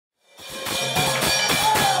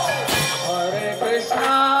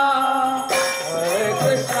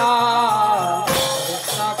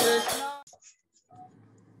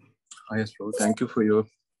Yes, Prabhu. Thank you for your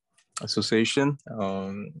association.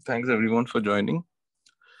 Thanks everyone for joining.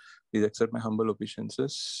 Please accept my humble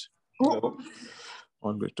obeisances.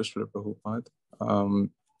 All greatest Srila Prabhupada.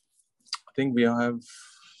 I think we have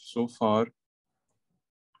so far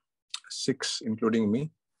 6, including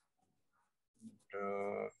me.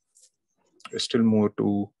 There's still more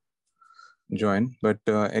to join, but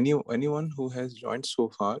anyone who has joined so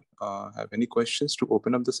far have any questions to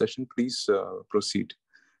open up the session, please proceed.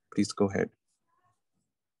 Please go ahead.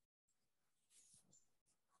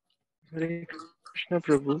 Hare Krishna,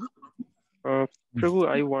 Prabhu. Prabhu,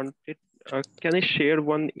 I wanted, can I share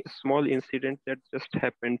one small incident that just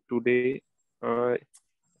happened today?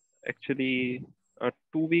 Actually,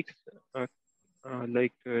 2 weeks,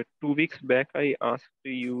 2 weeks back, I asked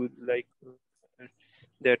you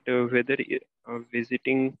that whether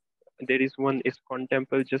visiting, there is one ISKCON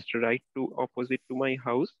temple just right to opposite to my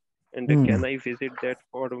house, and can I visit that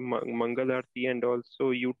for Mangal Aarti? And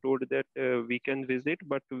also you told that we can visit,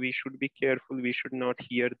 but we should be careful. We should not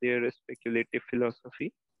hear their speculative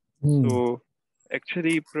philosophy. So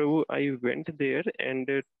actually, Prabhu, I went there, and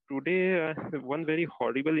today one very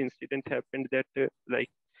horrible incident happened that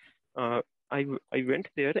I went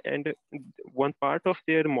there, and one part of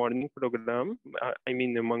their morning program, I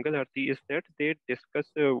mean the Mangal Aarti, is that they discuss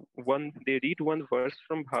they read one verse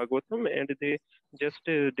from Bhagavatam, and they just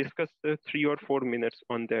discuss 3 or 4 minutes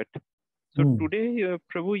on that. So today,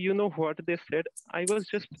 Prabhu, you know what they said? I was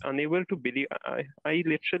just unable to believe. I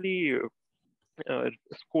literally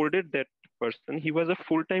scolded that person. He was a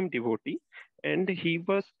full-time devotee, and he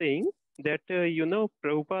was saying that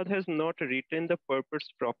Prabhupada has not written the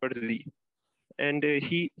purpose properly, and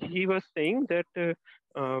he was saying that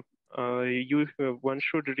one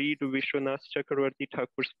should read Vishwanath Chakravarti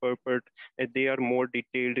Thakur's purport. They are more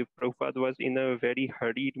detailed. Prabhupada was in a very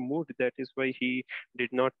hurried mood. That is why he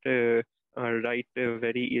did not write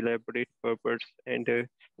very elaborate purports, and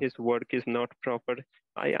his work is not proper.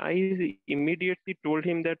 I immediately told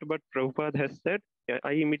him that, but Prabhupada has said,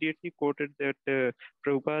 I immediately quoted that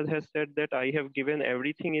Prabhupada has said that I have given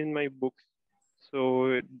everything in my books.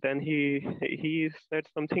 So then he said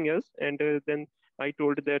something else, and then I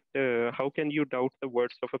told that how can you doubt the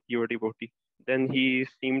words of a pure devotee? Then he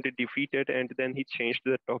seemed defeated, and then he changed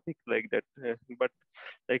the topic like that. But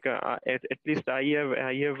at least I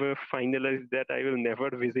have finalized that I will never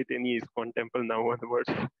visit any ISKCON temple now onwards.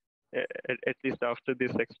 At least after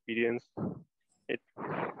this experience,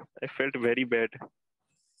 I felt very bad.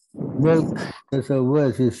 Well, there's a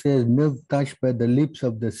verse, it says, milk touched by the lips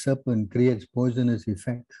of the serpent creates poisonous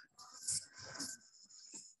effect.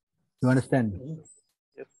 You understand?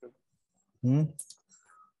 Yes, sir.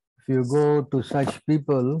 If you go to such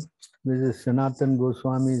people, this is Sanatan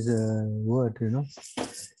Goswami's word,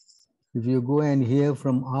 If you go and hear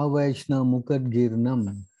from Avaishna Mukad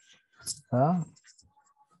Girnam,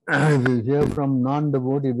 if you hear from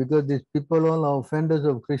non-devotee, because these people all are offenders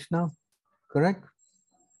of Krishna, correct?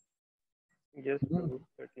 Yes,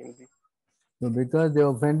 certainly. So because they are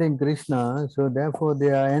offending Krishna, so therefore they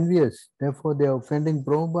are envious. Therefore they are offending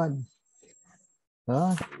Prabhupada.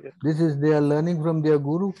 Yes. This is they are learning from their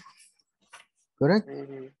guru. Correct?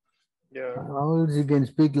 Yeah. How else he can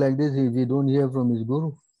speak like this if he don't hear from his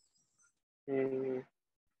guru?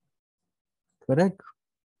 Correct?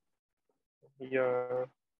 Yeah.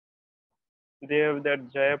 They have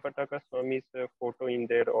that Jaya Pataka Swami's photo in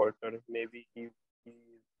their altar. Maybe he is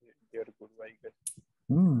their guru, I guess.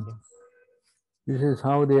 This is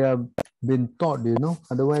how they have been taught,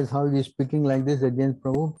 Otherwise, how is he speaking like this against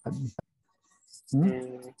Prabhupada?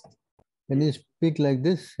 When you speak like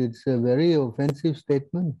this, it's a very offensive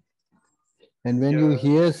statement. And when you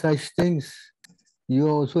hear such things, you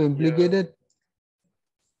are also implicated.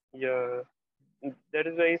 Yeah. That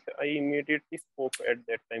is why I immediately spoke at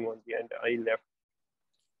that time only, and I left.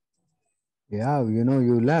 Yeah,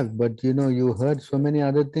 you left, but you heard so many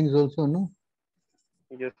other things also, no?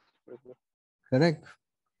 Yes. Correct?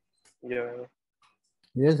 Yeah.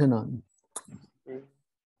 Yes or not?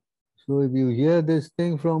 So if you hear this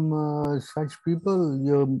thing from such people,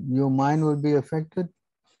 your mind will be affected.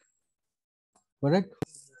 Correct?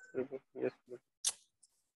 Yes.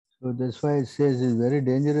 So that's why it says it's very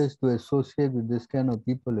dangerous to associate with this kind of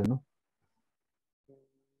people,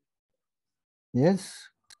 Yes?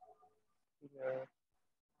 Yeah.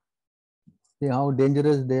 See how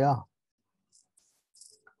dangerous they are.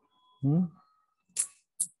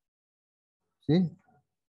 See?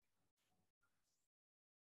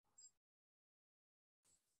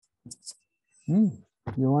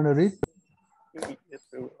 You want to read? Yes,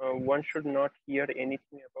 one should not hear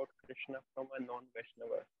anything about Krishna from a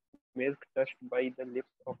non-Vaishnava. milk touched by the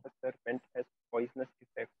lips of a serpent has poisonous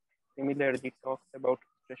effects. Similarly, talks about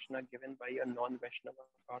Krishna given by a non-Vaishnava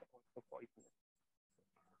are also poisonous.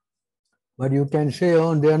 But you can say,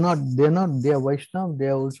 oh, they are Vaishnava, they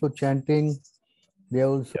are also chanting, they are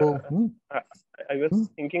also. I was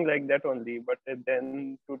thinking like that only, but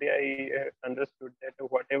then today I understood that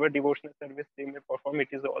whatever devotional service they may perform, it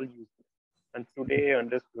is all useless. And today I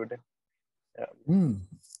understood.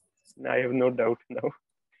 I have no doubt now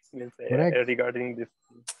regarding this.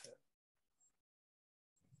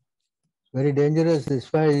 Very dangerous.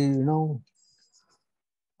 That's why,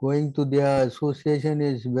 going to their association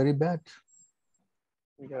is very bad.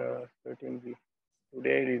 Yeah, certainly.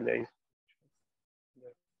 Today I realized.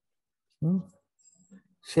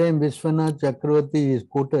 Same Vishwanath Chakravarti is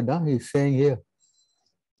quoted, he's saying here.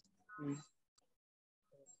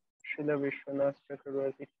 Srila Vishwanath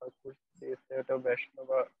Chakravarti Thakur says that a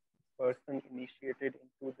Vaishnava person initiated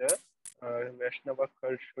into the Vaishnava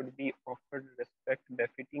cult should be offered respect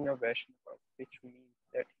befitting a Vaishnava, which means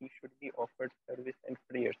that he should be offered service and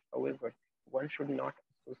prayers. However, one should not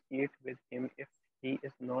associate with him if he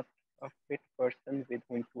is not a fit person with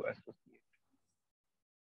whom to associate.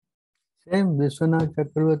 Same Vishwanath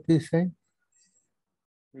Chakravarti is saying.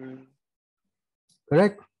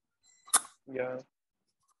 Correct? Yeah.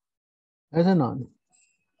 As a non.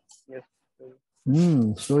 Yes.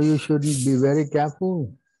 So you should be very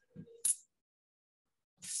careful.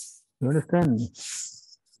 You understand?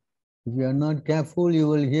 If you are not careful, you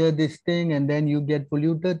will hear this thing and then you get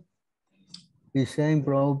polluted. He's saying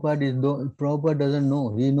Prabhupada doesn't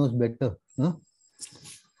know. He knows better. Huh?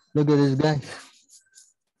 Look at this guy.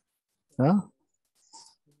 Huh?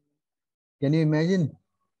 Can you imagine?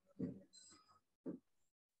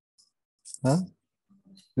 Huh?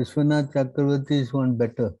 Vishwanath Chakravarti is one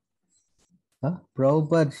better. Huh?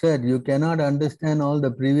 Prabhupada said, you cannot understand all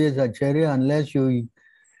the previous Acharya unless you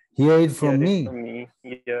hear it from me. I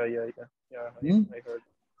heard.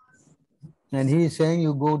 And he is saying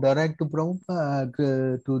you go direct to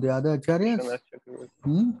Prabhupada, to the other Acharyas.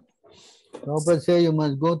 Prabhupada say you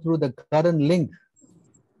must go through the current link.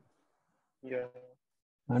 Yeah.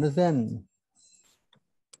 Understand?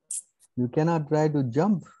 You cannot try to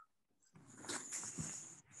jump.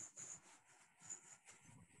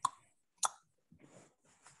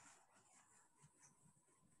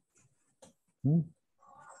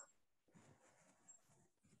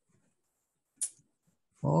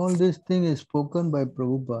 All this thing is spoken by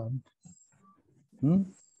Prabhupada.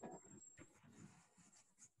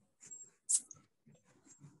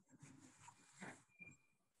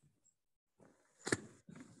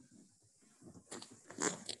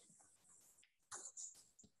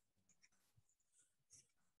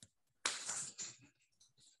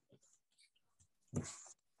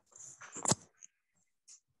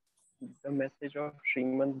 The message of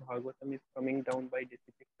Srimad Bhagavatam is coming down by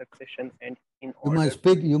disciplic succession and in You order.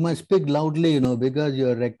 must speak loudly, because you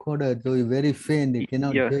are recorded, so you're very faint. They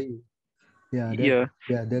cannot hear you. Yeah,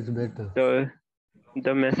 that's better.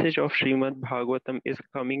 The message of Srimad Bhagavatam is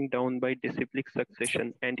coming down by disciplic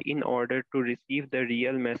succession, and in order to receive the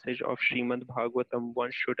real message of Srimad Bhagavatam,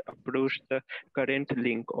 one should approach the current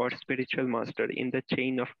link or spiritual master in the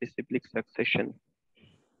chain of disciplic succession.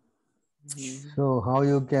 So how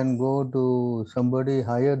you can go to somebody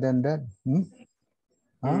higher than that?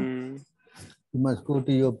 You must go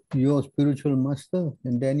to your spiritual master,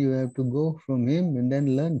 and then you have to go from him and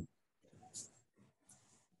then learn.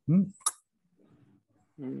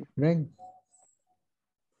 Right?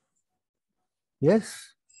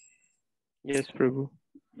 Yes? Yes, Prabhu.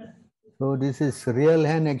 So this is real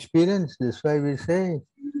hand experience. That's why we say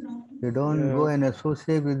you don't go and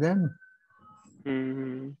associate with them.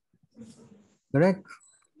 Correct?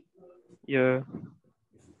 Yeah.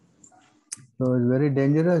 So it's very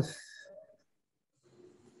dangerous.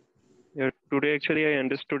 Yeah. Today, actually, I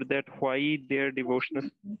understood that why their devotional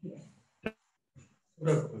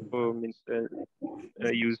means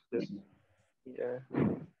useless. Yeah.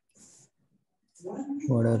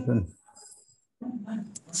 What happened?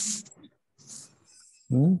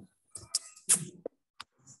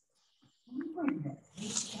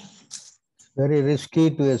 Very risky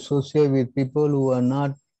to associate with people who are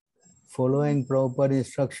not following proper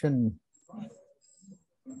instruction.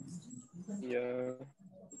 Yeah.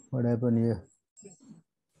 What happened here?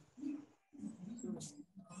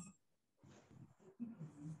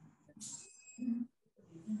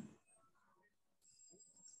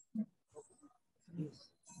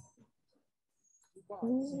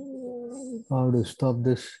 How to stop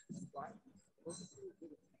this?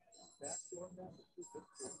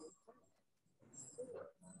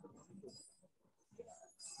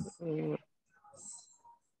 Mm.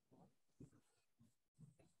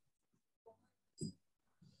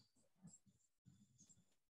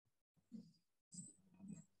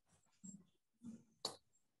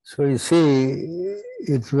 So you see,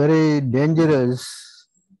 it's very dangerous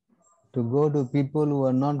to go to people who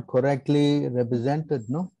are not correctly represented,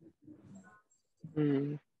 no?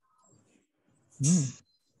 Mm.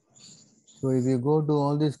 So if you go to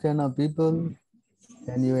all these kind of people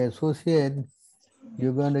and you associate,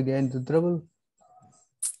 you're going to get into trouble.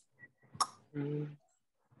 Mm.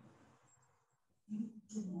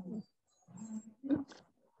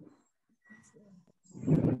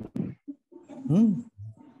 Hmm?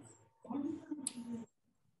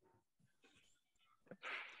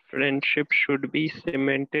 Friendship should be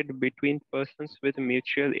cemented between persons with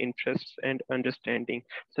mutual interests and understanding.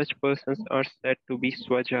 Such persons are said to be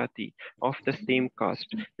swajati, of the same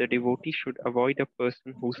caste. The devotee should avoid a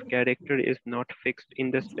person whose character is not fixed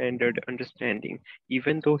in the standard understanding,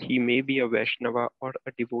 even though he may be a Vaishnava or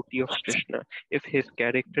a devotee of Krishna. If his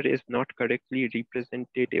character is not correctly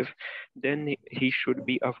representative, then he should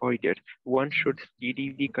be avoided. One should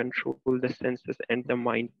steadily control the senses and the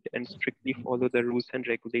mind and strictly follow the rules and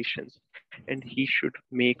regulations. And he should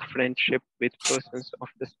make friendship with persons of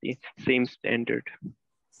the same standard.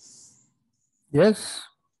 Yes.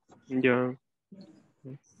 Yeah.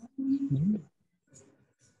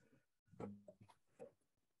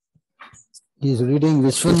 He's reading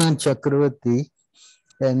Vishwanath Chakravarti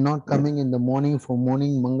and not coming in the morning for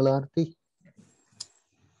morning Mangalarti.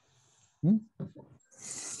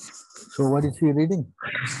 So what is he reading?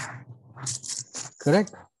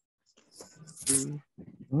 Correct? Mm.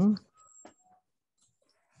 Hmm?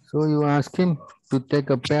 So you ask him to take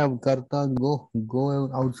a pair of karta, go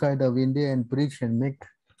outside of India and preach and make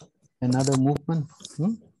another movement,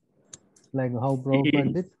 like how Prabhupada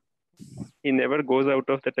He, did. he never goes out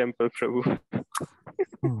of the temple, Prabhu.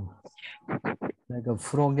 Hmm. Like a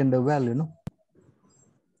frog in the well, you know.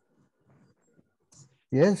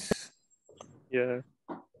 Yes. Yeah.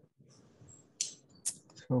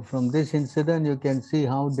 So from this incident, you can see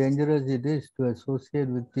how dangerous it is to associate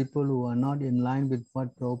with people who are not in line with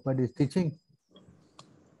what Prabhupada is teaching.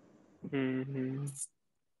 Mm-hmm.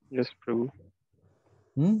 Yes, Prabhu.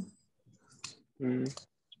 Hmm? Mm.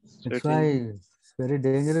 That's why Certainly. it's very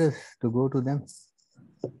dangerous to go to them.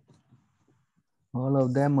 All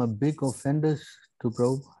of them are big offenders to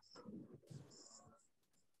Prabhupada.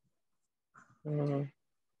 Uh,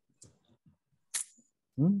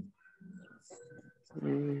 Hmm?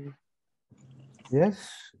 mm. Yes.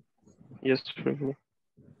 Yes, Prabhu.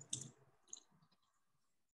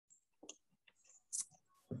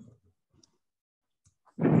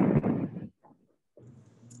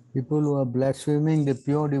 People who are blaspheming the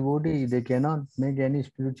pure devotee, they cannot make any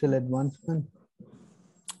spiritual advancement.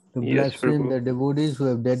 To Yes, blaspheme Prabhu. the devotees who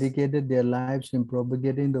have dedicated their lives in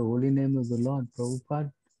propagating the holy name of the Lord,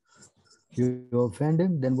 Prabhupada, you offend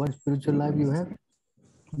him, then what spiritual life you have?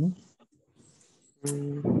 Hmm?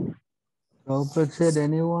 Mm. Prabhupada said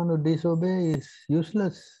anyone who disobeys is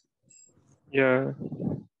useless. Yeah.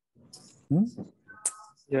 Hmm?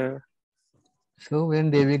 Yeah. So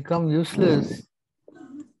when they become useless,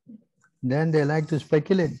 then they like to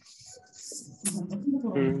speculate.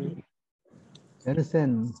 Mm.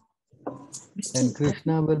 Understand? And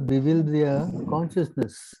Krishna will bewilder their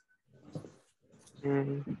consciousness.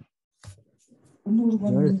 Mm. You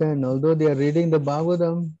understand? Although they are reading the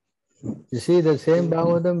Bhagavatam, you see the same Mm.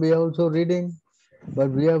 Bhagavatam we are also reading, but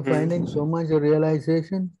we are finding Mm. so much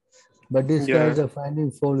realization, but these guys Yeah. are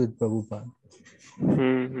finding fault with Prabhupada.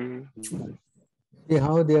 Mm-hmm. See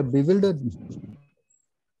how they are bewildered?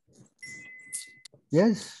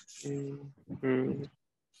 Yes. Mm. Mm.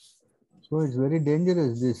 So it's very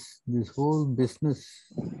dangerous, this whole business.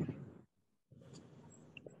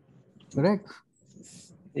 Correct?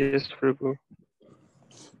 Yes, Prabhu.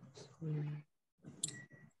 Mm.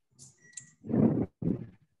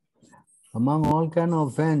 Among all kind of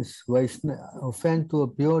offense, offense to a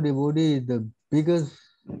pure devotee is the biggest,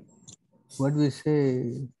 what we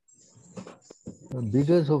say, the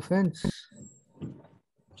biggest offense.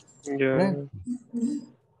 Correct? Yeah.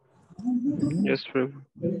 Yes, Prabhu.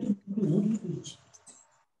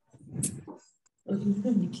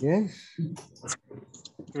 Yes.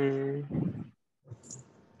 Mm.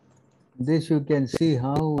 This you can see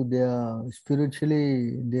how they are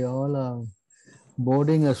spiritually, they all are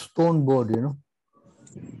boarding a stone board, you know,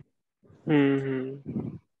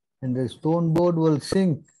 Mm-hmm. and the stone board will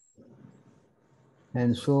sink,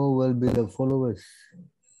 and so will be the followers.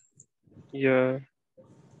 Yeah.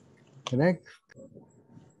 Correct?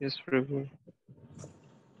 Yes, Prabhu.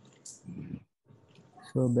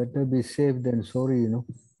 So better be safe than sorry, you know.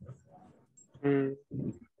 Mm.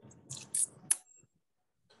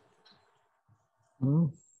 Hmm?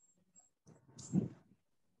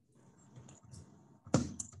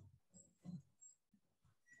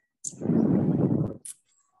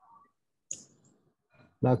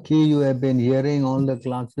 Lucky you have been hearing all the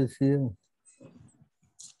classes here.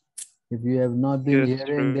 If you have not been Yes,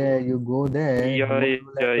 hearing there, you go there, yeah, what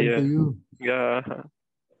will happen to you? yeah.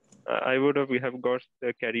 I would have got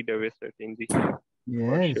carried away certainly, for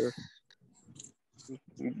Yes. sure.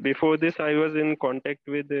 Before this, I was in contact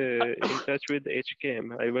with, in touch with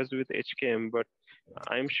HKM. I was with HKM, but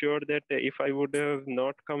I'm sure that if I would have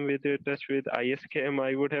not come with touch with ISKM,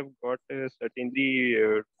 I would have got certainly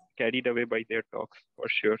carried away by their talks for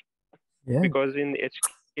sure. Yeah. Because in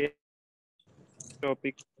HKM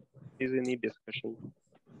topic is any discussion.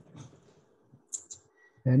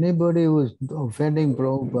 Anybody who is offending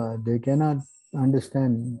Prabhupada, they cannot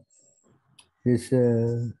understand this,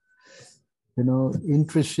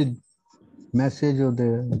 intrinsic message of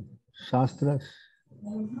the Shastras.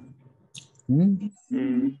 Hmm?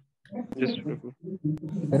 Mm. Yes, Prabhu.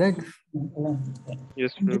 Correct?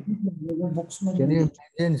 Yes, Prabhu. Can you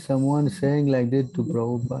imagine someone saying like this to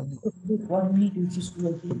Prabhupada?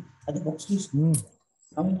 Hmm.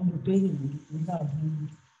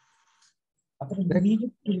 Correct?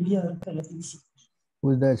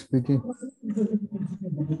 Who's that speaking?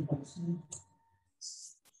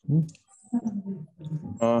 Hmm?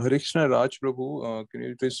 Hare Krishna Raj Prabhu, can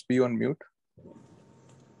you just be on mute?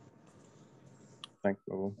 Thank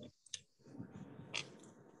you, Prabhu.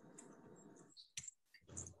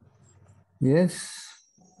 Yes.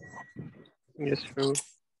 Yes, Prabhu.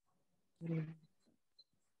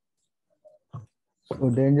 So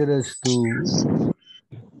dangerous to,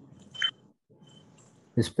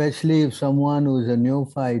 especially if someone who is a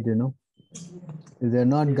neophyte, if they're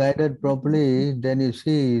not guided properly, then you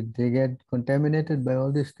see they get contaminated by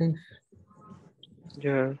all these things.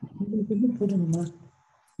 Yeah.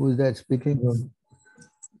 Who's that speaking?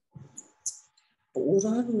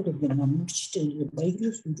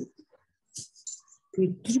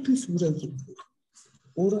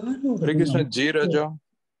 Hare Krishna J Raja,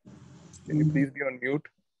 can you please be on mute?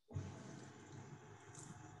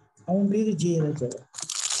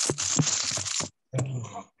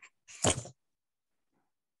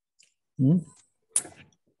 Hmm?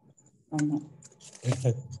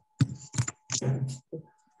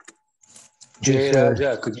 Jay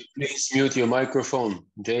Raja, could you please mute your microphone?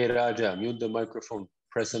 Jay Raja, mute the microphone.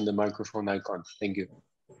 Press on the microphone icon. Thank you.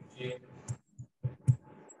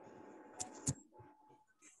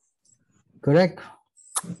 Correct?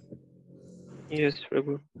 Yes,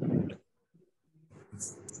 Prabhu.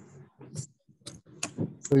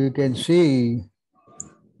 So you can see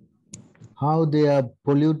how they are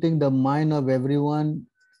polluting the mind of everyone.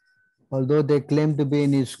 Although they claim to be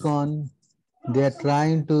in ISKCON, they are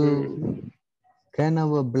trying to kind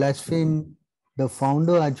of blaspheme the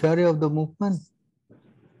founder, Acharya of the movement.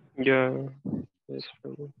 Yeah. Yes,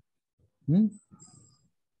 Prabhu. Hmm?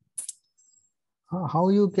 How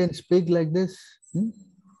you can speak like this? Hmm?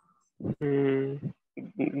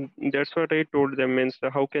 That's what I told them. Means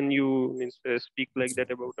how can you speak like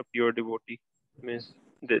that about a pure devotee? Means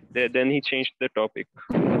then he changed the topic.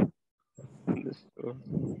 So,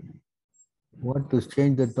 What to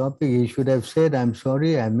change the topic? He should have said, "I'm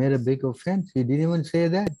sorry, I made a big offense." He didn't even say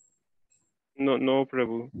that. no,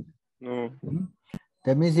 Prabhu. No. Hmm?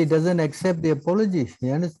 That means he doesn't accept the apology.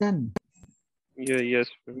 You understand? Yeah. Yes,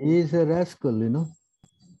 Prabhu. He is a rascal,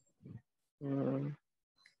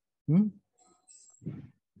 Hmm?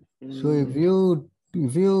 So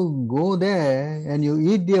if you go there and you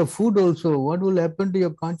eat their food also, what will happen to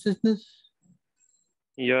your consciousness?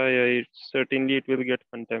 Yeah. Certainly it will get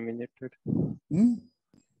contaminated. Hmm?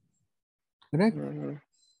 Correct?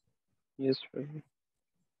 Yes, Prabhu.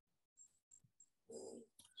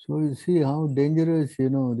 So you see how dangerous,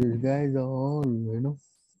 these guys are all,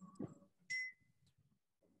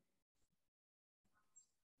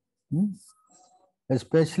 Hmm?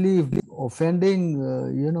 Especially if offending,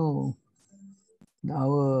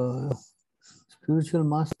 our spiritual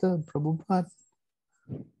master, Prabhupada.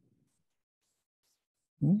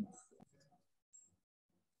 Hmm?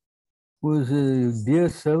 Who is a dear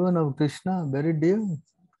servant of Krishna, very dear.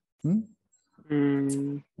 Hmm?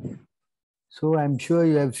 So I'm sure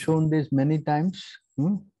you have shown this many times.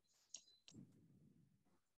 Hmm?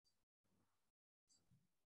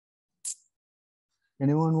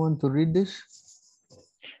 Anyone want to read this?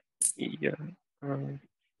 Yeah.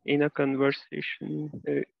 In a conversation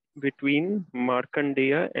between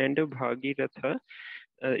Markandeya and Bhagiratha,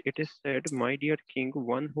 it is said, my dear king,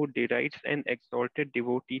 one who derides an exalted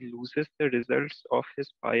devotee loses the results of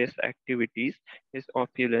his pious activities, his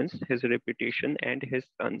opulence, his reputation, and his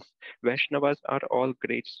sons. Vaishnavas are all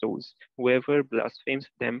great souls. Whoever blasphemes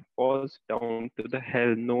them falls down to the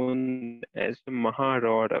hell known as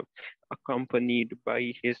Maharora, accompanied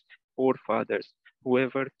by his forefathers.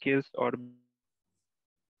 Whoever kills or burns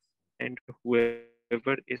Vaishnavas, and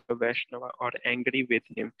whoever is a Vaishnava or angry with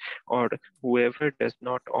him, or whoever does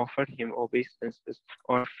not offer him obeisances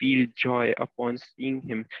or feel joy upon seeing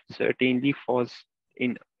him, certainly falls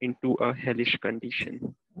into a hellish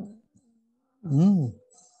condition. Mm.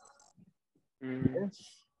 Hmm.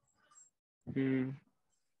 Yes. Hmm.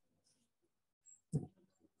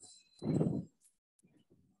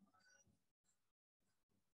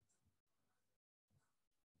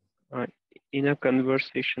 Uh, in a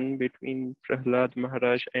conversation between Prahlad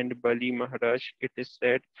Maharaj and Bali Maharaj, it is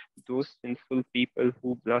said, those sinful people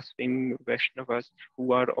who blaspheme Vaishnavas,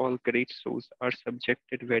 who are all great souls, are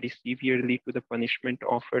subjected very severely to the punishment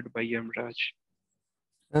offered by Yamraj.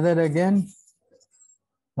 Say that again.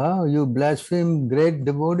 Oh, you blaspheme great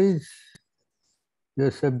devotees.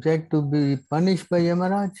 You're subject to be punished by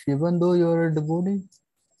Yamaraj, even though you're a devotee.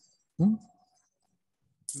 Hmm?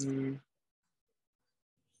 Hmm.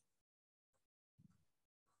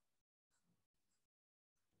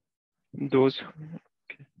 Those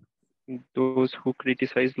Those who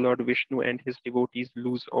criticize Lord Vishnu and his devotees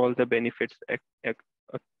lose all the benefits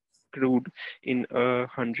accrued in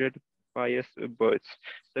 100 pious births.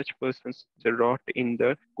 Such persons rot in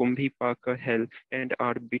the Kumbhipaka hell and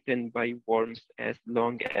are bitten by worms as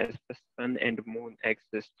long as the sun and moon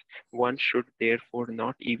exist. One should therefore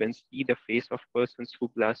not even see the face of persons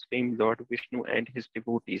who blaspheme Lord Vishnu and his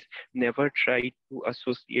devotees. Never try to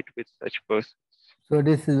associate with such persons. So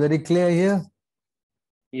this is very clear here.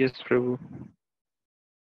 Yes, Prabhu.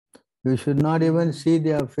 You should not even see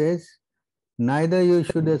their face. Neither you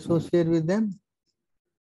should associate with them.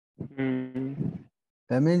 Mm.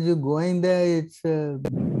 That means you going there, it's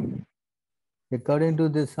according to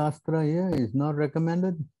the Shastra here, is not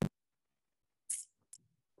recommended.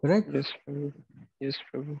 Correct? Yes, Prabhu. Yes,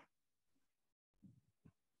 Prabhu.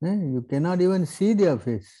 You cannot even see their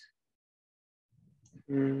face.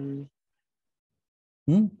 Mm.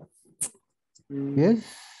 Hmm? Mm. Yes?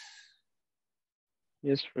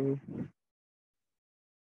 Yes, Prabhu.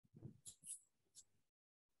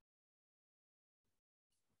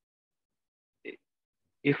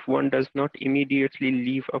 If one does not immediately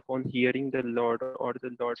leave upon hearing the Lord or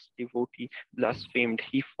the Lord's devotee blasphemed,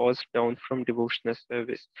 he falls down from devotional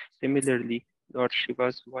service. Similarly, Lord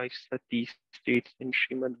Shiva's wife Sati states in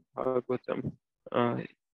Srimad Bhagavatam, uh,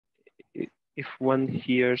 if one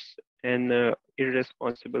hears an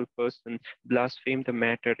irresponsible person blaspheme the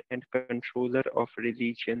matter and controller of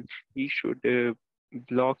religion, he should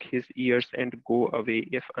block his ears and go away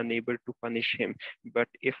if unable to punish him. But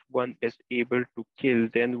if one is able to kill,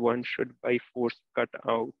 then one should by force cut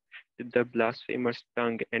out the blasphemer's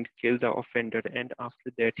tongue and kill the offender, and after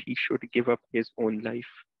that he should give up his own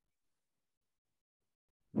life.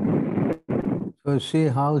 So see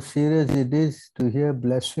how serious it is to hear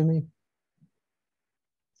blasphemy.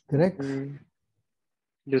 Correct?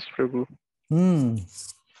 Yes, Prabhu.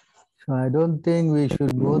 So I don't think we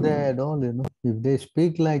should go there at all, you know. If they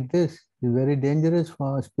speak like this, it's very dangerous for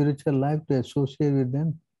our spiritual life to associate with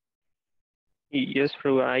them. Yes,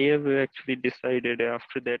 Prabhu. I have actually decided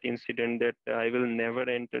after that incident that I will never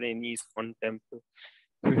enter any ISKCON temple.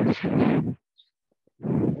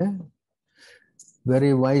 Yeah?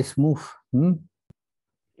 Very wise move.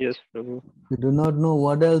 Yes, Prabhu. You do not know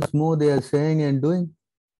what else more they are saying and doing.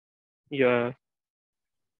 Yeah.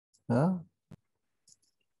 Huh?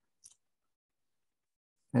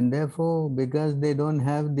 And therefore, because they don't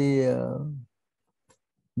have their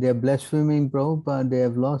blaspheming Prabhupada, they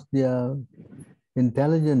have lost their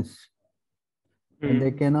intelligence, and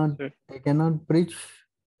they Sir. cannot preach.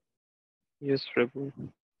 Yes, Prabhu.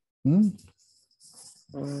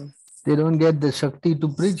 They don't get the Shakti to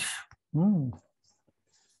preach.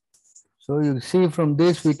 So you see, from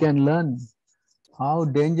this we can learn how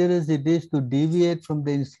dangerous it is to deviate from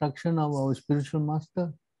the instruction of our spiritual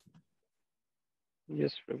master.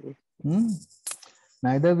 Yes, Prabhu.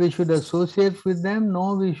 Neither we should associate with them,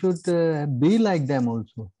 nor we should be like them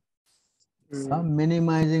also.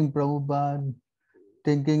 Minimizing Prabhupada,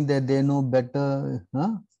 thinking that they know better.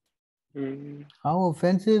 How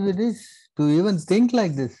offensive it is to even think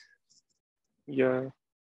like this. Yeah.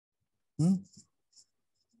 You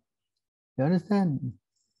understand?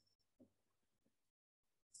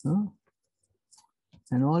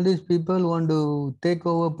 And all these people want to take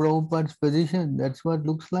over Prabhupada's position. That's what it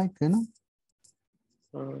looks like, you know.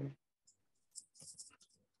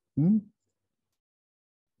 Hmm?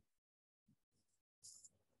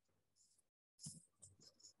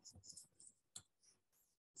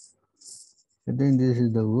 I think this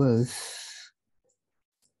is the verse.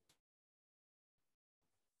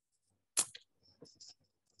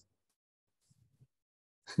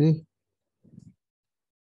 See?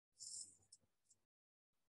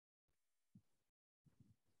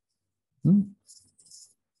 Hmm?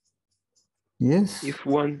 Yes? If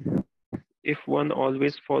one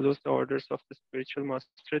always follows the orders of the spiritual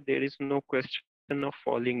master, there is no question of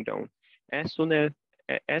falling down. As soon as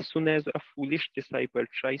as soon as a foolish disciple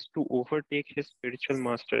tries to overtake his spiritual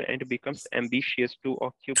master and becomes ambitious to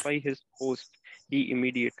occupy his post, he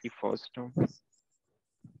immediately falls down.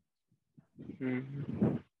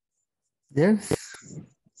 Yes?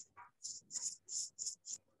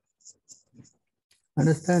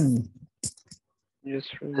 Understand? Yes,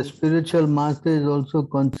 The spiritual master is also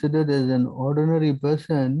considered as an ordinary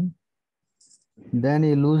person. Then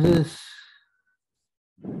he loses,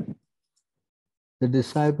 the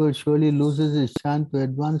disciple surely loses his chance to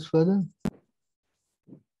advance further.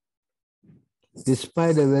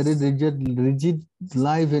 Despite a very rigid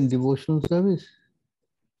life in devotional service.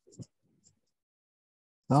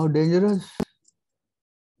 How dangerous?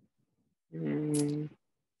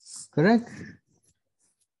 Correct?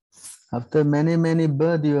 After many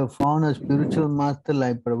births, you have found a spiritual master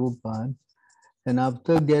like Prabhupada. And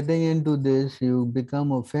after getting into this, you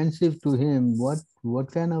become offensive to him.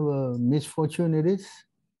 What kind of a misfortune it is?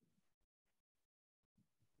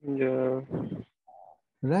 Yeah.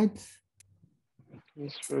 Right?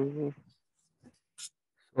 Yes, Prabhu.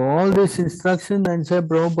 So all this instruction inside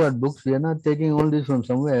Prabhupada books, we are not taking all this from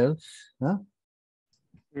somewhere else. Huh?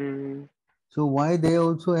 So why they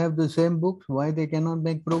also have the same books? Why they cannot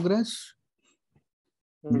make progress?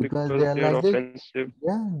 Because they are like offensive. this.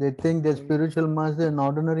 Yeah, they think the spiritual master is an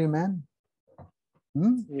ordinary man.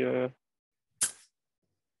 Yeah.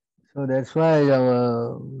 So that's why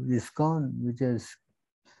our ISKCON, which has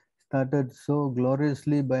started so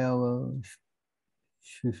gloriously by our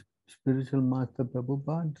spiritual master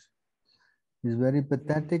Prabhupada, is very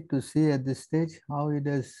pathetic to see at this stage how it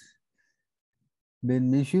has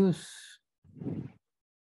been misused.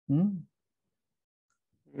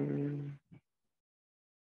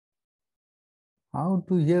 How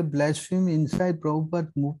to hear blasphemy inside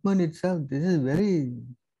Prabhupada movement itself? This is very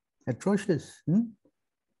atrocious.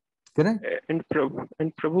 Correct? And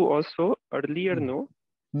Prabhu also earlier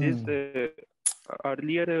is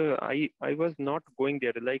earlier I was not going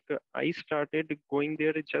there. Like I started going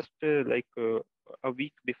there just like a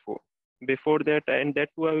week before. Before that, and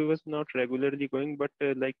that too I was not regularly going, but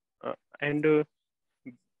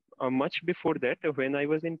much before that, when I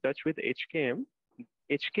was in touch with HKM,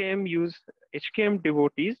 HKM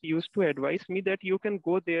devotees used to advise me that you can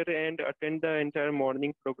go there and attend the entire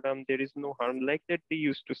morning program. There is no harm, like that they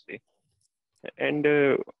used to say. And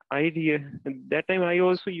that time I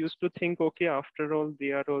also used to think, okay, after all,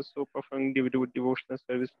 they are also performing devotional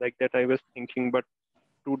service, like that I was thinking. But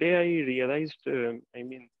today I realized, it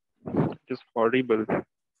is horrible.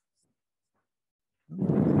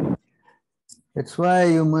 That's why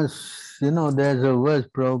you must, there's a verse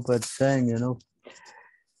Prabhupada saying,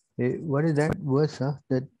 what is that verse,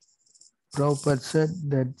 that Prabhupada said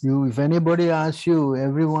that if anybody asks you,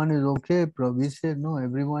 everyone is okay, we said, no,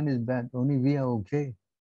 everyone is bad, only we are okay.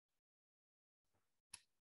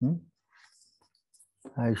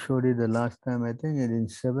 I showed it the last time, I think it in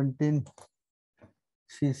 17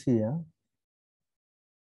 CC, yeah?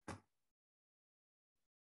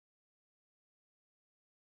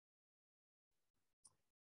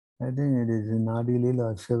 I think it is in Adi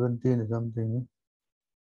Lila 17 or something.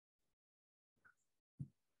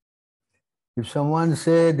 If someone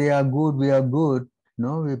say they are good, we are good,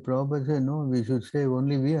 no, we probably say, no, we should say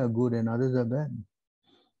only we are good and others are bad.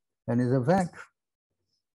 And it's a fact.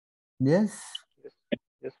 Yes?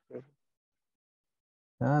 Yes.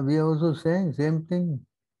 We are also saying same thing.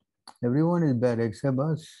 Everyone is bad except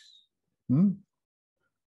us. And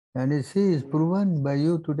you see, is proven by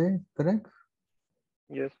you today, correct?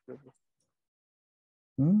 Yes.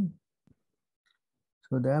 So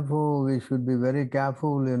therefore, we should be very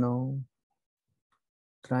careful,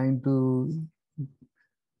 trying to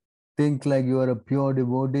think like you are a pure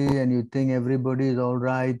devotee and you think everybody is all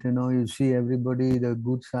right, you see everybody the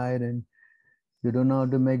good side and you don't know how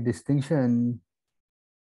to make distinction,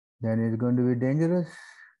 then it's going to be dangerous.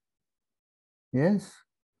 Yes?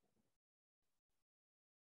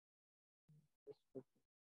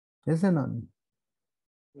 Yes or not?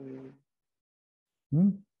 Hmm?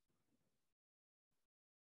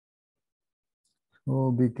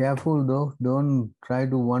 So be careful though. Don't try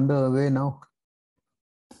to wander away now.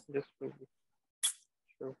 Yes, Prabhu.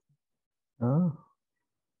 Sure. Huh?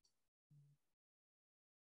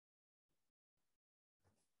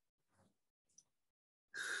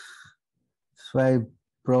 That's why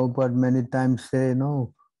Prabhupada many times say,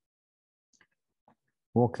 no,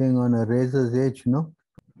 walking on a razor's edge, no?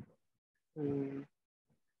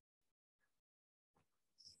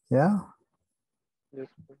 Yeah? Yes,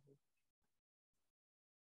 Prabhu.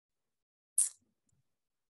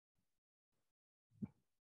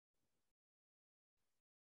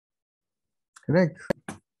 Correct.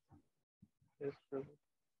 Yes, Prabhu.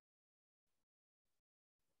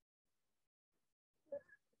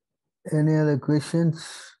 Any other questions?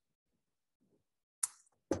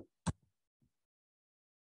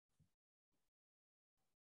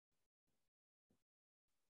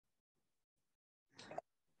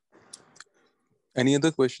 Any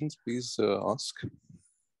other questions, please ask.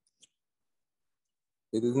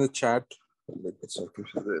 It is in the chat. Let me check if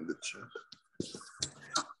it's in the chat.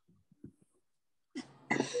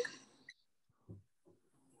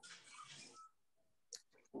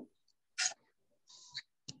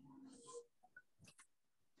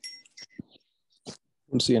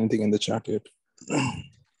 Don't see anything in the chat yet.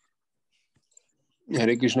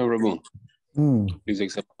 Hare Krishna, Prabhu. Hmm. Please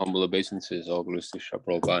accept humble obeisances. All glories to Shri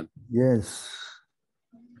Prabhupada. Yes.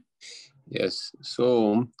 Yes.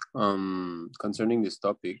 So, concerning this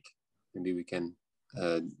topic, maybe we can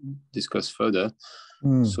discuss further.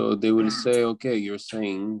 So they will say, okay, you're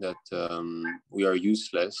saying that we are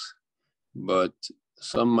useless, but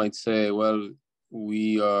some might say, well,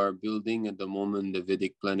 we are building at the moment the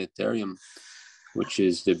Vedic planetarium, which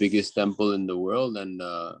is the biggest temple in the world, and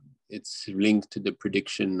it's linked to the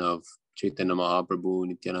prediction of Chaitanya Mahaprabhu,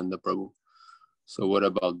 Nityananda Prabhu. So what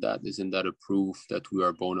about that? Isn't that a proof that we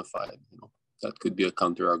are bona fide? That could be a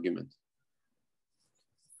counter argument.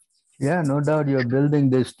 Yeah, no doubt you're building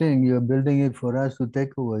this thing. You're building it for us to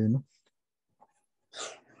take over,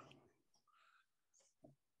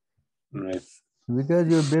 Right. Because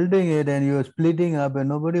you're building it and you're splitting up and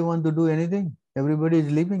nobody wants to do anything. Everybody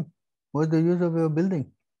is leaving. What's the use of your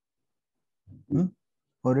building?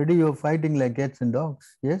 Already you're fighting like cats and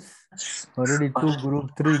dogs. Yes? Already 2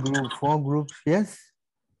 groups, 3 groups, 4 groups. Yes?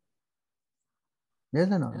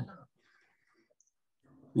 Yes or no?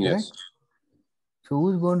 Yes. Correct? So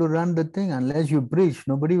who's going to run the thing? Unless you preach,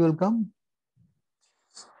 nobody will come.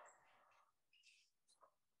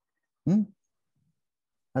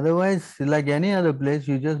 Otherwise, like any other place,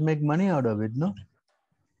 you just make money out of it, no?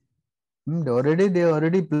 They're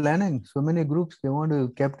already planning. So many groups, they want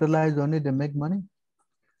to capitalize on it and make money.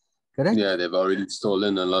 Correct? Yeah, they've already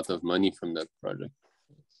stolen a lot of money from that project.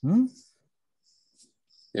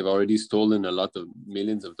 They've already stolen a lot of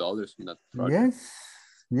millions of dollars from that project. Yes,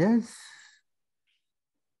 yes.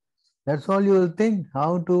 That's all you will think.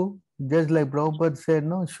 How to, just like Prabhupada said,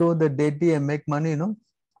 no, show the deity and make money, no?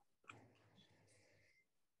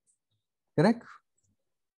 Correct?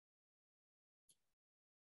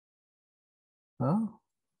 Huh?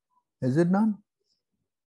 Is it not?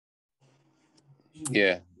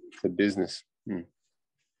 Yeah, it's a business.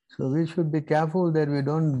 So we should be careful that we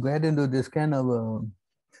don't get into this kind of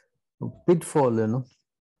pitfall,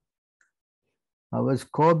 Our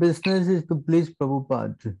core business is to please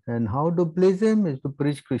Prabhupada. And how to please him is to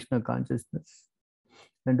preach Krishna consciousness.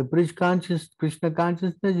 And to preach Krishna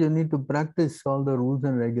consciousness, you need to practice all the rules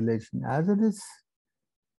and regulations as it is.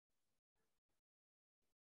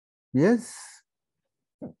 Yes.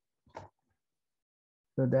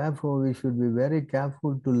 So therefore, we should be very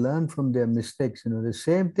careful to learn from their mistakes. The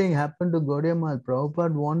same thing happened to Gaudiya Maharaj.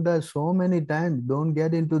 Prabhupada warned us so many times, don't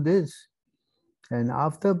get into this. And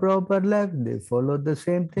after Prabhupada left, they followed the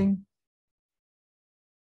same thing.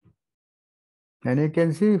 And you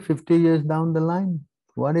can see 50 years down the line,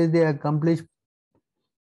 what is they accomplished?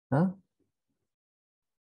 Huh?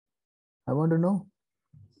 I want to know.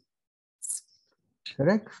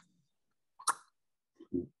 Correct?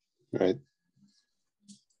 Right.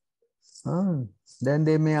 Then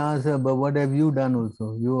they may ask, but what have you done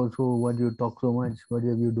also? You also, what you talk so much, what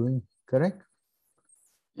have you doing? Correct?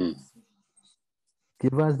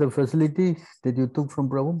 Give us the facilities that you took from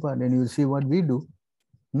Prabhupada and you see what we do.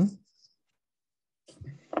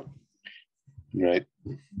 Right.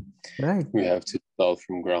 Right. We have to start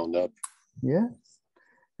from ground up. Yeah.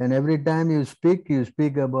 And every time you speak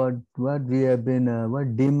about what we have been,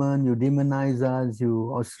 what demon, you demonize us,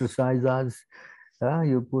 you ostracize us,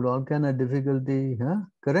 you put all kind of difficulty,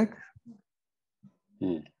 correct?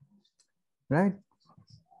 Right?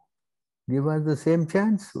 give us the same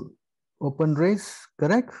chance, open race,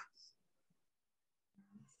 correct?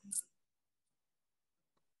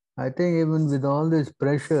 I think even with all this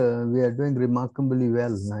pressure, we are doing remarkably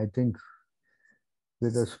well. I think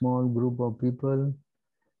with a small group of people,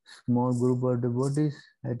 small group of devotees,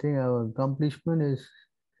 I think our accomplishment is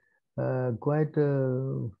quite,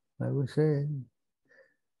 I would say,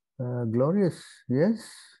 glorious. Yes?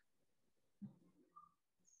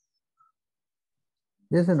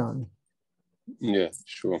 Yes or not? Yeah,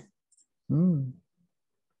 sure.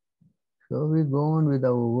 So we go on with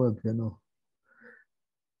our work, you know.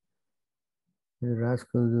 The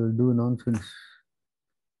rascals will do nonsense.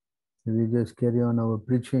 We just carry on our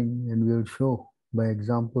preaching and we'll show by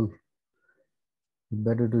example.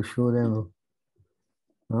 Better to show them.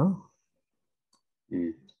 Huh?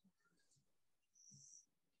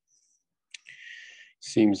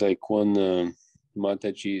 Seems like one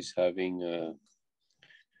Mataji is having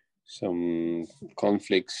some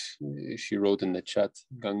conflicts. She wrote in the chat,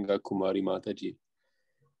 Ganga Kumari Mataji.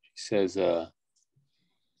 She says that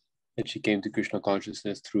she came to Krishna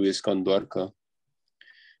consciousness through ISKCON Dwarka.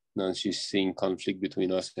 Now she's seeing conflict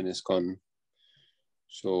between us and ISKCON.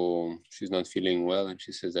 So she's not feeling well, and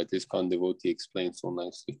she says that ISKCON devotee explains so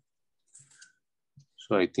nicely.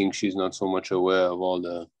 So I think she's not so much aware of all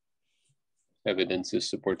the evidences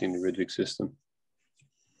supporting the Ridvik system.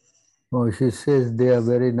 Oh, she says they are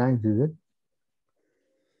very nice, is it?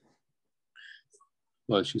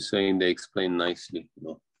 Well, she's saying they explain nicely, you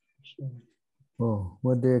know. Oh,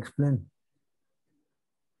 what they explain?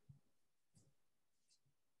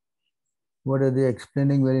 What are they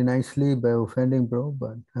explaining very nicely by offending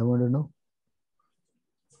Prabhupada? I want to know.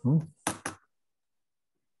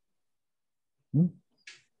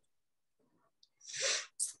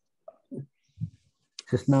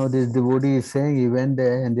 Just now this devotee is saying he went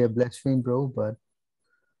there and they are blaspheming Prabhupada.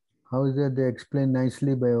 How is that they explain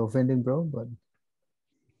nicely by offending Prabhupada?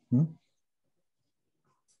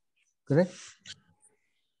 Correct?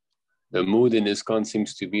 The mood in ISKCON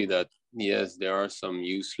seems to be that, yes, there are some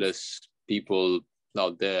useless people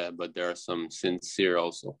out there, but there are some sincere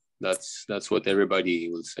also. That's what everybody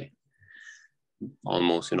will say.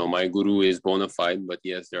 Almost, you know, my guru is bona fide, but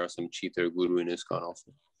yes, there are some cheater guru in ISKCON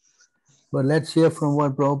also. But let's hear from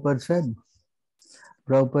what Prabhupada said.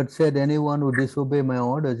 Prabhupada said, anyone who disobeys my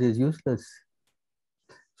orders is useless.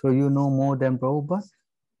 So you know more than Prabhupada?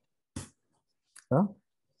 Huh?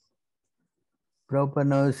 Prabhupada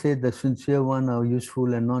now said the sincere one are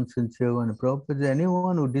useful and non-sincere one. Prabhupada said,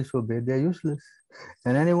 anyone who disobeys, they are useless.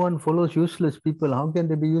 And anyone follows useless people, how can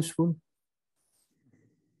they be useful?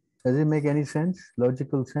 Does it make any sense?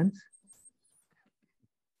 Logical sense?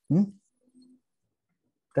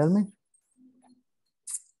 Tell me.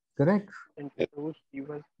 Correct. And so he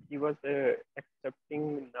was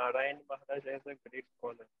accepting Narayan Maharaj as a great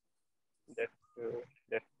scholar. That's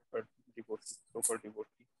her devotee, so-called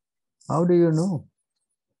devotee. How do you know?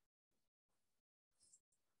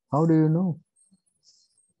 How do you know?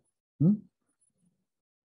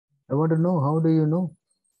 I want to know, how do you know?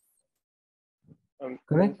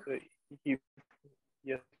 Correct?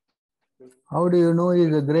 Yes. How do you know he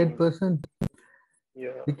is a great person?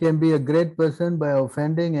 Yeah. He can be a great person by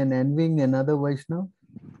offending and envying another Vaishnava.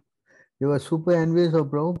 You are super envious of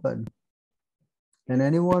Prabhupada. And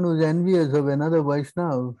anyone who is envious of another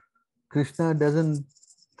Vaishnava, Krishna doesn't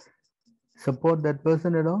support that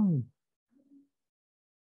person at all.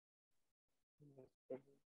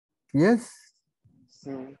 Yes?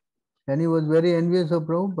 And he was very envious of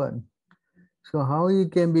Prabhupada. So how he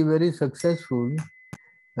can be very successful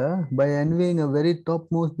by envying a very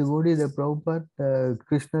topmost devotee that Prabhupada,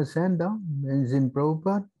 Krishna sent down, is in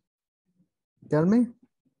Prabhupada? Tell me.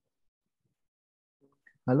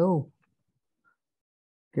 Hello?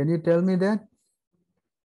 Can you tell me that?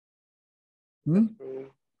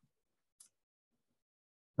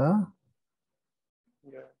 Huh?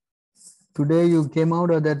 Yeah. Today you came out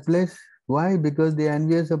of that place. Why? Because they are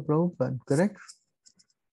envious of Prabhupada, correct?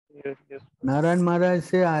 Yes, yes. Narayan Maharaj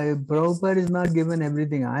say, Prabhupada is not given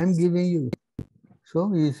everything. I am giving you.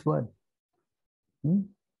 So he is what? And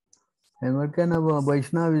what kind of a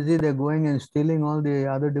Vaishnava is it? They're going and stealing all the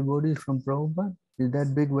other devotees from Prabhupada? Is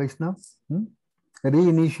that big Vaishnava?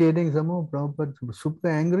 Reinitiating somehow. Prabhupada super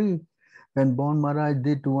angry when Bon Maharaj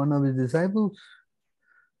did to one of his disciples.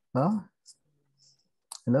 Huh?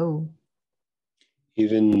 Hello?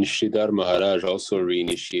 Even Sridhar Maharaj also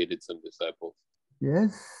reinitiated some disciples.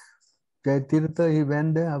 Yes. Jai Tirtha, he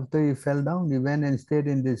went there after he fell down. He went and stayed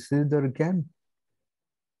in the Sridhar camp.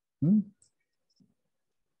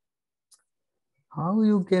 How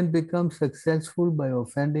you can become successful by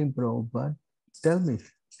offending Prabhupada? Tell me.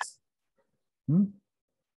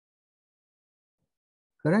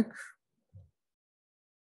 Correct?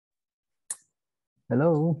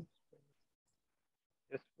 Hello?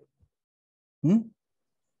 Yes.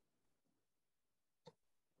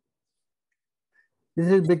 This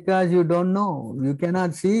is because you don't know. You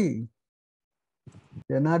cannot see.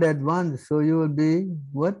 You're not advanced, so you will be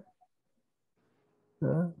what?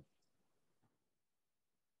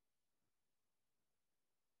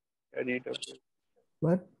 Carried away.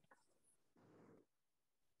 What?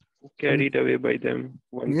 Carried away by them.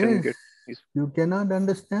 One can Yes, get this. you cannot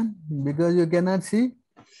understand because you cannot see.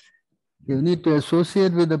 You need to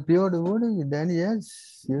associate with the pure devotee, then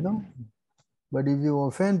yes, you know. But if you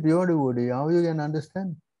offend pure devotee, how you can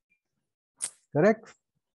understand? Correct?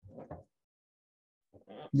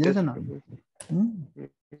 Yes or not?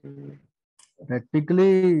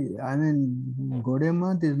 Practically, I mean, Gaudiya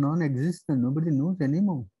Math is non-existent. Nobody knows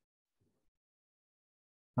anymore.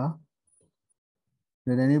 Huh?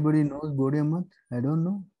 Did anybody knows Gaudiya Math? I don't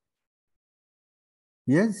know.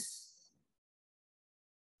 Yes.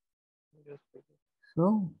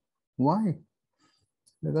 So, why?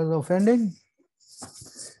 Because offending.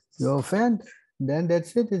 You offend, then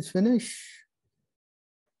that's it, it's finished.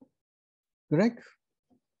 Correct?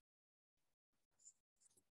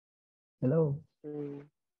 Hello?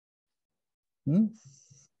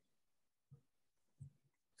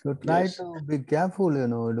 So try to be careful, you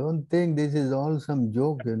know. Don't think this is all some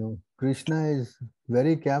joke, you know. Krishna is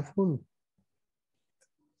very careful.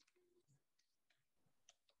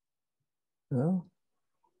 Yeah.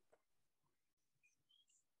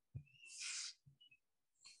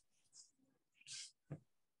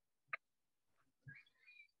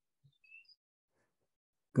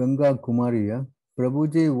 Ganga Kumari, yeah.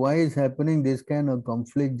 Prabhuji, why is happening this kind of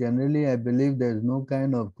conflict? Generally, I believe there is no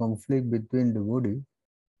kind of conflict between devotees.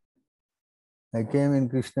 I came in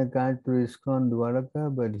Krishna Kant to ISKCON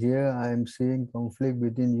Dwaraka, but here I am seeing conflict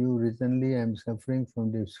between you. Recently, I am suffering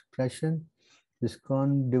from depression.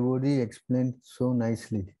 ISKCON devotee explained so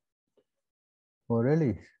nicely. Oh,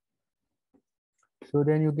 really? So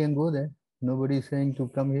then you can go there. Nobody is saying to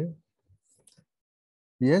come here.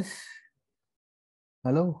 Yes?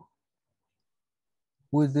 Hello?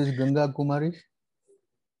 Who is this Ganga Kumari?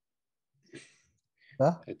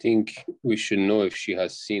 Huh? I think we should know if she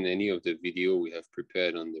has seen any of the video we have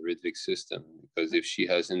prepared on the Ritvik system, because if she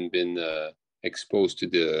hasn't been exposed to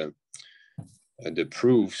the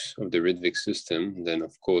proofs of the Ritvik system, then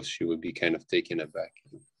of course she would be kind of taken aback.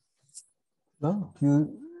 No,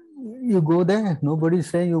 you go there. Nobody is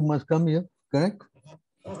saying you must come here, correct?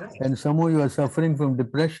 And somehow you are suffering from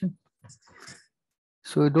depression.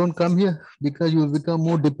 So don't come here because you will become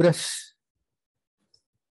more depressed.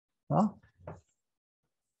 Huh?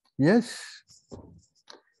 Yes.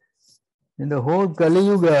 In the whole Kali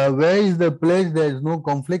Yuga, where is the place there is no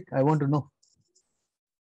conflict? I want to know.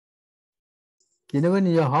 Even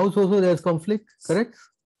in your house also there is conflict, correct?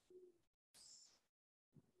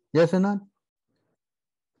 Yes or not?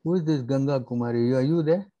 Who is this Ganga Kumari? Are you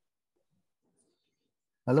there?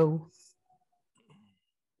 Hello?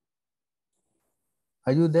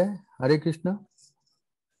 Are you there? Hare Krishna?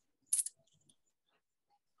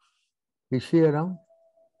 Is she around?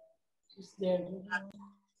 She's there.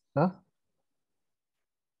 Huh?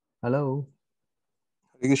 Hello?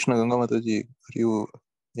 Hare Krishna, Ganga Mataji, are you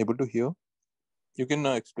able to hear? You can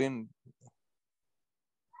explain.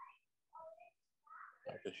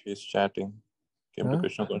 Okay, she's chatting. Came to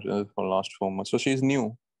Krishna consciousness for last 4 months. So she's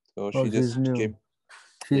new. So she just new. came.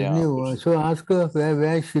 She's new. So ask her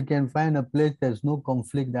where she can find a place there's no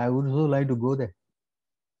conflict. I would also like to go there.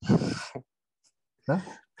 Huh?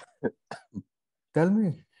 Tell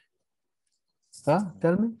me. Huh?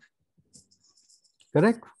 Tell me.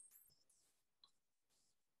 Correct?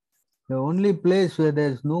 The only place where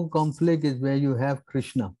there's no conflict is where you have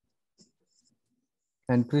Krishna.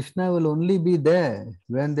 And Krishna will only be there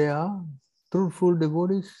when they are truthful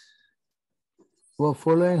devotees who are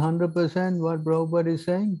following 100% what Prabhupada is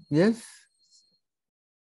saying. Yes?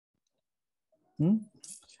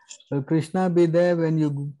 Will Krishna be there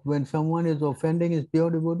when someone is offending his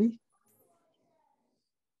pure devotee?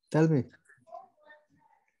 Tell me.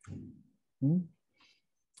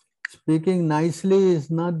 Speaking nicely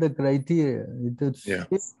is not the criteria.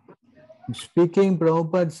 Speaking,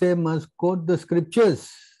 Prabhupada say, must quote the scriptures.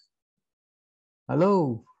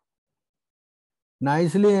 Hello?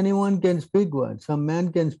 Nicely anyone can speak what? Some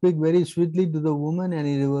man can speak very sweetly to the woman and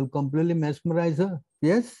he will completely mesmerize her.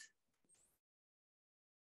 Yes?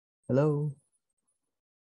 Hello?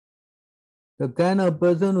 The kind of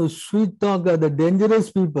person who sweet talk are the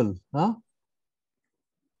dangerous people. Huh?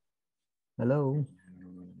 Hello?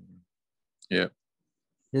 Yeah.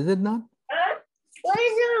 Is it not? What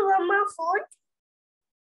is your mama food?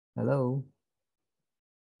 Hello.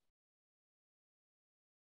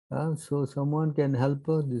 So someone can help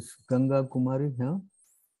her, this Ganga Kumari, huh?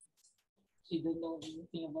 She don't know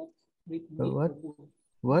anything about What?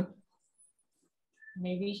 What?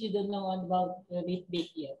 Maybe she don't know about Ritbik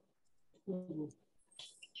yet.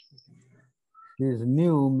 She is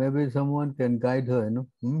new. Maybe someone can guide her. You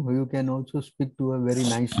know, you can also speak to her very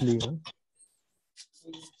nicely. Huh?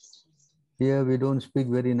 Here we don't speak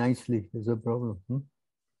very nicely. Is a problem.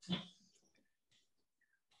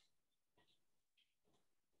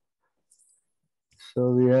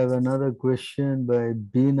 So we have another question by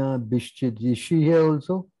Bina Bishchit. Is she here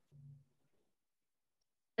also?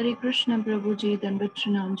 Hare Krishna, Prabhuji, Dandavat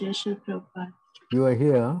Pranam, Jai Shri Prabhupada. You are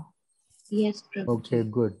here? Yes, Prabhuji. Okay,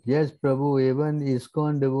 good. Yes, Prabhu, even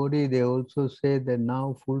ISKCON devotee, they also say that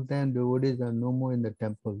now full-time devotees are no more in the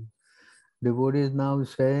temple. Devotees now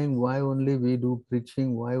saying, why only we do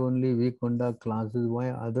preaching, why only we conduct classes, why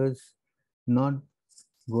others not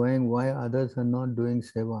going, why others are not doing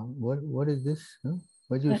seva. What is this? Huh?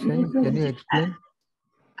 What you saying? Can you explain?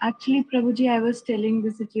 Actually, Prabhuji, I was telling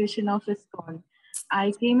the situation of ISKCON.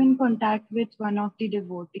 I came in contact with one of the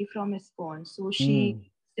devotee from ISKCON. So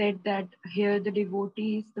she said that here the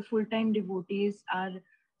devotees, the full-time devotees are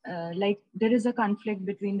like there is a conflict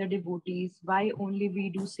between the devotees. Why only we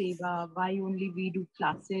do seva? Why only we do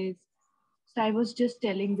classes? So I was just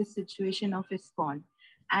telling the situation of ISKCON.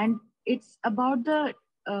 And it's about the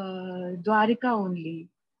Dwarika only,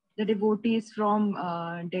 the devotees from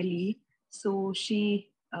Delhi. So she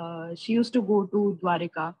used to go to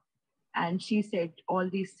Dwarika and she said all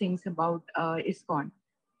these things about ISKCON.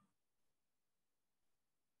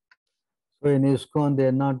 So in ISKCON, they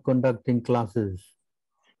are not conducting classes.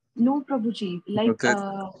 No, Prabhuji. Like, yes,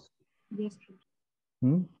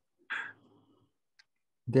 Prabhuji.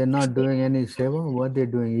 They're not doing any seva? What they're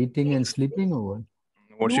doing? Eating and sleeping or what?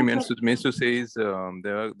 What she means to say is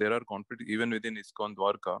there are conflicts even within ISKCON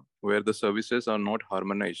Dwarka where the services are not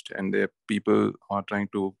harmonized and the people are trying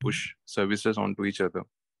to push services onto each other.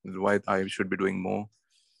 Why I should be doing more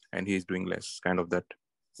and he's doing less, kind of that.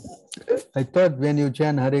 I thought when you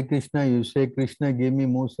chant Hare Krishna, you say, Krishna, give me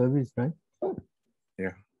more service, right?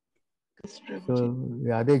 Yeah. So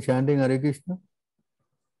are they chanting Hare Krishna?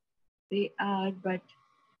 They are, but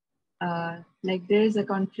like there is a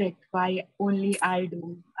conflict. Why only I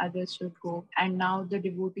do, others should go. And now the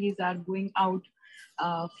devotees are going out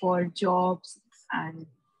for jobs, and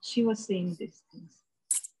she was saying these things.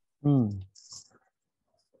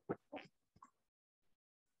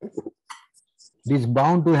 This is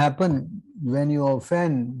bound to happen when you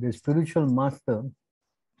offend the spiritual master.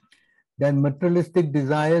 Then materialistic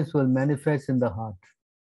desires will manifest in the heart.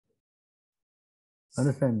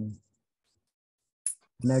 Understand me?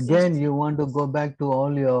 And again, you want to go back to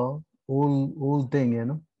all your old thing, you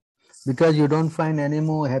know, because you don't find any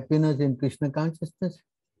more happiness in Krishna consciousness.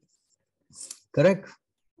 Correct?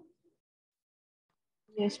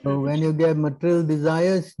 Yes. So when you get material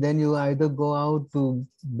desires, then you either go out to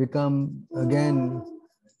become again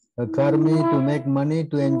a karmi, to make money,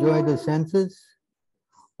 to enjoy the senses,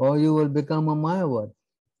 or you will become a Mayavad.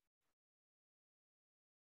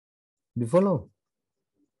 Do you follow?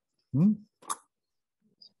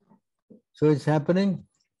 So it's happening.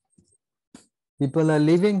 People are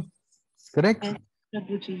leaving. Correct? Yes,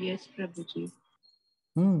 Prabhuji. Yes, Prabhuji.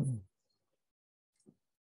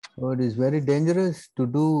 So it is very dangerous to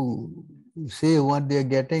do, say what they are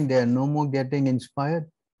getting. They are no more getting inspired.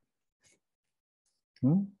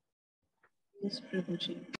 Yes,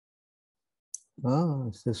 Prabhuji.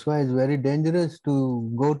 That's why it's very dangerous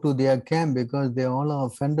to go to their camp because they all are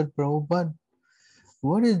offended Prabhupada.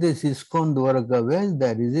 What is this ISKCON Dwaraka? Where is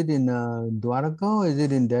that? Is it in Dwaraka or is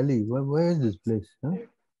it in Delhi? Where is this place?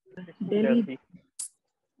 Delhi.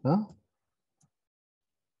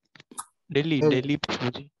 Delhi,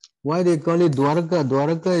 Prabhuji. Why they call it Dwaraka?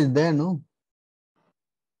 Dwaraka is there, no?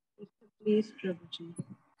 It's a place, Prabhuji.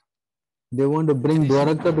 They want to bring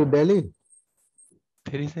Dwaraka to Delhi?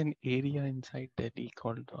 There is an area inside Delhi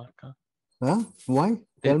called Dwarka. Why?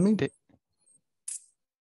 Tell me.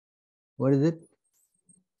 What is it?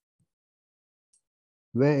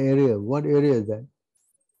 Where area? What area is that?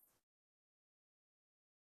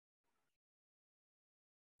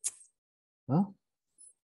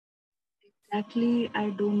 Exactly, I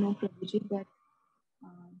don't know, Prabhuji, but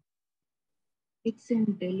it's in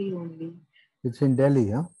Delhi only. It's in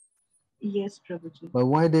Delhi, huh? Yes, Prabhuji. But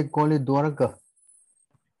why they call it Dwaraka?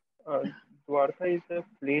 Dwarka is a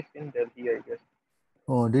place in Delhi, I guess.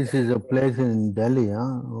 Oh, this is a place in Delhi,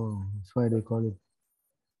 huh? Oh, that's why they call it.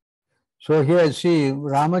 So here, see,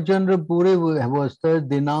 Ramachandra Puri was thus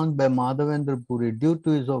denounced by Madhavendra Puri due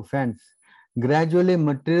to his offense. Gradually,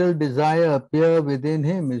 material desire appear within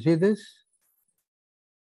him. You see this?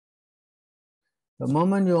 The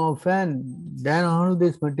moment you offend, then all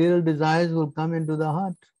these material desires will come into the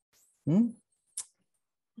heart.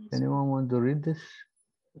 Anyone want to read this?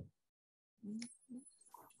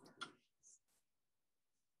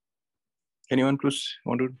 Anyone please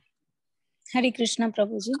want to? Hare Krishna,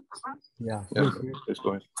 Prabhuji. Yeah, Please go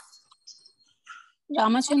ahead.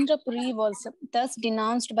 Ramachandra Puri was thus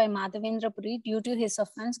denounced by Madhavendra Puri due to his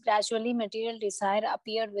offense. Gradually, material desire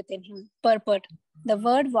appeared within him. Purport. The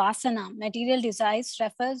word vasana, material desires,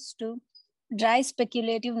 refers to dry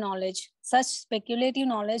speculative knowledge. Such speculative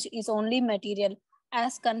knowledge is only material.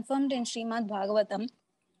 As confirmed in Srimad Bhagavatam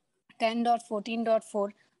 10.14.4,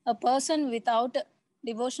 a person without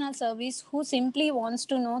devotional service who simply wants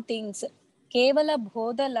to know things, kevala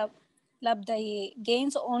bodha labdaye,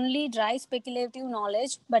 gains only dry speculative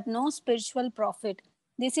knowledge but no spiritual profit.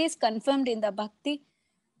 This is confirmed in the Bhakti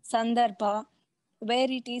Sundar,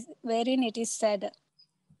 wherein it is said,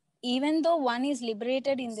 even though one is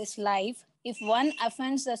liberated in this life, if one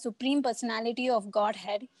offends the Supreme Personality of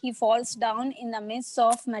Godhead, he falls down in the midst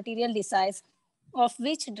of material desires, of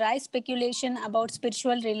which dry speculation about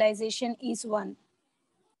spiritual realization is one.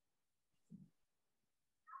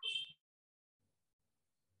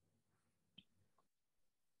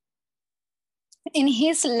 In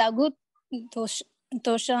his Laghu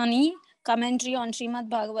Toshani commentary on Srimad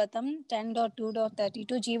Bhagavatam 10.2.32,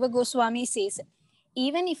 Jiva Goswami says,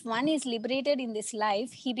 even if one is liberated in this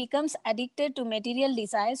life, he becomes addicted to material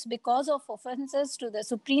desires because of offenses to the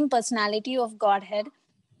Supreme Personality of Godhead.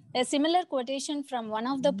 A similar quotation from one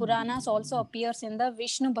of the Puranas also appears in the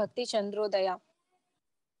Vishnu Bhakti Chandrodaya.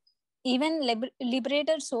 Even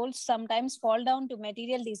liberated souls sometimes fall down to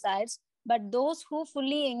material desires, but those who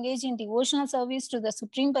fully engage in devotional service to the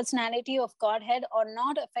Supreme Personality of Godhead are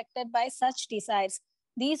not affected by such desires.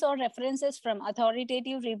 These are references from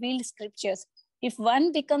authoritative revealed scriptures. If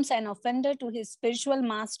one becomes an offender to his spiritual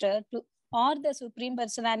master or the Supreme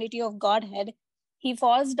Personality of Godhead, he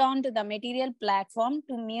falls down to the material platform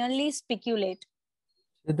to merely speculate.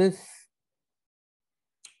 So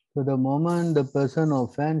the moment the person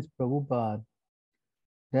offends Prabhupada,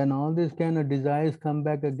 then all these kind of desires come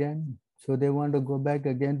back again. So they want to go back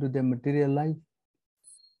again to their material life.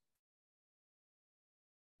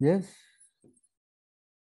 Yes.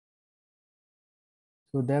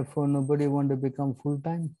 So therefore nobody want to become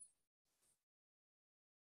full-time.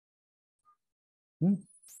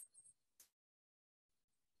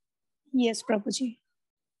 Yes, Prabhuji.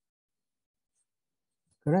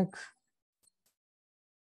 Correct.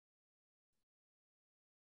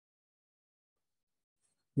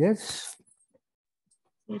 Yes.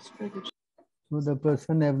 Yes, Prabhuji. So the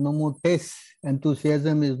person have no more taste,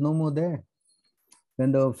 enthusiasm is no more there.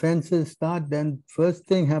 When the offenses start, then first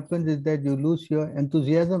thing happens is that you lose your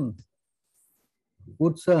enthusiasm.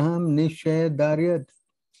 Utsaham nishaya daryat.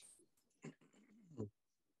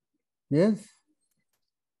 Yes?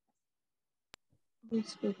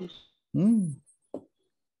 Yes, Prabhuji.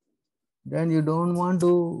 Then you don't want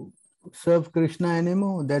to serve Krishna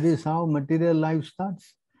anymore. That is how material life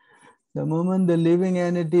starts. The moment the living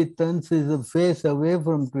entity turns his face away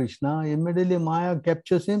from Krishna, immediately Maya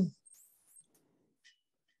captures him.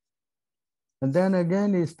 And then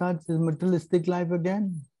again he starts his materialistic life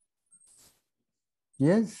again.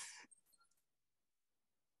 Yes?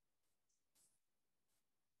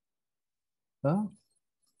 Huh?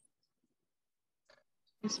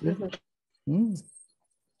 Yes, Prabhuji.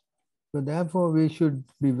 So therefore we should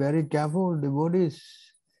be very careful, devotees.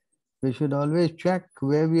 We should always check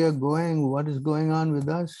where we are going, what is going on with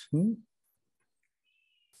us.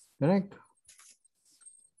 Correct?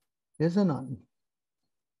 Yes or not?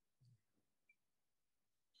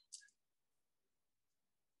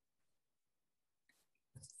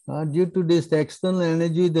 Due to this external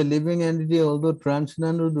energy, the living entity, although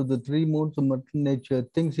transcendental to the three modes of material nature,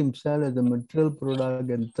 thinks himself as a material product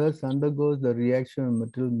and thus undergoes the reaction of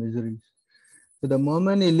material miseries. So the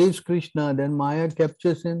moment he leaves Krishna, then Maya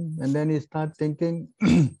captures him and then he starts thinking,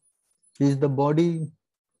 he's the body.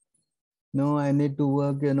 No, I need to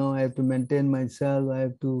work, I have to maintain myself, I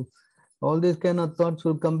have to, all these kind of thoughts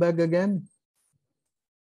will come back again.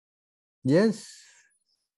 Yes.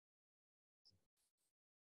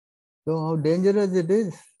 So how dangerous it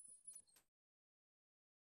is.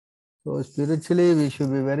 So spiritually, we should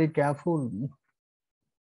be very careful.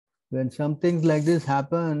 When some things like this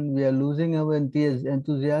happen, we are losing our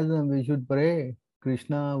enthusiasm, we should pray,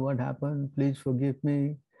 Krishna, what happened? Please forgive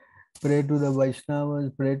me. pray to the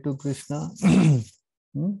Vaishnavas, pray to Krishna.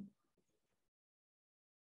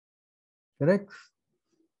 Correct?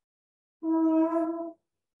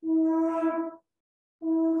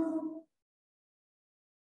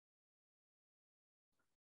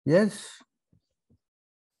 Yes.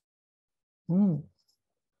 So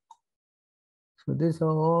these are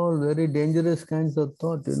all very dangerous kinds of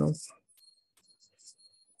thought, you know.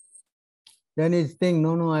 Then he's thinking,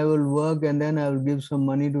 no, I will work and then I will give some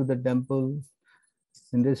money to the temple.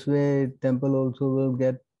 In this way, temple also will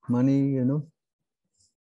get money, you know.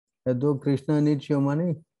 As though Krishna needs your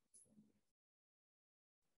money.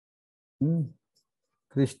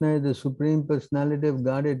 Krishna is the Supreme Personality of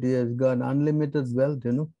Godhead. He has got unlimited wealth,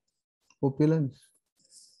 you know, opulence.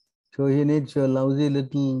 So he needs your lousy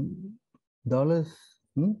little dollars.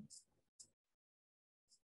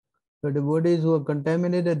 The devotees who are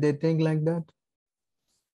contaminated, they think like that.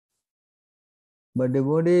 But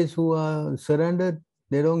devotees who are surrendered,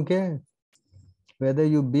 they don't care. Whether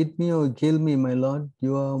you beat me or kill me, my Lord,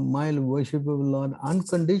 you are my worshipable Lord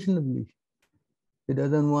unconditionally. He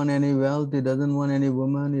doesn't want any wealth, he doesn't want any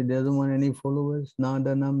woman, he doesn't want any followers. Na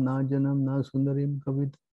danam, na janam, na sundarim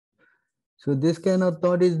kavit. So this kind of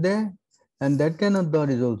thought is there, and that kind of thought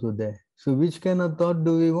is also there. So which kind of thought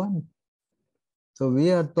do we want? So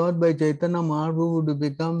we are taught by Chaitanya Mahaprabhu to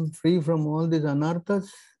become free from all these anarthas.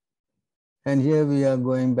 And here we are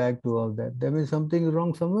going back to all that. There is something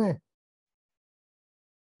wrong somewhere.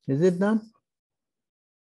 Is it not?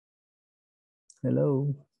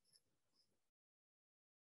 Hello?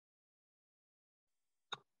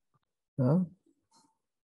 Huh?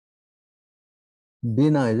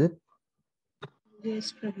 Bina, is it?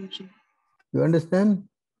 Yes, Prabhuji. You understand?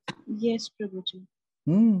 Yes, Prabhuji.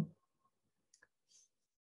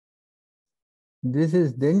 This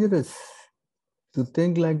is dangerous. To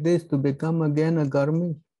think like this, to become again a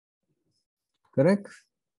karmi. Correct?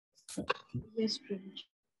 Yes, Prabhuji.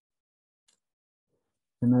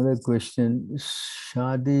 Another question.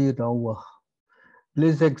 Shadi Rawa.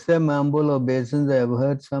 Please accept my humble obeisance. I have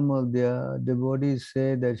heard some of their devotees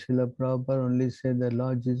say that Srila Prabhupada only said that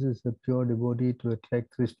Lord Jesus is a pure devotee to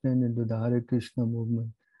attract Christians into the Hare Krishna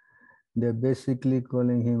movement. They're basically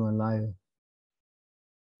calling him a liar.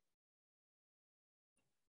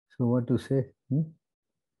 So what to say?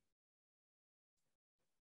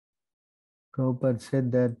 Prabhupada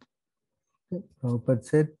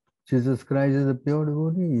said Jesus Christ is a pure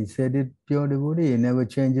devotee. He said it pure devotee. He never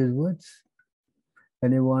changes words.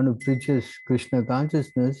 Anyone who preaches Krishna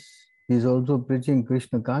consciousness is also preaching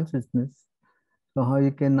Krishna consciousness. So how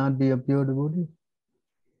you cannot be a pure devotee?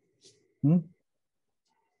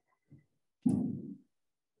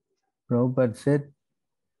 Prabhupada said,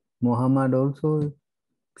 Muhammad also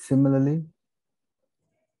similarly.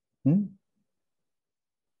 In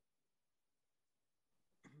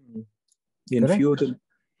few of the,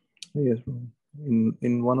 yes,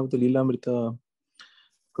 in one of the Lilamrita,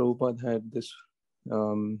 Prabhupada had this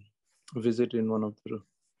visit in one of the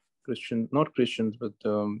not Christians, but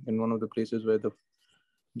in one of the places where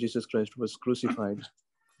Jesus Christ was crucified,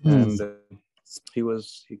 and he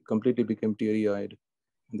completely became teary-eyed.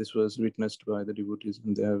 And this was witnessed by the devotees,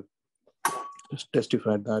 and they have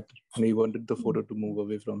testified that. And he wanted the photo to move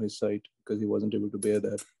away from his sight because he wasn't able to bear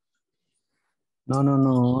that.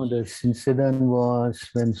 No. This incident was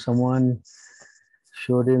when someone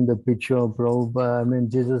showed him the picture of Prabhupada,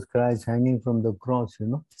 Jesus Christ hanging from the cross, you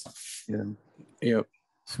know. Yeah.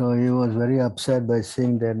 So he was very upset by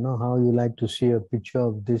seeing that, how you like to see a picture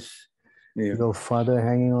of this, your father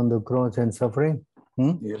hanging on the cross and suffering.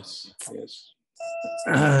 Yes.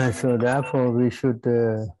 So therefore we should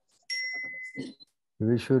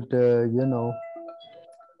we should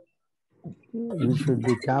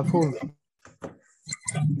be careful,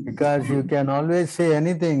 because you can always say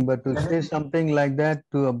anything, but to say something like that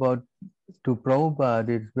to Prabhupada,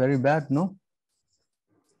 it's very bad, no?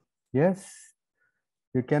 Yes.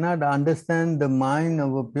 You cannot understand the mind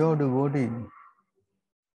of a pure devotee.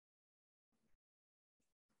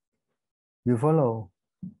 You follow?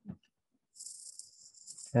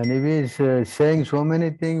 And if he is saying so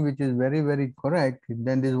many things which is very, very correct,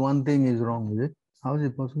 then this one thing is wrong, is it? How is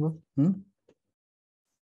it possible?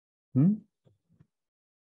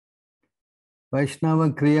 Vaishnava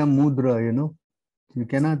Kriya Mudra, You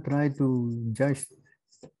cannot try to just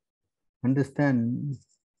understand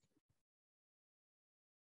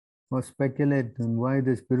or speculate on why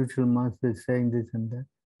the spiritual master is saying this and that.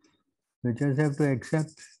 We just have to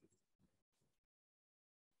accept.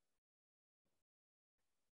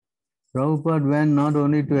 Prabhupada went not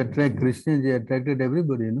only to attract Christians, he attracted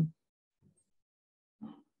everybody,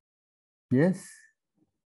 Yes.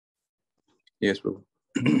 Yes, Prabhu.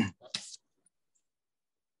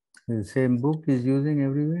 The same book is using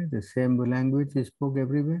everywhere, the same language is spoke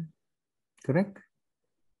everywhere, correct?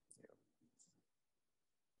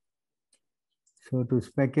 So to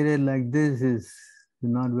speculate like this is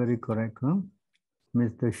not very correct, huh?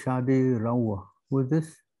 Mr. Shadi Rawa. Who is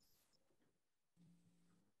this?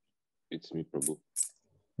 It's me, Prabhu.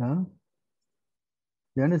 Huh?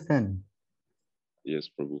 You understand? Yes,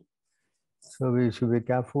 Prabhu. So we should be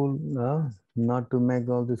careful not to make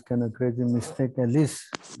all this kind of crazy mistake. At least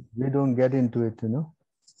we don't get into it, you know.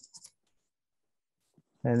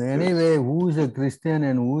 And anyway, who is a Christian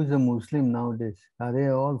and who is a Muslim nowadays? Are they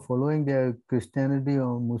all following their Christianity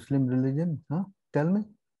or Muslim religion? Huh? Tell me.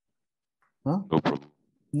 Huh? No, Prabhu.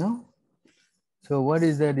 No? So what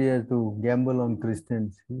is that he has to gamble on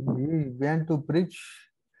Christians? He went to preach,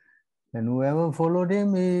 and whoever followed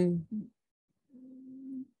him, he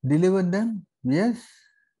delivered them. Yes?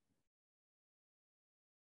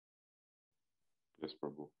 Yes,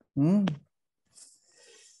 Prabhu. Hmm?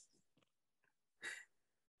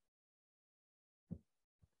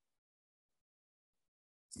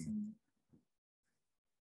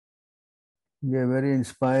 We are very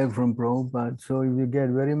inspired from Prabhupada. So if you get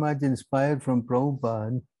very much inspired from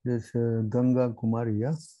Prabhupada, this Ganga Kumari,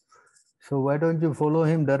 yeah? So why don't you follow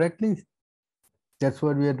him directly? That's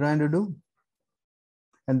what we are trying to do.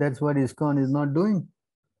 And that's what ISKCON is not doing.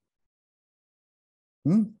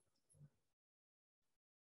 Hmm?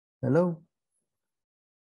 Hello?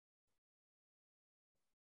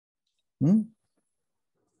 Hmm?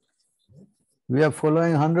 We are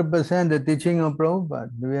following 100% the teaching of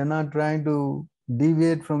Prabhupada. We are not trying to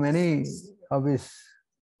deviate from any of his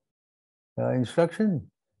instruction.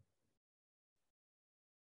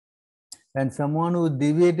 And someone who is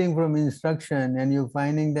deviating from instruction and you're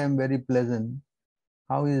finding them very pleasant,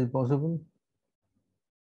 how is it possible?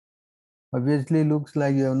 Obviously looks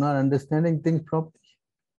like you're not understanding things properly.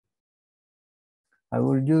 I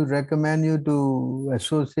would recommend you to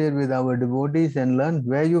associate with our devotees and learn.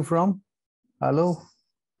 Where are you from? Hello?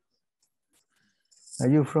 Are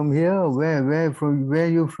you from here? Or where are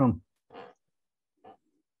you from?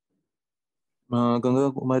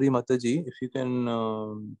 Ganga Kumari Mataji, if you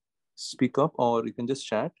can speak up or you can just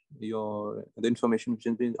chat the information which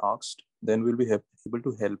has been asked, then we'll be able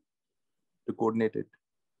to help to coordinate it.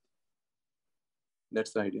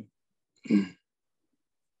 That's the idea.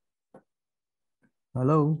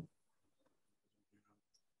 Hello?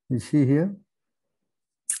 Is she here?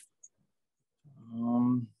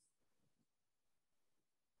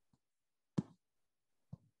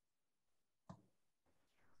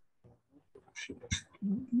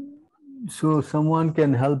 So someone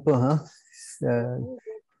can help her, huh?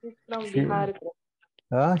 She's from Bihar.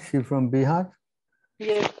 She from Bihar?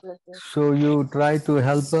 Yes. So you try to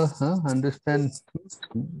help her, huh? Understand?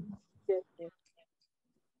 Yes.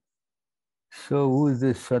 So who is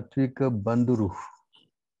this Satvika Banduru?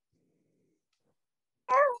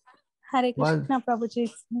 Hare Krishna,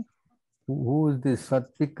 Prabhuji. Who is this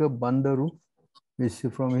Satvika Banduru? Is she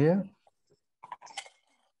from here?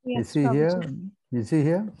 Yes, is he Prabhuji. here? Is he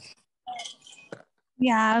here?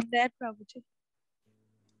 Yeah, there, Prabhuji.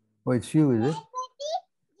 Oh, it's you, is it?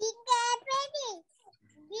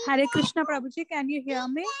 Hare Krishna, Prabhuji. Can you hear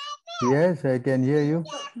me? Yes, I can hear you.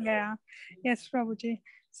 Yeah. Yes, Prabhuji.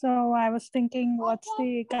 So I was thinking, what's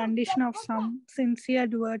the condition of some sincere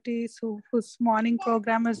devotees whose morning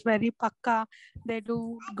program is very pakka? They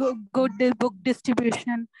do good book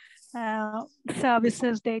distribution,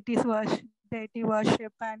 services, deity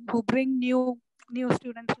worship, and who bring new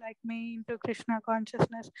students like me into Krishna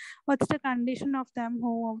consciousness. What's the condition of them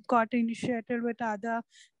who got initiated with other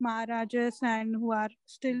Maharajas and who are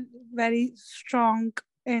still very strong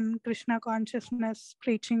in Krishna consciousness,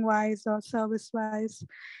 preaching wise or service wise?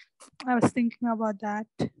 I was thinking about that.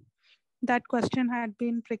 That question had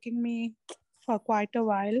been pricking me for quite a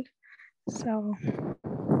while. So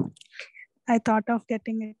I thought of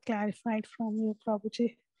getting it clarified from you,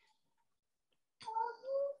 Prabhuji.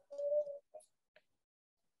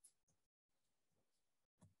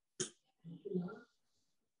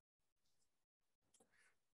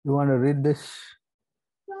 You want to read this?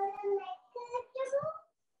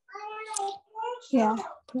 Yeah.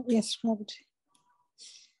 Yes, Prabhuji.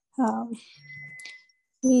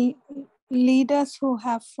 Leaders who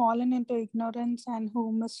have fallen into ignorance and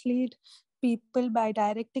who mislead people by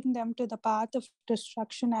directing them to the path of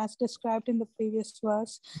destruction as described in the previous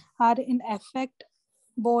verse are in effect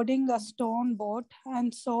boarding a stone boat,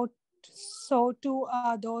 and so too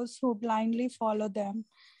are those who blindly follow them.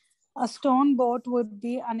 A stone boat would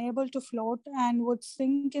be unable to float and would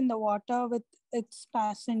sink in the water with its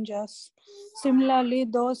passengers. Similarly,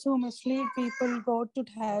 those who mislead people go to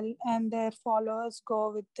hell and their followers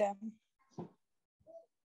go with them.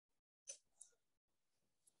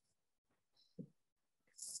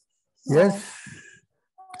 Yes.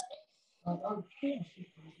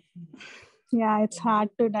 Yeah, it's hard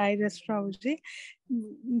to digest, Prabhuji,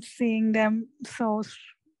 seeing them so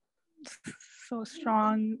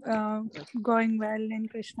strong, going well in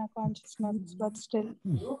Krishna consciousness, but still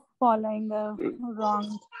following the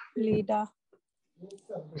wrong leader.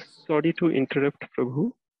 Sorry to interrupt,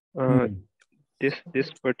 Prabhu.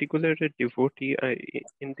 This particular devotee,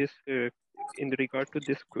 in regard to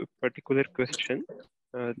this particular question,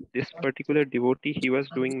 this particular devotee, he was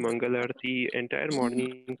doing Mangalarti entire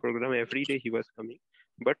morning program. Every day he was coming,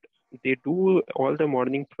 but they do all the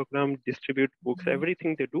morning program, distribute books,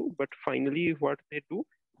 everything they do. But finally, what they do,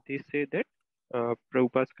 they say that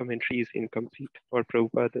Prabhupada's commentary is incomplete, or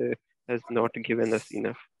Prabhupada has not given us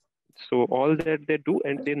enough. So all that they do,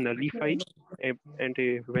 and they nullify, and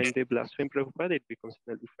when they blaspheme Prabhupada, it becomes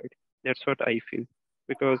nullified. That's what I feel.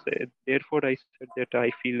 Because therefore I said that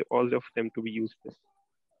I feel all of them to be useless.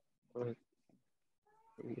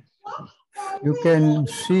 Yes. You can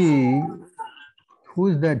see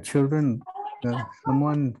who's that children.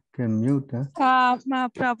 Someone can mute.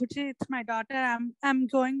 Prabhuji, it's my daughter. I'm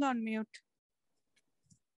going on mute.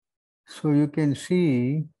 So you can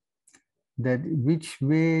see that which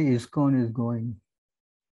way ISKCON is going.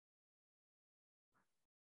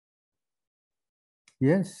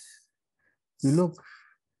 Yes, you look.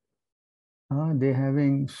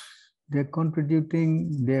 They're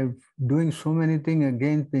contradicting. They're doing so many things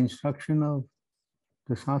against the instruction of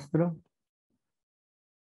the Shastra.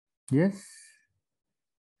 Yes,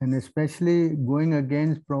 and especially going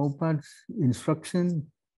against Prabhupada's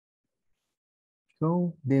instruction.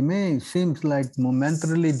 So they may seem like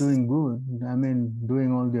momentarily doing good,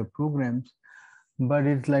 doing all their programs, but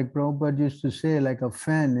it's like Prabhupada used to say, like a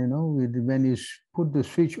fan, when you put the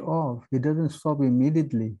switch off, it doesn't stop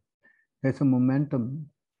immediately. There's a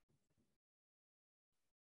momentum.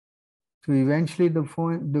 So eventually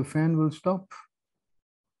the fan will stop.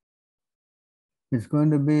 It's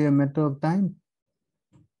going to be a matter of time.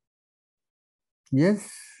 Yes.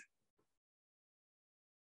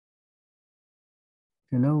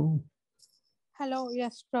 Hello. Hello,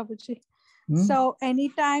 yes, Prabhuji. So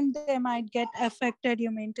anytime they might get affected,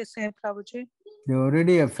 you mean to say, Prabhuji? They're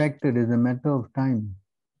already affected. It's a matter of time.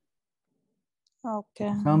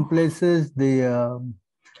 Okay. Some places the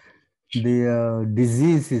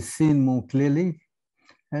disease is seen more clearly,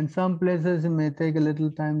 and some places it may take a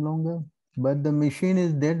little time longer, but the machine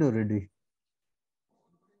is dead already.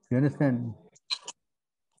 You understand?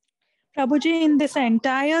 Prabhuji, in this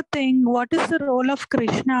entire thing, what is the role of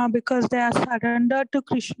Krishna? Because they are surrendered to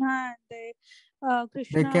Krishna, and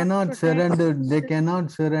Krishna They cannot surrender. They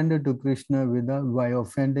cannot surrender to Krishna by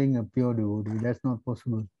offending a pure devotee. That's not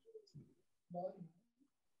possible.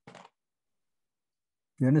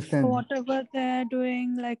 You understand? So whatever they're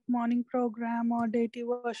doing, like morning program or deity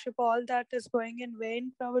worship, all that is going in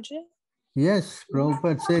vain, Prabhuji? Yes,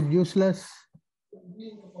 Prabhupada said useless.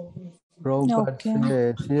 Prabhupada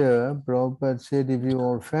says here, Prabhupada said if you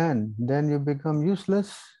offend, then you become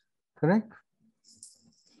useless. Correct?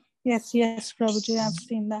 Yes, Prabhuji, I've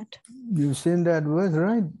seen that. You've seen that verse,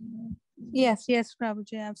 right? Yes,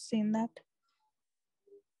 Prabhuji, I've seen that.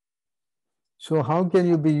 So how can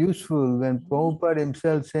you be useful when Prabhupada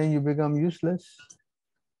himself saying you become useless?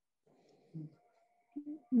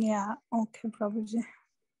 Yeah, okay, Prabhuji.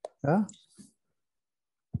 Huh?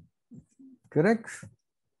 Correct?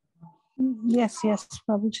 Yes,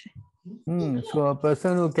 Prabhuji. So a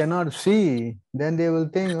person who cannot see, then they will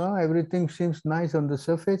think, oh, everything seems nice on the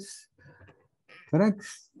surface. Correct?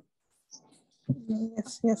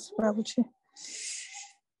 Yes, Prabhuji.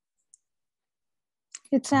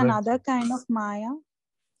 It's another kind of Maya.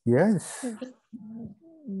 Yes.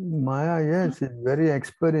 Maya, yes, is very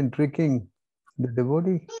expert in tricking the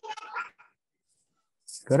devotee.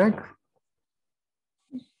 Correct?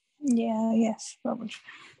 Yeah, yes, Prabhuji.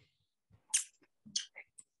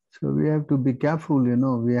 So we have to be careful,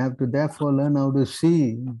 we have to therefore learn how to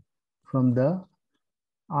see from the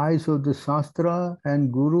eyes of the Shastra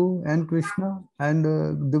and Guru and Krishna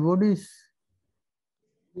and devotees.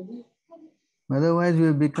 Otherwise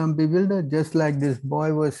we become bewildered, just like this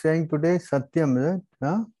boy was saying today, Satyam, right?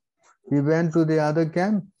 Huh? He went to the other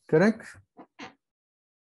camp, correct?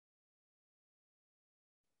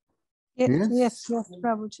 Yes,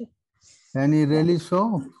 Prabhuji. And he really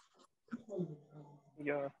saw.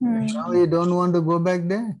 Yeah. Now he don't want to go back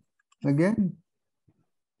there. Again?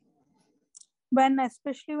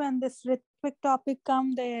 Especially when this Ritvik topic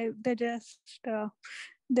come, they just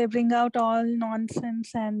they bring out all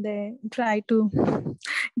nonsense and they try to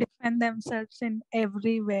defend themselves in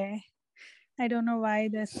every way. I don't know why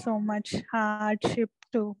there's so much hardship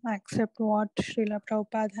to accept what Srila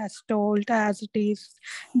Prabhupada has told as it is.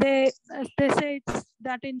 They say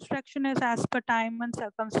that instruction is as per time and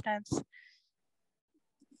circumstance.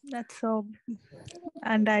 That's so,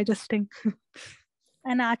 and I just think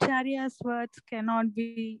an Acharya's words cannot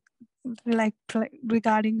be like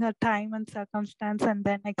regarding her time and circumstance and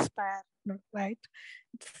then expire, right?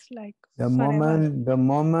 It's like The forever.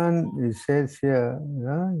 moment it says here,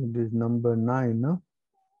 it is number 9, no?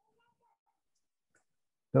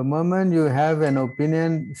 The moment you have an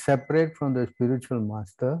opinion separate from the spiritual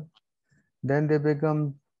master, then they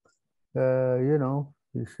become,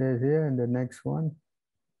 it says here in the next one,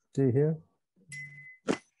 see here.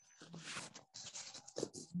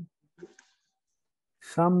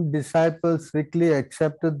 Some disciples strictly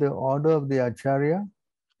accepted the order of the Acharya,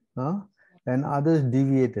 and others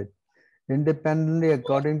deviated independently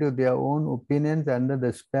according to their own opinions under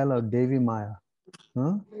the spell of Devi Maya.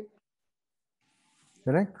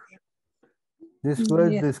 Correct? This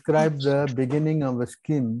verse describes the beginning of a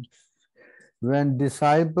scheme when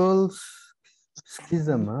disciples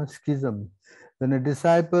schism. When a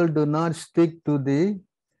disciple do not stick to the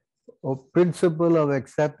principle of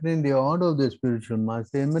accepting the order of the spiritual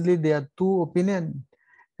master, immediately there are two opinions.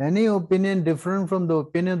 Any opinion different from the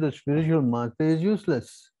opinion of the spiritual master is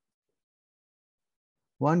useless.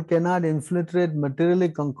 One cannot infiltrate materially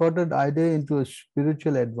concocted idea into a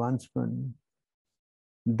spiritual advancement.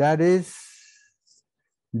 That is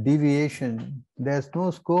deviation. There's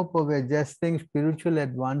no scope of adjusting spiritual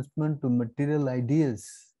advancement to material ideas.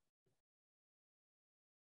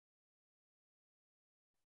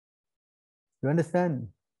 You understand?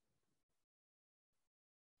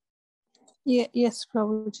 Yes,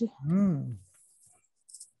 Prabhuji.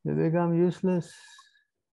 They become useless.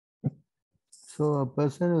 So a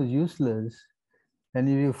person who is useless, and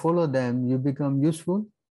if you follow them, you become useful?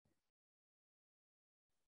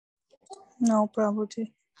 No,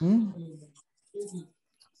 Prabhuji.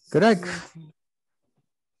 Correct.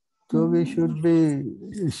 So we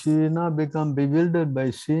should not become bewildered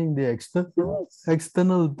by seeing the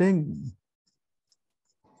external thing.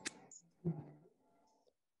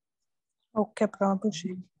 Okay,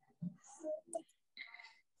 Prabhuji.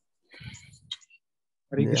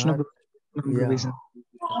 Hare Krishna.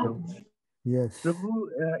 Yes. Prabhu,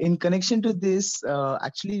 in connection to this,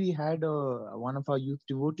 actually we had one of our youth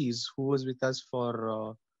devotees who was with us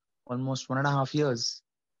for almost 1.5 years.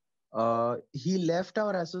 He left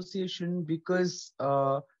our association because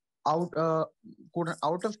out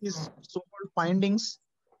of his so-called findings,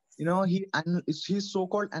 his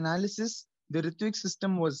so-called analysis, the Ritvik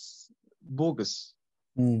system was bogus.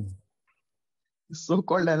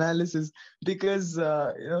 So-called analysis, because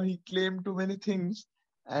he claimed too many things,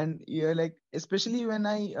 and especially when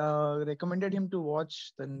I recommended him to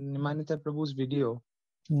watch the Nimanita Prabhu's video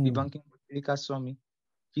debunking Bhakti Swami,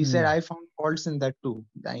 he said I found faults in that too.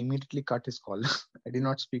 I immediately cut his call. I did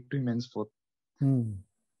not speak to him henceforth. So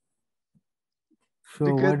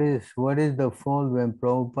what is the fault when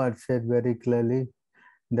Prabhupada said very clearly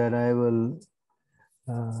that I will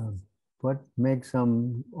make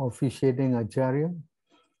some officiating acharya?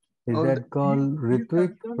 Is that called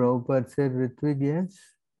Ritvik? Prabhupada said Ritvik, yes?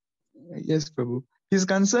 Yes, Prabhu. His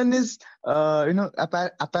concern is,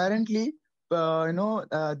 apparently,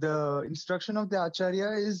 the instruction of the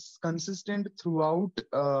acharya is consistent throughout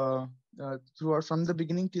from the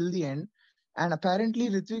beginning till the end, and apparently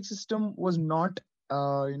Ritvik system was not,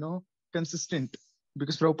 consistent,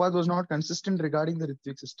 because Prabhupada was not consistent regarding the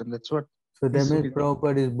Ritvik system. That's what. So that means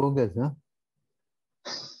Prabhupada is bogus, huh?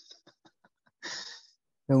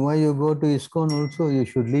 And why you go to ISKCON also? You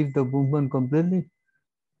should leave the movement completely.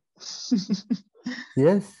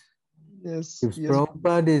 Yes? Yes. If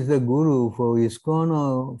Prabhupada is the guru for ISKCON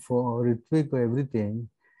or for Ritvik or everything,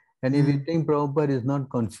 and if you think Prabhupada is not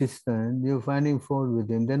consistent, you're finding fault with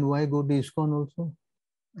him, then why go to ISKCON also?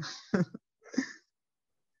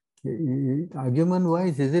 Argument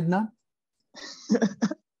wise, is it not?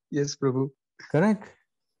 Yes, Prabhu. Correct?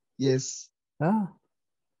 Yes. Huh?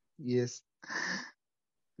 Yes.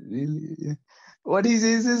 Really? What he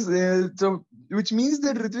says is, which means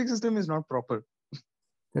that Ritvik system is not proper.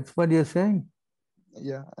 That's what you're saying?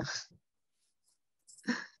 Yeah.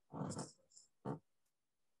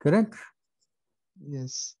 Correct?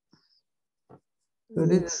 Yes. So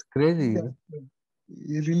this is crazy.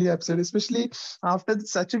 Really upset, especially after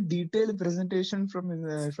such a detailed presentation from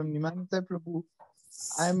Nimanita Prabhu.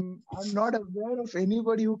 I'm not aware of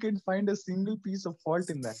anybody who can find a single piece of fault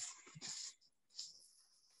in that.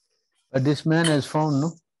 But this man has found,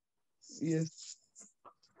 no? Yes.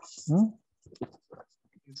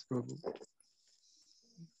 Yes, Prabhu.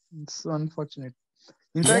 It's so unfortunate.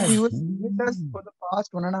 In fact, he was with us for the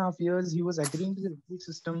past 1.5 years. He was agreeing to the retreat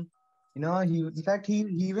system. You know, he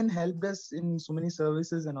even helped us in so many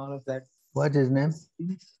services and all of that. What's his name?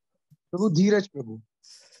 Prabhu Dheeraj Prabhu.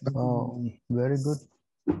 Oh, very good.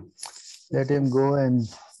 Let him go and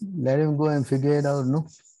figure it out, no?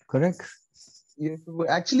 Correct? Yes,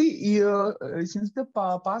 actually, since the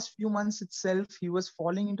past few months itself, he was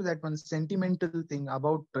falling into that one sentimental thing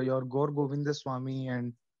about your Gaur Govinda Swami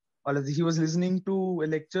and all of this. He was listening to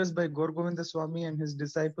lectures by Gaur Govinda Swami and his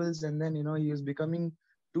disciples, and then he was becoming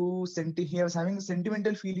too he was having a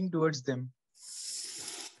sentimental feeling towards them.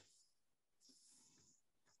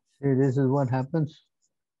 See, this is what happens,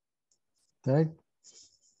 right?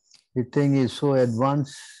 The thing is so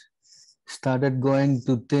advanced, started going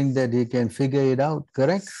to think that he can figure it out,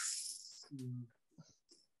 correct?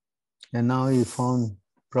 And now he found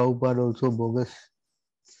Prabhupada also bogus.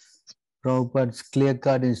 Prabhupada's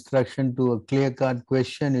clear-cut instruction to a clear-cut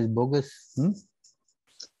question is bogus.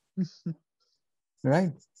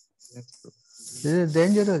 Right? This is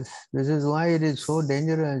dangerous. This is why it is so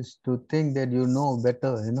dangerous to think that you know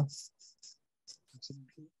better, you know.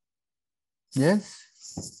 Yes?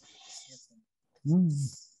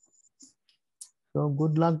 So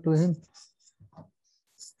good luck to him.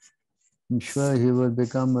 I'm sure he will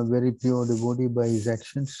become a very pure devotee by his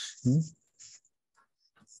actions. And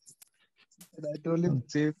I told him the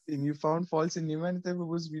same thing. You found faults in Nimanita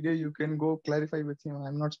Prabhu's video, you can go clarify with him.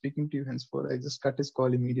 I'm not speaking to you henceforth. I just cut his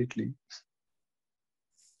call immediately.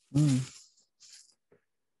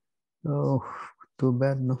 Oh, too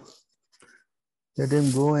bad, no? Let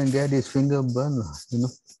him go and get his finger burned, you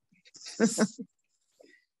know.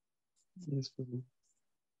 Yes, Prabhu.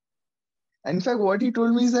 And in fact, what he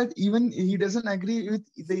told me is that even he doesn't agree with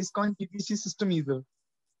the ISKCON TPC system either.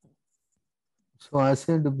 So I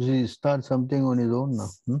said to start something on his own now.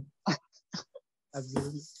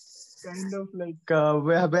 Absolutely. Kind of like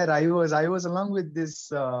where I was along with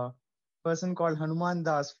this person called Hanuman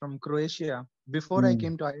Das from Croatia before I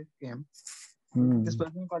came to ISKM. This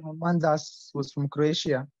person called Hanuman Das was from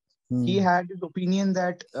Croatia. He had his opinion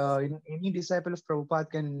that any disciple of Prabhupada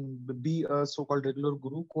can be a so-called regular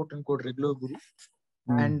guru, quote-unquote regular guru.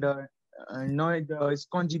 And no, the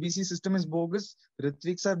ISKCON GBC system is bogus.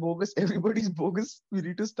 Ritviks are bogus. Everybody's bogus. We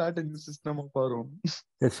need to start a new system of our own.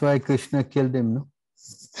 That's why Krishna killed him, no?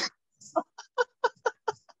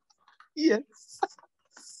 Yes.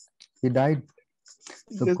 He died.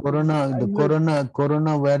 The Yes,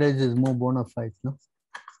 coronavirus is more bona fide, no?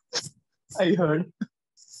 I heard.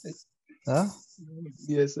 Huh?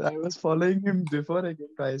 Yes, I was following him before I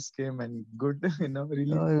came to ISKM and good,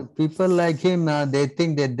 really. People like him, they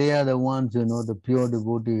think that they are the ones, the pure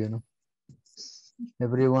devotee,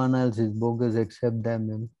 Everyone else is bogus except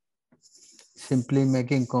them, Simply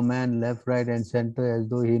making command left, right and center as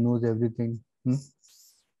though he knows everything.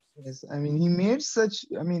 Yes, I mean, he made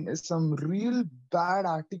some real bad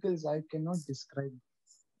articles I cannot describe.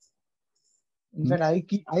 In fact, I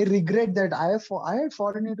regret that I had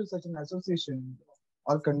fallen into such an association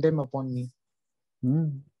or condemn upon me.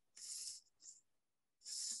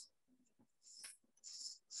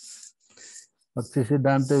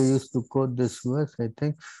 Bhaktisiddhanta used to quote this verse, I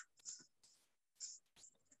think.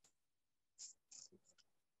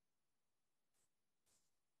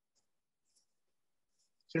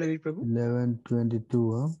 Should I read, Prabhu?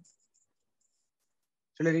 11:22, huh?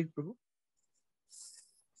 Should I read, Prabhu?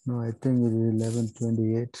 No, I think it is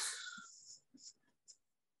 11:28.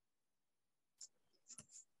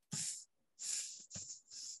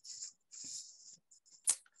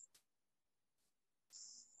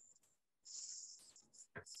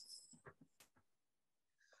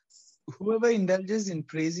 Whoever indulges in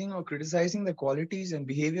praising or criticizing the qualities and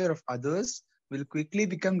behavior of others will quickly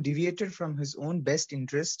become deviated from his own best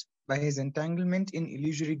interest by his entanglement in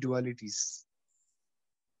illusory dualities.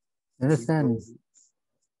 Understand?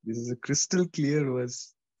 This is a crystal clear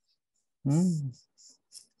verse.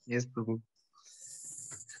 Yes, Prabhu.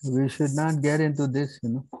 We should not get into this,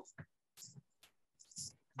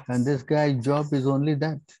 And this guy's job is only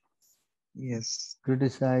that. Yes.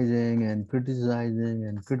 Criticizing and criticizing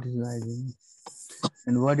and criticizing.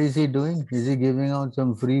 And what is he doing? Is he giving out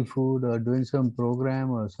some free food or doing some program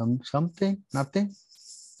or something? Nothing?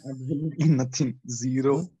 Absolutely nothing.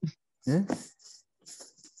 Zero. Yeah?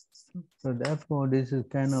 So therefore, this is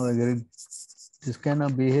kind of this kind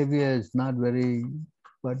of behavior is not very,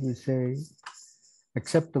 what we say,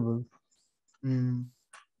 acceptable.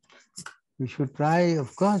 We should try,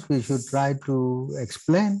 of course, we should try to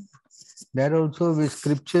explain. That also with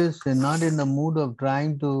scriptures and not in the mood of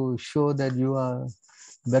trying to show that you are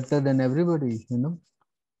better than everybody, you know.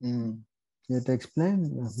 You have to explain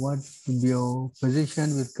what your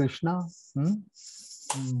position with Krishna.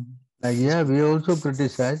 Like, yeah, we also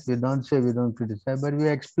criticize. We don't say we don't criticize, but we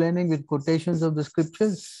are explaining with quotations of the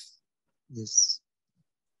scriptures. Yes.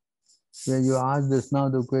 Where you ask this now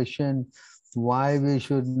the question, why we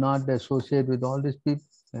should not associate with all these people.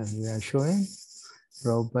 And we are showing.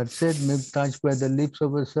 Prabhupada said, milk touched by the lips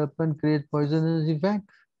of a serpent creates poisonous effect.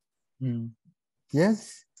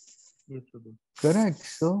 Yes? Yes, Prabhu. Correct.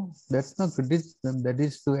 So that's not criticism, that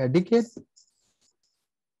is to educate.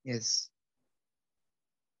 Yes.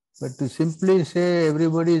 But to simply say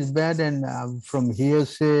everybody is bad and from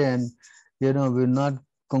hearsay and, you know, we're not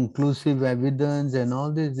conclusive evidence and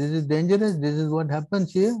all this is dangerous. This is what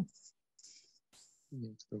happens here.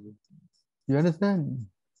 Yes, Prabhu. You understand?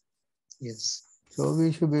 Yes. So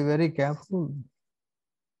we should be very careful.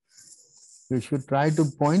 We should try to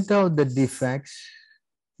point out the defects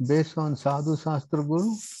based on Sadhu Shastra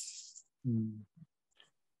Guru.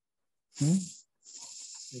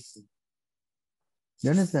 You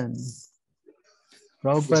understand?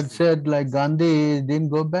 Prabhupada said, like Gandhi didn't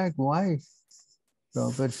go back. Why?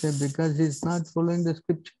 Prabhupada said, because he's not following the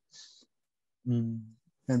scriptures.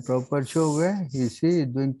 And Prabhupada showed where? You see,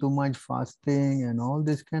 doing too much fasting and all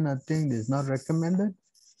this kind of thing is not recommended.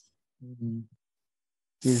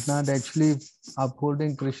 He's not actually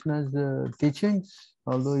upholding Krishna's teachings,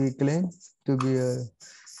 although he claims to be a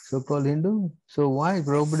so-called Hindu. So why?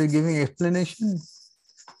 Prabhupada is giving explanation.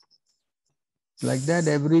 Like that,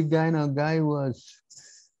 every guy was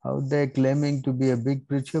out there claiming to be a big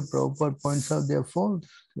preacher. Prabhupada points out their faults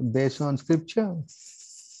based on scripture.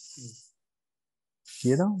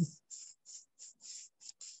 You know?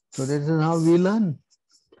 So this is how we learn.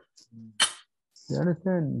 You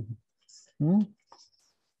understand?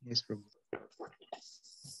 Yes, Prabhu.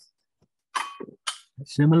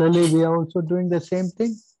 Similarly, we are also doing the same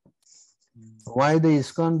thing. Why the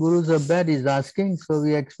ISKCON gurus are bad, he's asking. So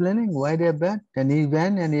we are explaining why they are bad. And he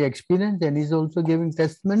went and he experienced and he's also giving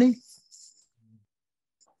testimony.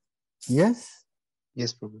 Yes?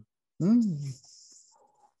 Yes, Prabhu.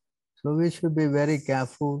 So we should be very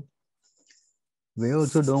careful. We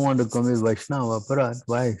also don't want to commit Vaishnava aparadh.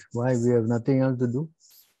 Why? Why? We have nothing else to do.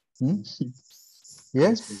 Yes?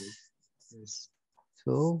 Yes.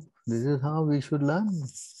 So this is how we should learn.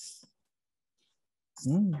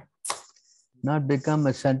 Not become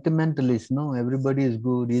a sentimentalist. No, everybody is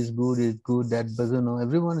good, that person, no,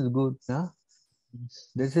 everyone is good. Huh?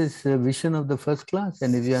 This is a vision of the first class.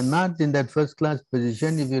 And if you are not in that first class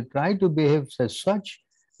position, if you try to behave as such,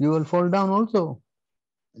 you will fall down also.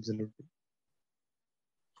 Absolutely.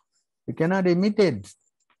 You cannot imitate.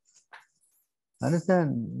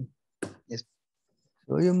 Understand? Yes.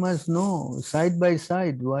 So you must know side by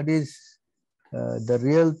side what is the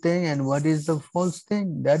real thing and what is the false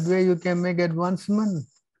thing. That way you can make advancement.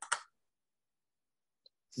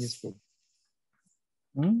 Yes,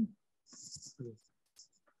 Prabhu.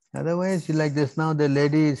 Otherwise, like just now, the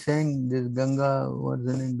lady is saying, this Ganga, what's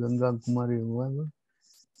her name? Ganga Kumari, whatever.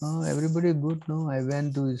 Oh, everybody good, no? I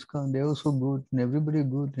went to ISKCON, they also good, and everybody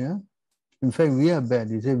good, yeah? In fact, we are bad.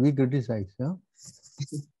 You say we criticize, yeah?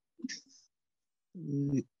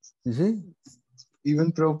 You see?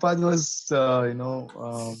 Even Prabhupada was,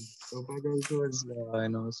 Prabhupada also was,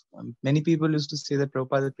 many people used to say that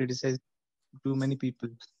Prabhupada criticized too many people.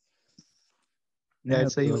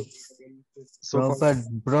 That's why he was so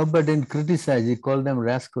Prabhupada didn't criticize, he called them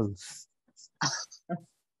rascals.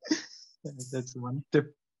 That's one step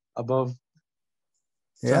above.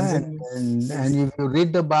 Yeah, and if you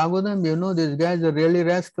read the Bhagavatam, you know these guys are really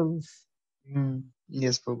rascals.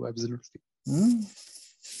 Yes, Prabhu, absolutely.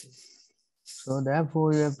 So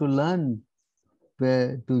therefore, you have to learn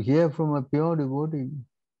to hear from a pure devotee.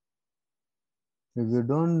 If you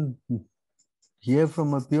don't hear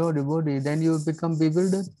from a pure devotee, then you become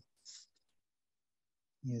bewildered.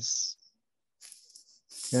 Yes.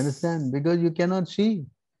 You understand? Because you cannot see.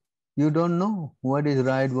 You don't know what is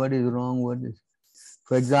right, what is wrong, what is...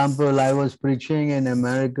 For example, I was preaching in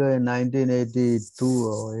America in 1982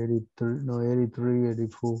 or 83, no, 83,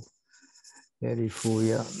 84. 84,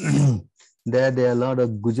 yeah. There are a lot of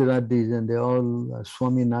Gujaratis and they're all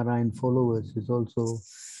Swami Narayan followers. It's also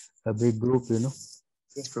a big group, you know.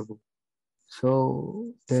 Yes, Prabhu.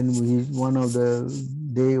 So then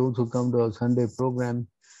they also come to our Sunday program.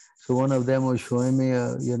 So So one of them was showing me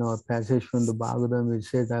a passage from the Bhagavatam. It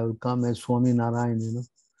says, "I will come as Swami Narayan."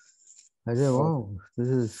 I said, "Wow, this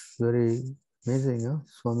is very amazing,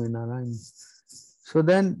 Swami Narayan." So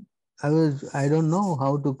then I don't know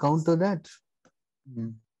how to counter that.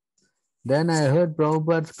 Then I heard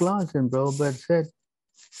Prabhupada's class, and Prabhupada said,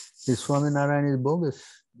 "This Swami Narayan is bogus."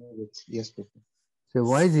 Yes, Prabhu. So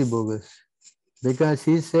why is he bogus? Because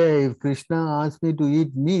he said, if Krishna asks me to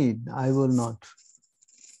eat meat, I will not.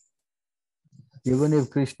 Even if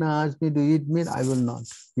Krishna asks me to eat meat, I will not.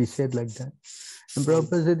 He said like that. And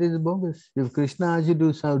Prabhupada said it is bogus. If Krishna asks you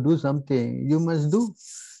to do something, you must do.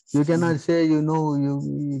 You cannot say, you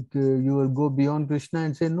will go beyond Krishna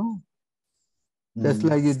and say no. Just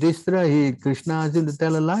like Yudhishthira, Krishna asked him to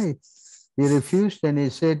tell a lie. He refused and he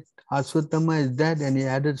said, Aswatthama is dead, and he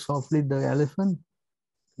added softly the elephant.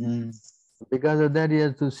 Because of that, he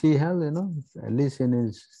has to see hell, at least in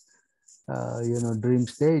his, dream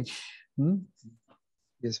stage.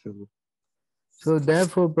 Yes, Prabhu. So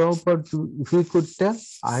therefore, Prabhupada, if he could tell,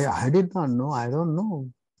 I did not know, I don't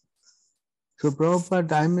know. So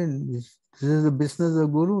Prabhupada, this is the business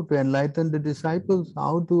of Guru, to enlighten the disciples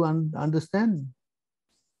how to understand.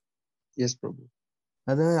 Yes, Prabhu.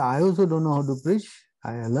 Otherwise, I also don't know how to preach.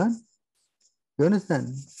 I learn. You understand?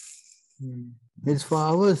 It's for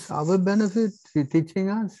our benefit. He's teaching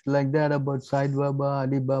us like that about Sai Baba,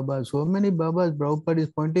 Ali Baba. So many Babas Prabhupada is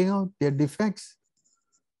pointing out their defects.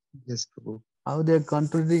 Yes, Prabhu. How they're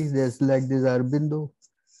contradictory. There's like this Arbindo.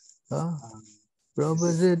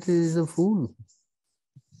 Prabhupada said he is a fool.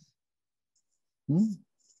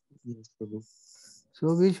 Yes, Prabhu.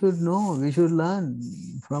 So we should know, we should learn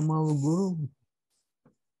from our Guru.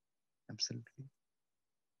 Absolutely.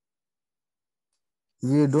 If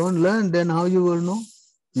you don't learn, then how you will know?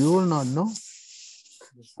 You will not know.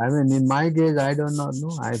 In my case, I do not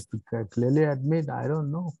know. I clearly admit I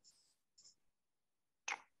don't know.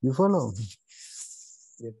 You follow?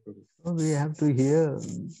 Yes, Prabhu. So we have to hear.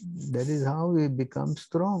 That is how we become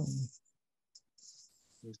strong.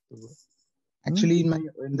 Yes, Prabhu. Actually,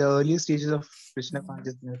 in the early stages of Krishna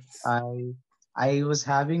consciousness, I was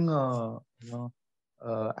having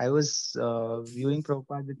I was viewing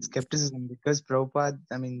Prabhupada with skepticism, because Prabhupada,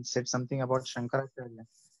 said something about Shankaracharya.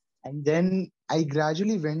 And then I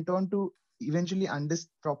gradually went on to eventually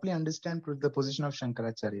properly understand the position of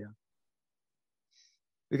Shankaracharya.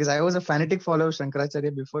 Because I was a fanatic follower of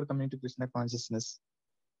Shankaracharya before coming to Krishna consciousness.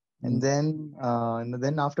 And then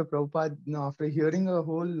after Prabhupada, after hearing a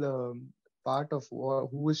whole part of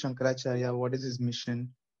who is Shankaracharya, what is his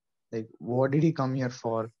mission, like what did he come here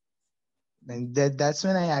for, and that's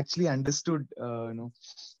when I actually understood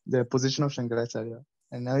the position of Shankaracharya,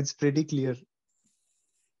 and now it's pretty clear.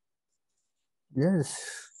 Yes.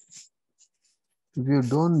 If you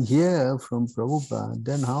don't hear from Prabhupada,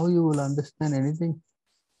 then how you will understand anything?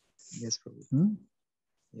 Yes, Prabhupada.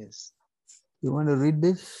 Yes. You want to read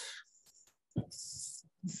this?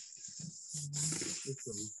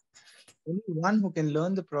 Only one who can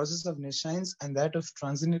learn the process of nescience and that of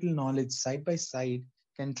transcendental knowledge side by side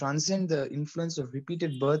can transcend the influence of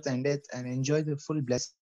repeated birth and death and enjoy the full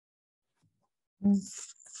blessing.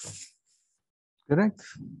 Correct.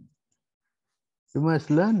 You must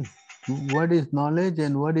learn what is knowledge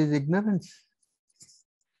and what is ignorance.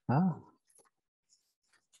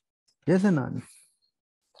 Yes or not?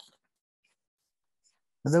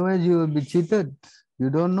 Otherwise you will be cheated. You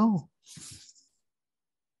don't know.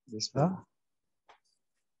 Yes,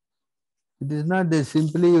 It is not that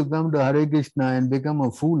simply you come to Hare Krishna and become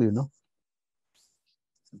a fool,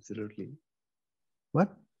 Absolutely.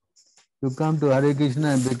 What? You come to Hare Krishna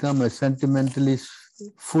and become a sentimentalist,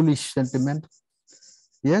 foolish sentiment.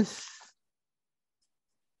 Yes?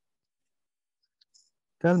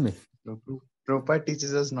 Tell me. Prabhupada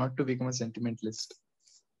teaches us not to become a sentimentalist.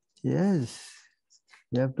 Yes.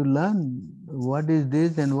 You have to learn what is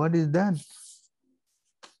this and what is that.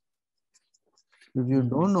 If you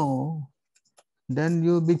don't know, then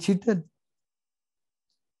you'll be cheated.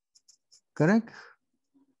 Correct?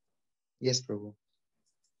 Yes, Prabhu.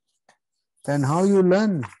 And how you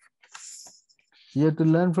learn? You have to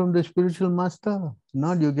learn from the spiritual master.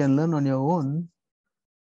 Not you can learn on your own.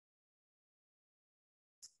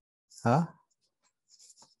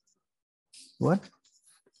 What?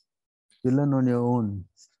 You learn on your own.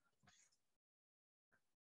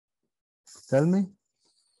 Tell me.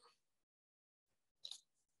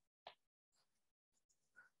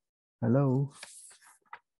 Hello?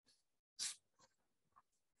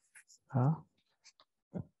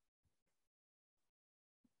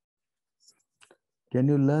 Can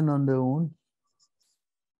you learn on their own?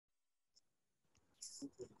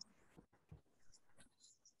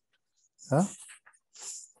 Huh?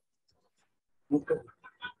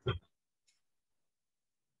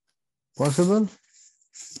 Possible?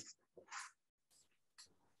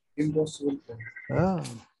 Impossible. Ah,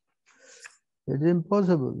 it's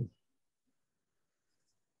impossible.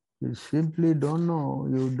 You simply don't know.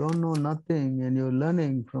 You don't know nothing, and you're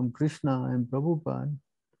learning from Krishna and Prabhupada.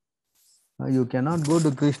 You cannot go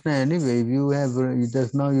to Krishna anyway. If you have,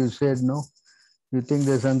 just now you said no. You think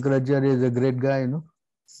that Shankaracharya is a great guy, no?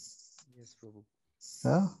 Yes, Prabhu.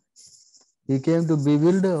 Huh? He came to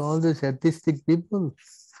bewilder all these atheistic people.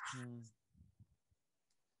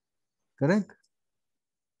 Correct?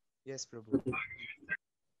 Yes, Prabhu.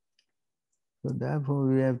 So therefore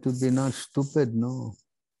we have to be not stupid, no.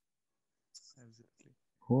 Exactly.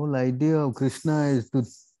 Whole idea of Krishna is to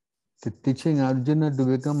teaching Arjuna to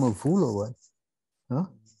become a fool or what? Huh?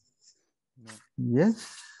 No.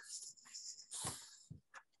 Yes?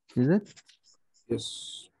 Is it?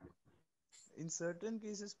 Yes. In certain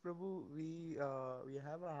cases, Prabhu, we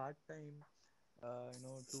have a hard time,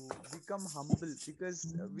 to become humble,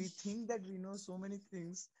 because we think that we know so many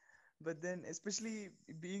things, but then, especially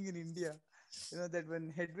being in India, that when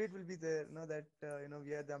headweight will be there, that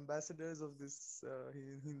we are the ambassadors of this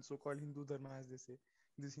so-called Hindu Dharma, as they say,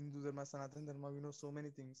 this Hindu Dharma, Sanatana Dharma. We know so many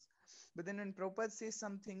things, but then when Prabhupada says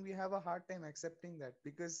something, we have a hard time accepting that,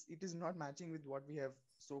 because it is not matching with what we have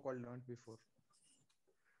so-called learned before.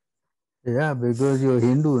 Yeah, because you're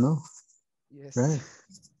Hindu, no? Yes. Right?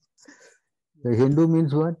 The Hindu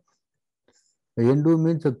means what? A Hindu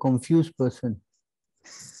means a confused person.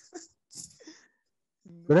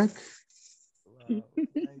 Correct? Wow,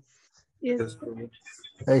 nice. Yes.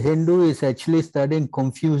 A Hindu is actually studying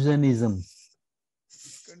Confucianism.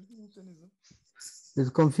 Confucianism.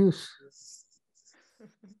 Is confused.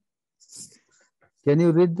 Can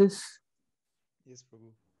you read this? Yes,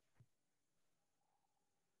 Prabhu.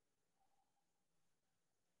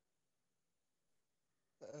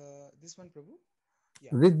 This one, Prabhu?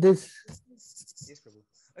 Yeah. Read this. Yes, Prabhu.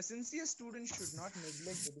 A sincere student should not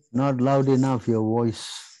neglect the Not discussion. loud enough, your voice.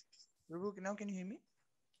 Prabhu, now can you hear me?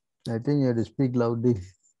 I think you have to speak loudly.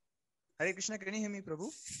 Hare Krishna, can you hear me,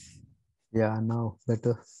 Prabhu? Yeah, now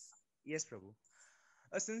better. Yes, Prabhu.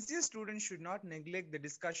 A sincere student should not neglect the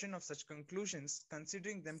discussion of such conclusions,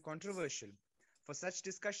 considering them controversial, for such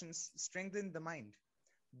discussions strengthen the mind.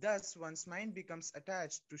 Thus, one's mind becomes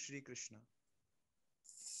attached to Sri Krishna.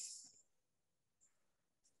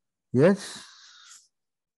 Yes?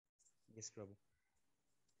 Yes, Prabhu.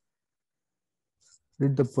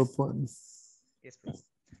 Read the purport. Yes, Prabhu.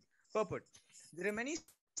 Purport. There are many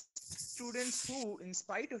students who, in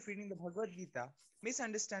spite of reading the Bhagavad Gita,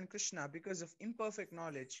 misunderstand Krishna because of imperfect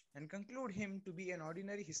knowledge and conclude him to be an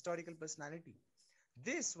ordinary historical personality.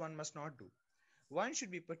 This one must not do. One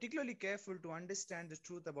should be particularly careful to understand the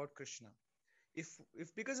truth about Krishna. If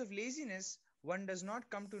because of laziness one does not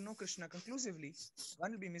come to know Krishna conclusively,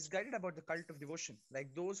 one will be misguided about the cult of devotion,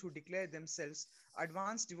 like those who declare themselves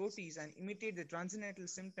advanced devotees and imitate the transcendental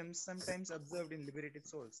symptoms sometimes observed in liberated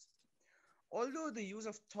souls. Although the use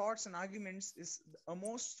of thoughts and arguments is a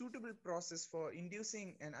most suitable process for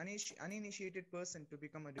inducing an uninitiated person to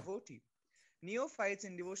become a devotee, neophytes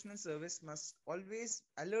in devotional service must always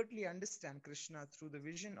alertly understand Krishna through the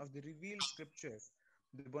vision of the revealed scriptures,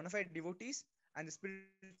 the bona fide devotees, and the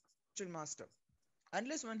spiritual master.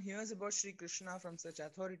 Unless one hears about Sri Krishna from such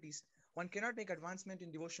authorities, one cannot make advancement in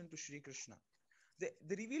devotion to Sri Krishna.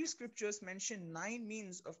 The revealed scriptures mention 9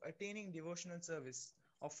 means of attaining devotional service,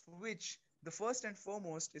 of which the first and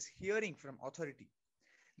foremost is hearing from authority.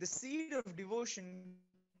 The seed of devotion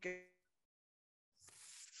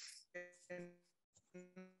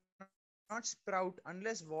cannot sprout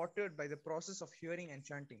unless watered by the process of hearing and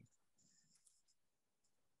chanting.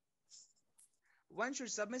 One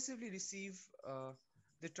should submissively receive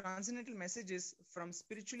the transcendental messages from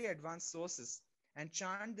spiritually advanced sources and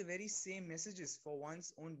chant the very same messages for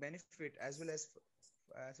one's own benefit as well as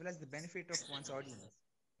the benefit of one's audience.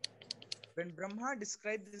 When Brahma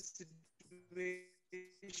described the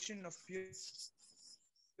situation of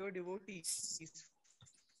pure devotees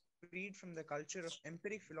freed from the culture of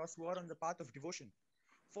empiric philosophers who are on the path of devotion,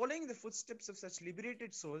 following the footsteps of such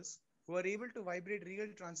liberated souls who are able to vibrate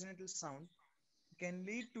real transcendental sound, can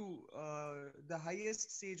lead to the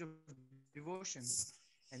highest stage of devotion,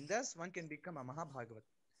 and thus one can become a Mahabhagavat.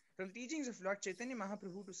 From the teachings of Lord Chaitanya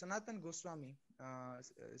Mahaprabhu to Sanatan Goswami,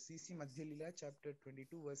 CC Madhya Lila, chapter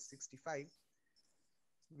 22, verse 65,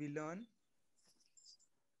 we learn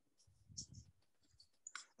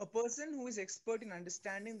a person who is expert in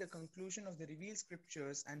understanding the conclusion of the revealed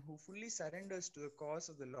scriptures and who fully surrenders to the cause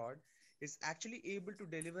of the Lord is actually able to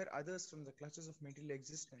deliver others from the clutches of material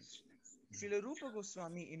existence. Srila Rupa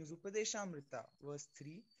Goswami in his Upadeshamrita, verse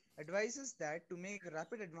 3, advises that to make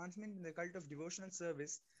rapid advancement in the cult of devotional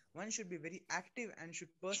service, one should be very active and should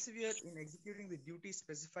persevere in executing the duties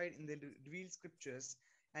specified in the revealed scriptures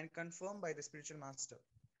and confirmed by the spiritual master.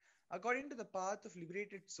 According to the path of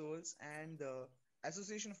liberated souls and the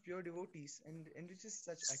association of pure devotees enriches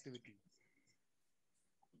such activity.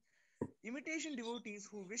 Imitation devotees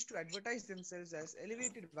who wish to advertise themselves as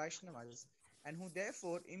elevated Vaishnavas and who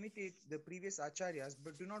therefore imitate the previous acharyas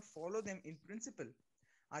but do not follow them in principle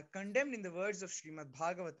are condemned in the words of Srimad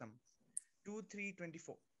Bhagavatam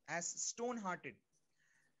 2.3.24 as stone-hearted.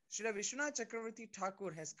 Srila Vishwanath Chakravarti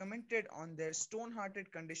Thakur has commented on their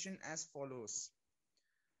stone-hearted condition as follows.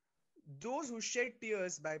 Those who shed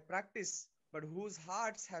tears by practice but whose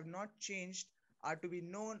hearts have not changed are to be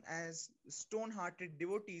known as stone-hearted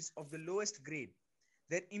devotees of the lowest grade.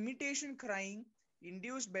 Their imitation crying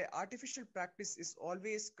induced by artificial practice is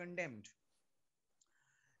always condemned.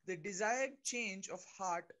 The desired change of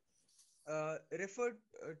heart referred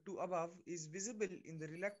to above is visible in the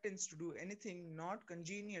reluctance to do anything not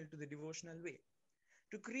congenial to the devotional way.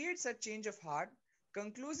 To create such change of heart,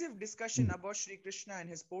 conclusive discussion about Sri Krishna and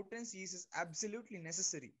his potencies is absolutely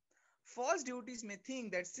necessary. False devotees may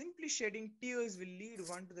think that simply shedding tears will lead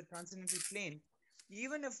one to the transcendental plane,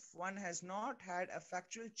 even if one has not had a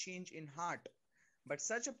factual change in heart. But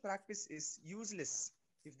such a practice is useless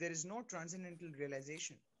if there is no transcendental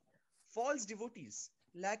realization. False devotees,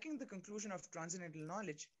 lacking the conclusion of transcendental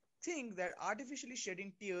knowledge, think that artificially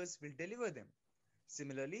shedding tears will deliver them.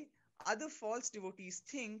 Similarly, other false devotees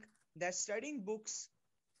think that studying books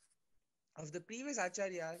of the previous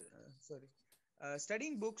acharyas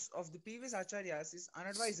is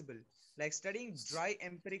unadvisable, like studying dry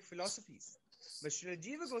empiric philosophies. But Srila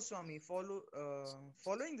Jiva Goswami,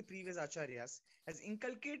 following the previous acharyas, has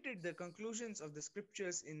inculcated the conclusions of the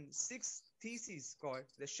scriptures in 6 theses called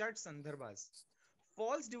the Shat Sandarbhas.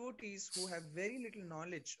 False devotees who have very little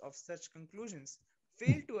knowledge of such conclusions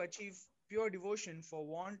fail to achieve pure devotion for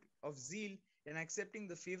want of zeal in accepting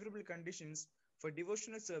the favorable conditions for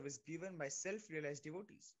devotional service given by self-realized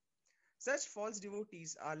devotees. Such false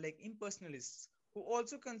devotees are like impersonalists who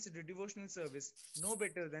also consider devotional service no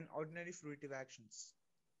better than ordinary fruitive actions.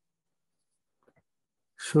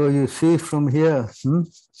 So you see from here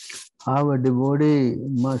how a devotee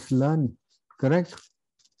must learn, correct?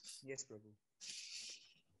 Yes, Prabhu.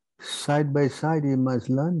 Side by side he must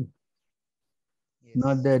learn. Yes.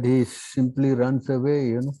 Not that he simply runs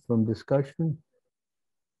away, from discussion.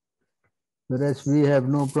 Whereas we have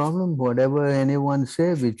no problem. Whatever anyone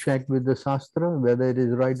say, we check with the Shastra, whether it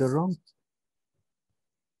is right or wrong.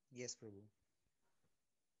 Yes, Prabhu.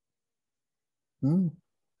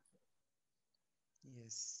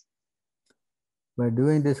 Yes. By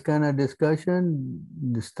doing this kind of discussion,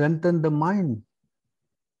 strengthen the mind.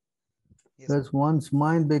 Yes, because once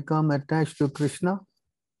mind become attached to Krishna,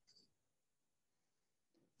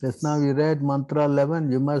 just now we read mantra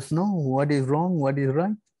 11, you must know what is wrong, what is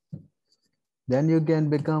right. Then you can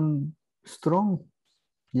become strong.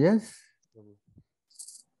 Yes?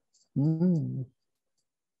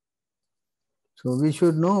 So we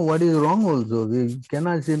should know what is wrong also. We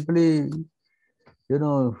cannot simply,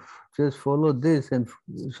 just follow this and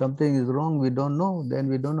something is wrong, we don't know. Then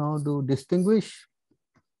we don't know how to distinguish.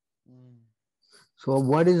 So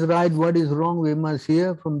what is right, what is wrong, we must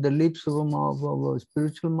hear from the lips of our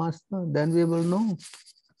spiritual master. Then we will know.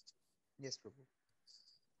 Yes, Prabhu.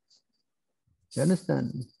 You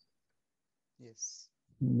understand? Yes.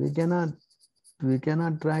 We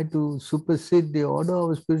cannot try to supersede the order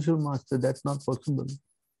of a spiritual master. That's not possible.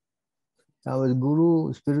 Our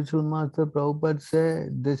Guru, spiritual master, Prabhupada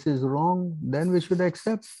said, this is wrong, then we should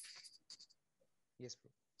accept. Yes,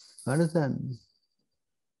 Prabhu. Understand?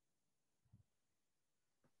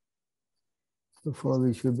 Therefore,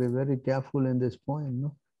 we should be very careful in this point,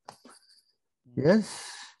 no? Yes?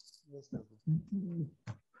 Yes, Prabhu.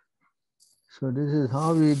 So this is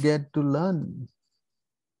how we get to learn.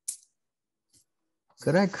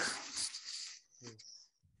 Correct? Yes.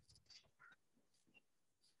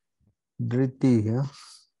 Driti, yeah?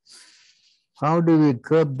 How do we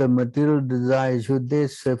curb the material desires? Should they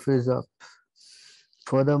surface up?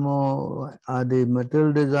 Furthermore, are the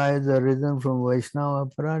material desires arisen from Vaishnava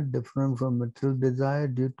aparat, different from material desire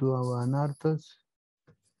due to our anarthas?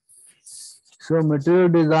 So material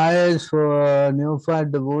desires for a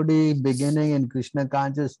neophyte devotee beginning in Krishna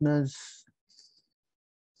consciousness,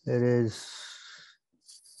 it is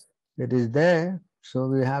there. So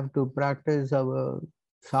we have to practice our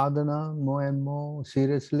sadhana more and more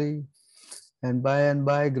seriously. And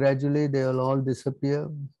by gradually, they will all disappear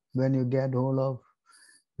when you get hold of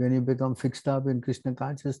when you become fixed up in Krishna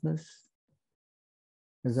consciousness.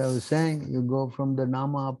 As I was saying, you go from the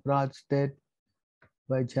nama aparad state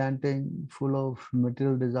by chanting, full of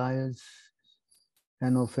material desires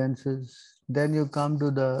and offenses. Then you come to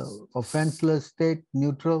the offenseless state,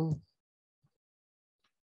 neutral.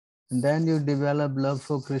 And then you develop love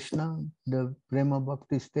for Krishna, the Prema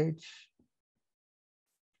Bhakti stage.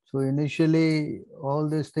 So initially, all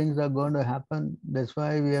these things are going to happen. That's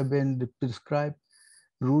why we have been prescribed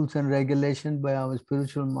rules and regulations by our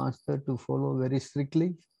spiritual master to follow very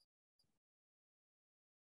strictly.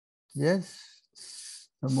 Yes,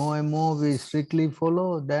 the more and more we strictly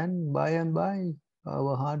follow, then by and by,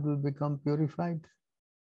 our heart will become purified.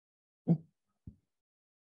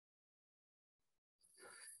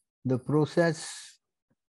 The process,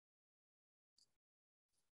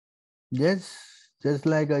 yes, just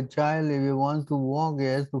like a child, if he wants to walk, he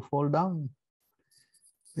has to fall down.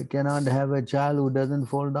 You cannot have a child who doesn't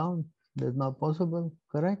fall down. That's not possible,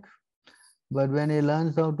 correct? But when he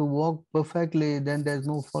learns how to walk perfectly, then there's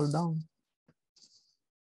no fall down.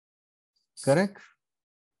 Correct?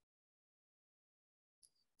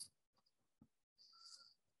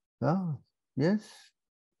 Ah, yes.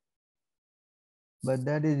 But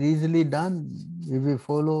that is easily done if we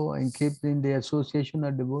follow and keep in the association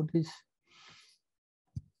of devotees.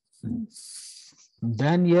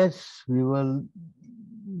 Then yes, we will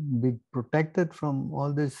be protected from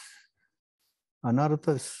all these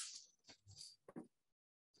anarthas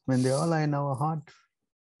when they all are in our heart.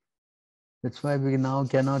 That's why we now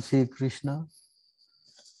cannot see Krishna.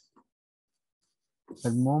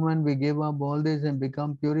 The moment we give up all this and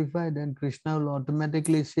become purified, then Krishna will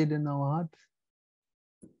automatically sit in our heart.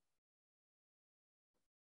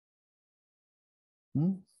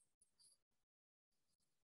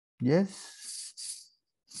 Yes.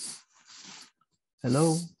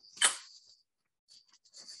 Hello.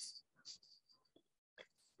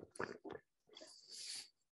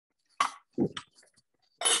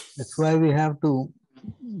 That's why we have to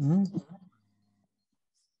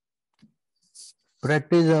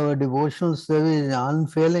practice our devotional service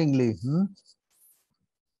unfailingly.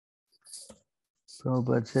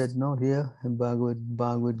 Prabhupada said, no, here in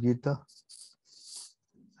Bhagavad Gita,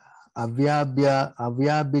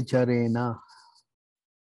 avyabhicharena,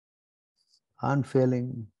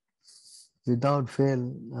 unfailing, without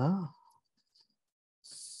fail.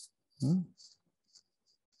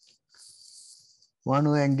 One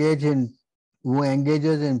who engages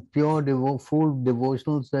in pure full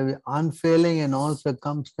devotional service, unfailing in all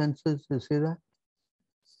circumstances. You see that?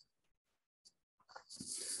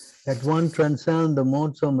 That one transcends the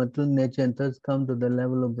modes of material nature and thus come to the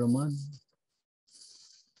level of Brahman.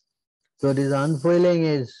 So this unfailing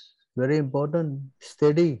is very important,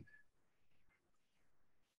 steady.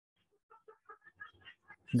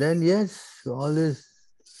 Then yes, all this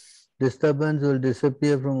disturbance will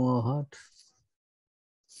disappear from our heart.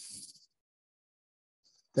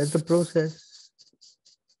 That's the process.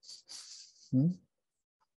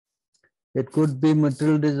 It could be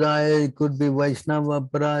material desire, it could be Vaishnava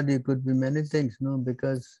aparad, it could be many things, no,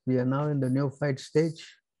 because we are now in the neophyte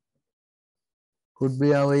stage. Could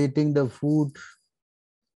be our eating the food.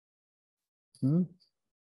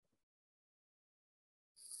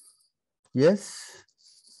 Yes.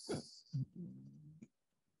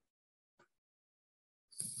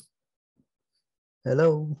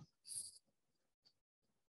 Hello.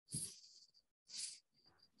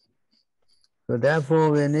 So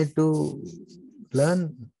therefore we need to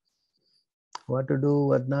learn what to do,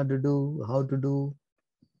 what not to do, how to do.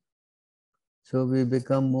 So we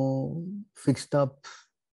become more fixed up,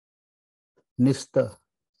 nistha.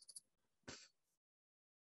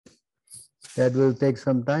 That will take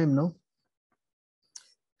some time, no?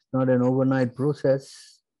 It's not an overnight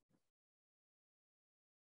process.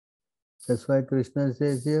 That's why Krishna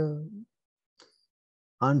says here,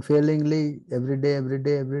 unfailingly, every day, every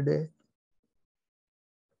day, every day.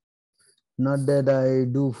 Not that I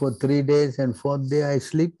do for 3 days and 4th day I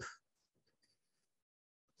sleep.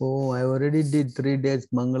 Oh, I already did 3 days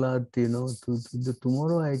Mangalarti, you know.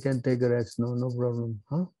 Tomorrow I can take a rest. No, no problem.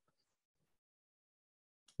 Huh?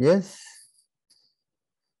 Yes?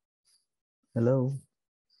 Hello?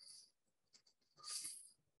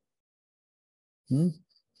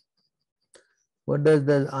 What does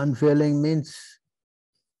the unfailing means?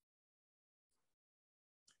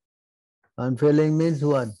 Unfailing means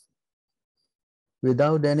what?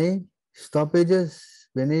 Without any stoppages,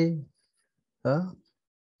 any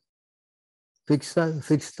fixed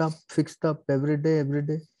up every day, every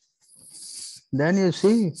day. Then you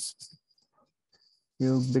see,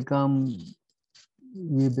 we become,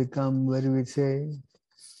 what do we say,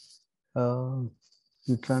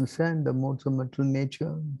 you transcend the modes of material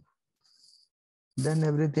nature, then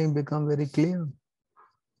everything becomes very clear.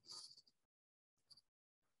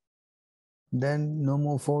 Then no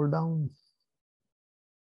more fall down.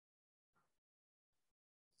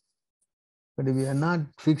 But if we are not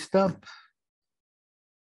fixed up,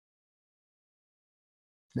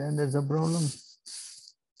 then there's a problem.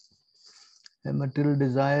 And material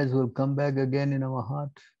desires will come back again in our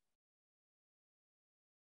heart.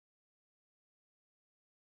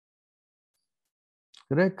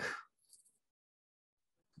 Correct?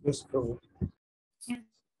 Yes, Prabhu.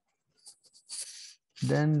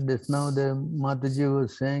 Then this now the Mataji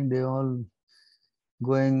was saying they all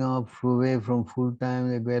going off away from full time,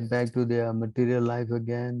 they get back to their material life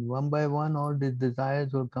again. One by one, all these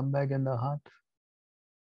desires will come back in the heart.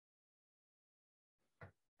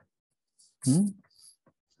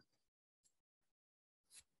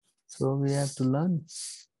 So we have to learn.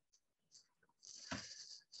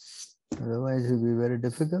 Otherwise it will be very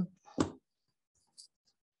difficult.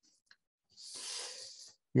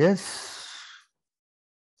 Yes.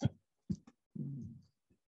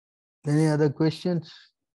 Any other questions?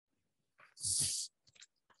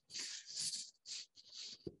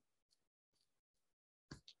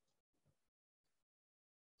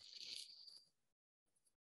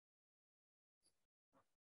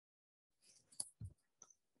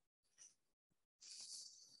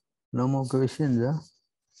 No more questions, huh?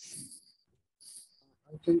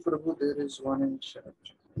 I think, Prabhu, there is one in chat.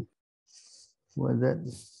 What's that?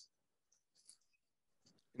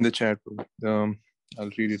 In the chat, I'll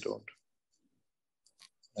read it out.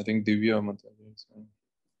 I think Divya Mataji is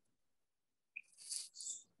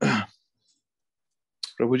saying.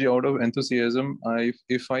 Prabhuji, out of enthusiasm,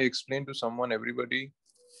 if I explain to someone every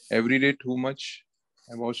day too much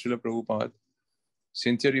about Srila Prabhupada,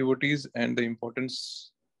 sincere devotees, and the importance,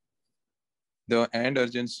 and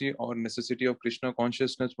urgency or necessity of Krishna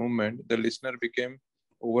consciousness movement, the listener became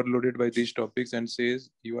overloaded by these topics and says,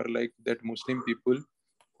 you are like that Muslim people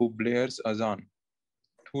who blares azan,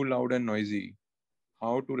 too loud and noisy.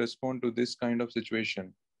 How to respond to this kind of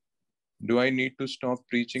situation? Do I need to stop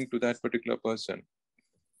preaching to that particular person?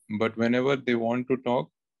 But whenever they want to talk,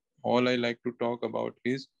 all I like to talk about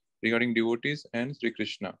is regarding devotees and Sri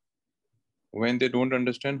Krishna. When they don't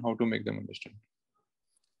understand, how to make them understand?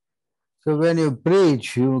 So when you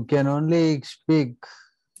preach, you can only speak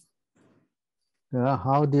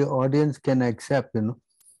how the audience can accept, If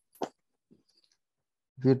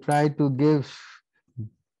you try to give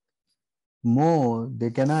more,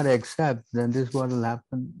 they cannot accept, then this is what will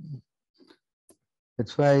happen.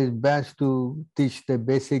 That's why it's best to teach the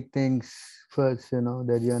basic things first,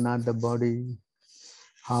 that you are not the body,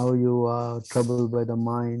 how you are troubled by the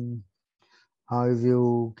mind, how if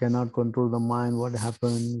you cannot control the mind, what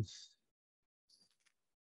happens.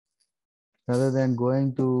 Rather than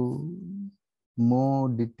going to more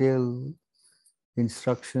detailed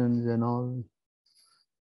instructions and all,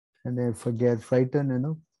 and they get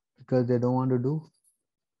frightened, because they don't want to do.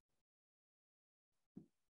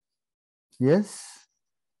 Yes?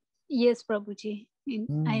 Yes, Prabhuji.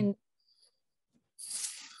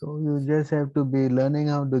 So you just have to be learning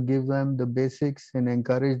how to give them the basics and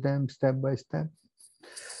encourage them step by step.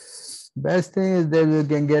 Best thing is that you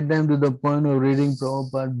can get them to the point of reading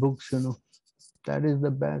Prabhupada books, That is the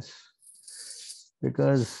best.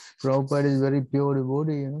 Because Prabhupada is very pure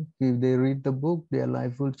devotee, If they read the book, their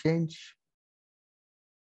life will change.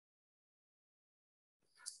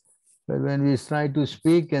 But when we try to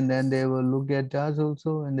speak and then they will look at us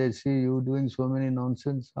also and they see you doing so many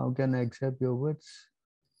nonsense, how can I accept your words?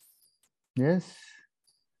 Yes?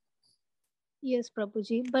 Yes,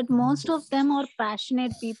 Prabhuji. But most of them are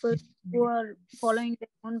passionate people who are following their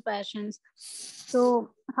own passions.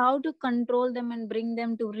 So how to control them and bring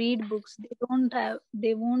them to read books?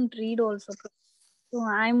 They won't read also. So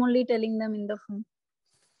I'm only telling them in the phone.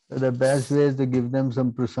 So the best way is to give them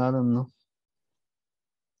some prasadam, no?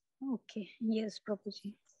 Okay. Yes,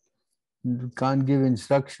 Prabhuji. You can't give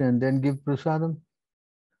instruction, then give prasadam.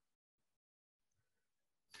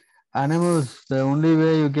 Animals, the only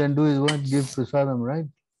way you can do is what? Give prasadam, right?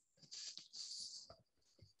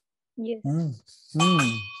 Yes.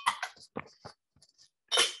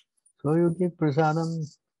 So you give prasadam,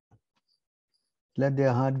 let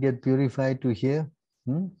their heart get purified to hear.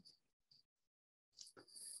 And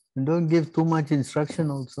don't give too much instruction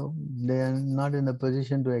also. They are not in a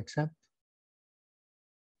position to accept.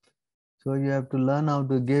 So you have to learn how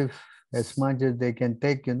to give as much as they can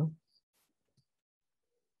take,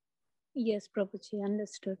 Yes, Prabhuji,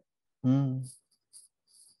 understood.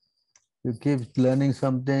 You keep learning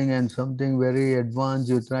something and something very advanced,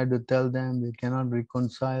 you try to tell them, you cannot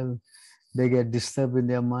reconcile, they get disturbed in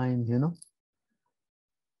their mind, you know.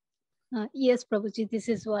 Yes, Prabhuji, this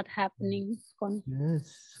is what happening.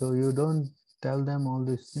 Yes, so you don't tell them all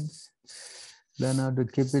these things. Learn how to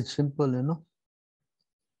keep it simple, you know.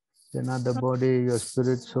 You're not the body, your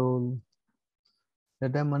spirit, soul.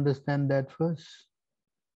 Let them understand that first.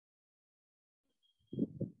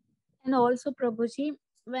 And also, Prabhuji,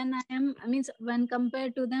 when when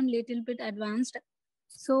compared to them, little bit advanced,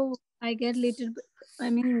 so I get little bit,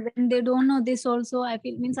 when they don't know this also, I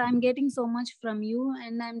feel, I'm getting so much from you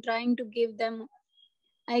and I'm trying to give them,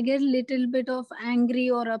 I get little bit of angry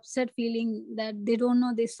or upset feeling that they don't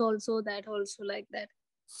know this also, that also, like that.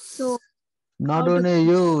 So not only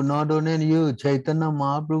you, Chaitanya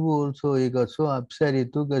Mahaprabhu also, he got so upset, he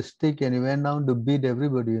took a stick and he went down to beat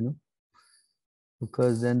everybody, you know.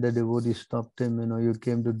 Because then the devotee stopped him, you know, you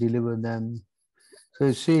came to deliver them. So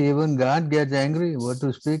you see, even God gets angry, what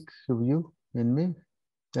to speak of you and me.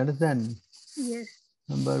 Understand? Yes.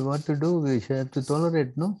 But what to do? We have to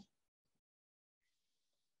tolerate, no?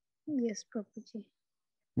 Yes, Prabhuji.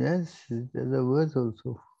 Yes, there's a verse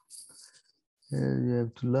also. You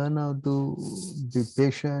have to learn how to be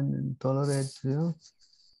patient and tolerate, you know.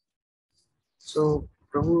 So,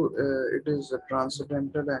 Prabhu, it is a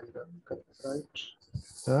transcendental anger, right?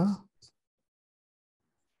 Huh?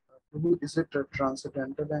 Prabhu, is it a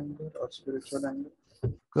transcendental anger or spiritual anger?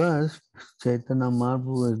 Because Chaitanya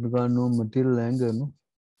Mahaprabhu has got no material anger, no?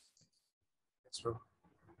 Yes, Prabhu.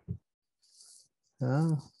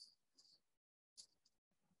 Huh?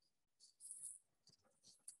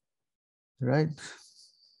 Right?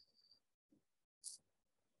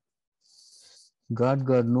 God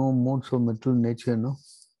got no moods of material nature, no?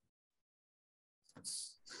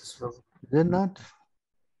 Yes, Prabhu. Is it not?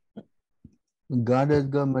 God has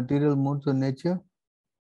got material moods of nature?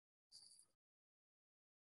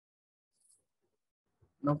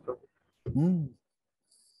 No, Prabhu.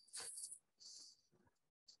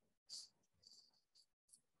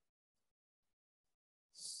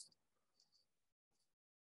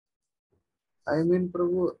 I mean,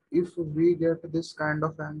 Prabhu, if we get this kind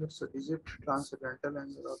of anger, so is it transcendental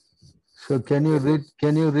anger? Or So can you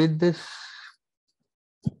read this?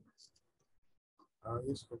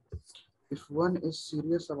 yes, Prabhu. If one is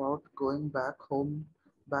serious about going back home,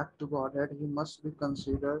 back to Godhead, he must be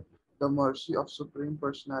considered the mercy of Supreme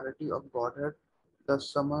Personality of Godhead, the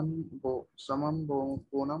summum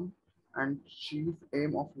bonum and chief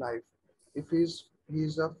aim of life. If he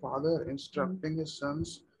is a father instructing his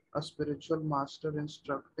sons, a spiritual master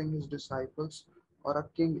instructing his disciples, or a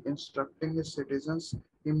king instructing his citizens,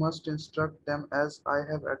 he must instruct them as I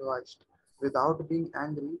have advised. Without being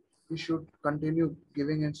angry, he should continue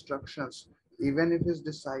giving instructions, even if his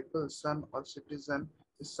disciple, son, or citizen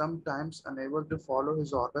is sometimes unable to follow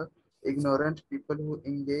his order. Ignorant people who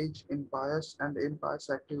engage in pious and impious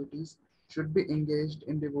activities should be engaged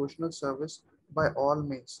in devotional service by all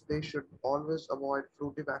means. They should always avoid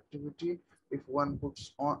fruitive activity. If one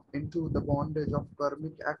puts on into the bondage of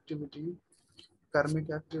karmic activity,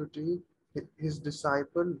 his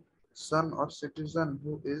disciple, son, or citizen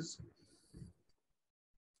who is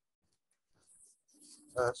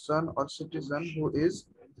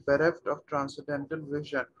bereft of transcendental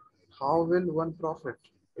vision, how will one profit?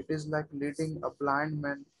 It is like leading a blind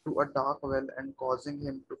man to a dark well and causing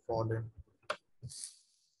him to fall in.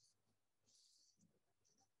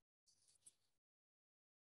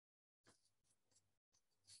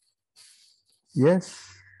 Yes.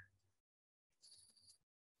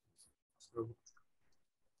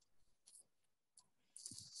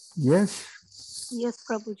 Yes. Yes,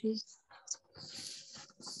 Prabhuji.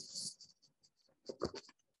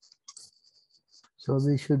 So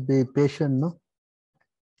we should be patient, no?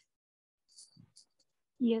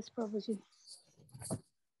 Yes, Prabhuji.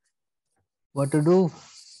 What to do?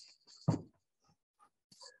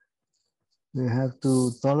 We have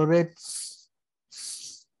to tolerate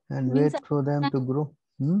and wait for them to grow.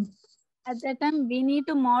 At that time, we need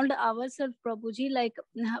to mold ourselves, Prabhuji. Like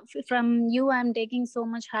from you, I'm taking so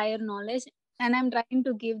much higher knowledge and I'm trying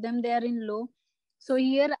to give them, they are in low. So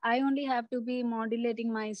here, I only have to be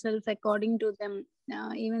modulating myself according to them,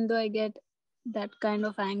 even though I get that kind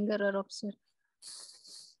of anger or upset.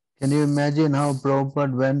 Can you imagine how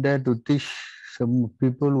Prabhupada went there to teach some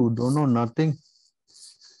people who don't know nothing?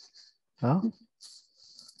 Huh?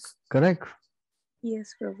 Correct?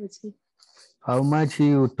 Yes, Prabhuji. How much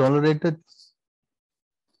he tolerated?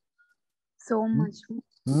 So much.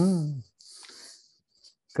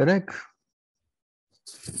 Correct?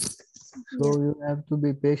 So you have to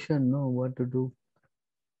be patient, know what to do.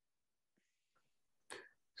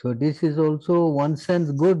 So this is also one sense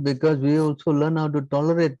good because we also learn how to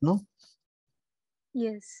tolerate, no?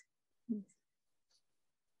 Yes.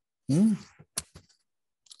 Hmm?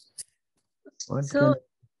 What So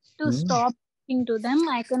to Hmm? stop talking to them,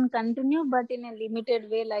 I can continue, but in a limited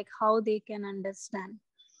way, like how they can understand.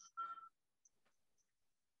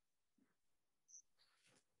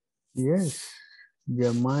 Yes,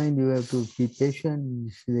 their mind, you have to be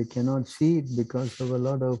patient. They cannot see it because of a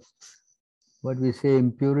lot of what we say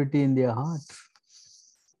impurity in their heart.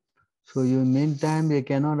 So you meantime they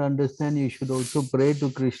cannot understand, you should also pray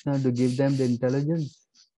to Krishna to give them the intelligence.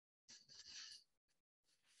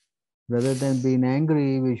 Rather than being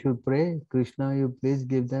angry, we should pray, Krishna, you please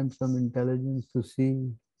give them some intelligence to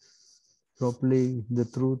see properly the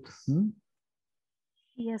truth.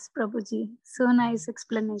 Yes, Prabhuji. So nice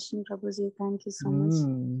explanation, Prabhuji. Thank you so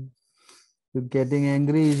much. If getting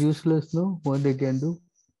angry is useless, no? What they can do?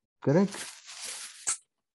 Correct?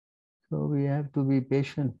 So we have to be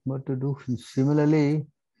patient what to do. Similarly,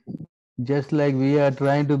 just like we are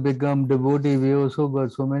trying to become devotee, we also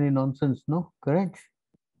got so many nonsense, no? Correct?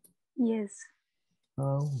 Yes.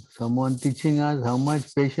 Someone teaching us how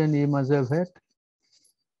much patience he must have had.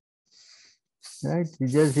 Right? You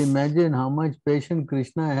just imagine how much patience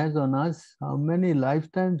Krishna has on us. How many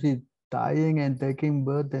lifetimes he's dying and taking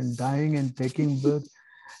birth and dying and taking birth.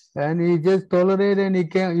 And he just tolerate and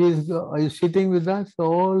he's sitting with us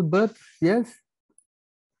all birth. Yes?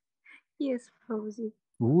 Yes, Prabhuji.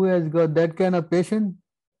 Who has got that kind of patience?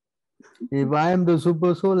 If I am the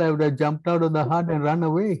super soul, I would have jumped out of the heart and run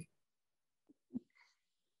away.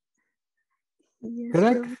 Yes,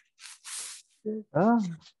 Correct?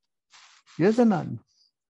 Yes or not?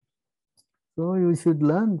 So you should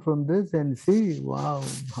learn from this and see, wow,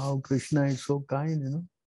 how Krishna is so kind, you know.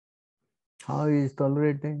 How he is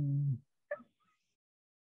tolerating.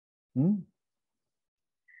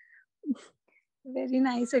 Very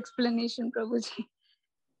nice explanation, Prabhuji.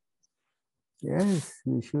 Yes,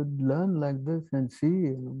 we should learn like this and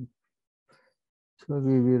see. So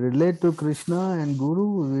we relate to Krishna and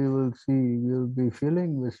Guru, we will see, we will be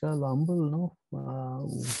feeling Vishal humble, no? Wow.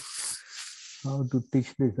 How to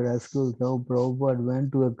teach these rascals, how Prabhupada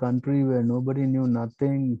went to a country where nobody knew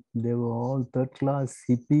nothing. They were all third class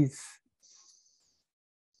hippies.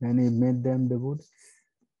 And he made them devotees.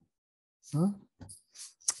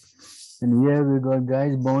 And here we got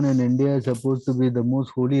guys born in India, supposed to be the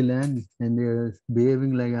most holy land, and they are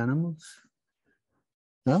behaving like animals.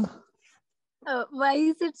 Why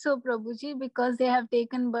is it so, Prabhuji? Because they have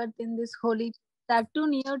taken birth in this holy, that too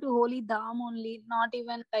near to holy dham only, not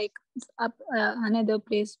even like up another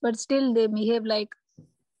place, but still they behave like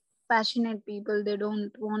passionate people. They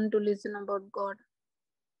don't want to listen about God.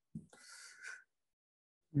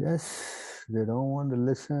 Yes, they don't want to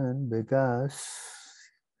listen because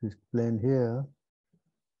it's plain here.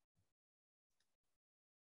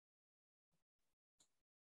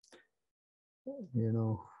 You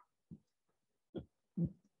know.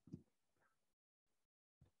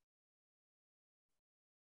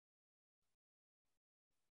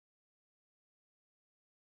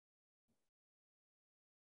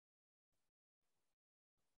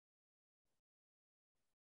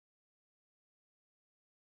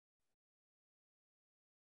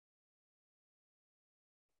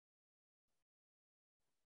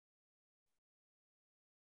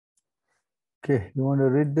 Okay, you want to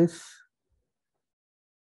read this?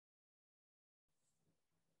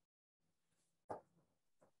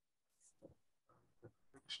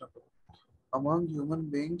 Among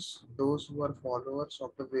human beings, those who are followers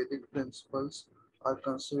of the Vedic principles are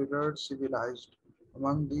considered civilized.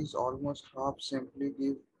 Among these, almost half simply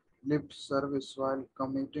give lip service while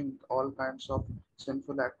committing all kinds of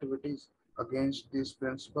sinful activities against these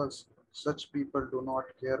principles. Such people do not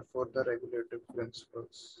care for the regulative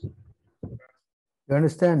principles. You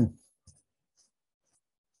understand?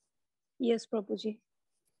 Yes, Prabhuji.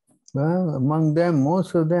 Well, among them,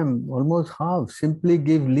 most of them, almost half, simply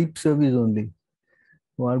give lip service only,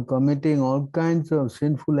 while committing all kinds of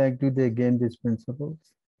sinful activity against these principles.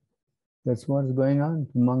 That's what's going on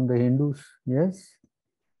among the Hindus. Yes?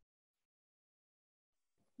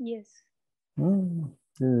 Yes.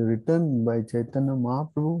 This is written by Chaitanya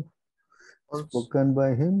Mahaprabhu, spoken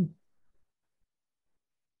by him.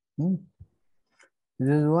 This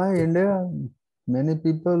is why India, many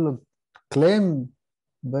people claim,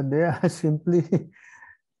 but they are simply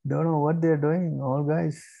don't know what they are doing. All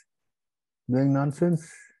guys doing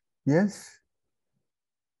nonsense. Yes?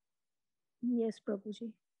 Yes,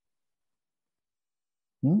 Prabhuji.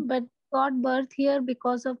 But got birth here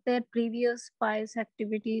because of their previous pious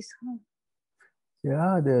activities.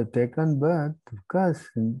 Yeah, they have taken birth, of course,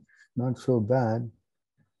 not so bad.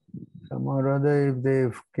 Somehow or other, if they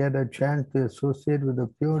get a chance to associate with a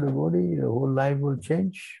pure devotee, the whole life will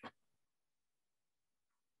change.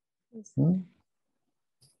 Yes.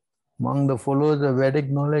 Among the followers of Vedic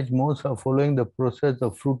knowledge, most are following the process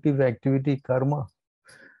of fruitive activity, karma,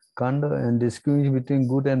 kanda, and distinguish between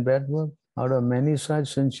good and bad work. Out of many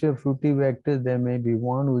such sincere fruitive actors, there may be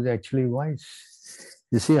one who is actually wise.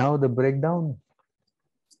 You see how the breakdown?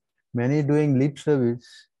 Many doing lip service.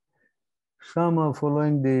 Some are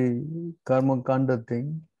following the karma kanda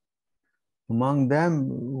thing. Among them,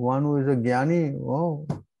 one who is a jnani, oh.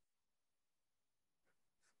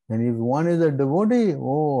 And if one is a devotee,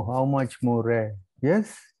 oh, how much more rare.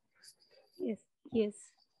 Yes? Yes. Yes.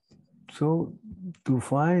 So to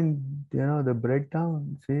find, the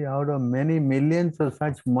breakdown, see, out of many millions of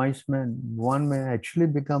such mice men, one may actually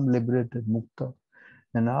become liberated, mukta.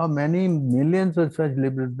 And how many millions of such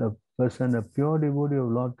liberated, a person, a pure devotee of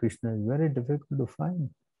Lord Krishna is very difficult to find.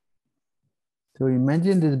 So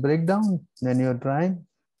imagine this breakdown, then you're trying,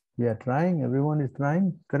 we are trying, everyone is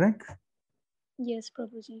trying, correct? Yes,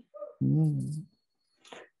 Prabhuji.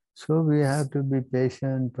 So we have to be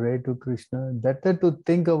patient, pray to Krishna. Better to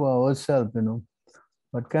think of ourselves,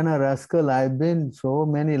 What kind of rascal I've been so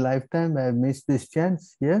many lifetimes, I've missed this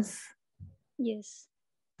chance, yes? Yes.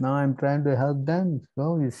 Now I'm trying to help them.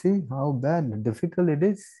 So you see how bad, difficult it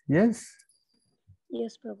is, yes?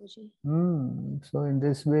 Yes, Prabhuji. So in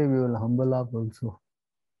this way, we will humble up also.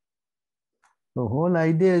 The whole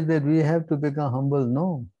idea is that we have to become humble,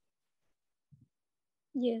 no?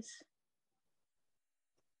 Yes.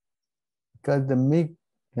 Because the meek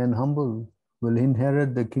and humble will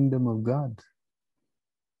inherit the kingdom of God.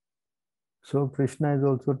 So Krishna is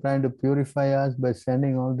also trying to purify us by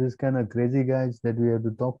sending all these kind of crazy guys that we have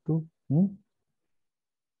to talk to.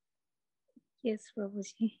 Yes,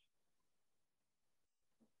 Prabhuji.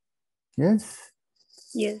 Yes?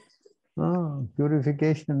 Yes.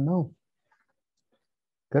 Purification, no.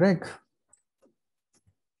 Correct.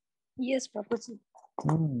 Yes, Prabhuji.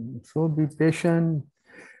 So be patient,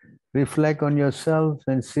 reflect on yourself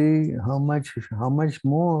and see how much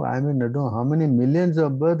more, I don't know how many millions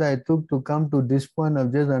of births I took to come to this point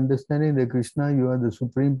of just understanding that Krishna, you are the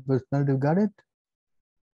Supreme Personality of Godhead.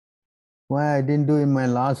 Why I didn't do in my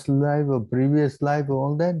last life or previous life or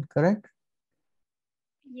all that, correct?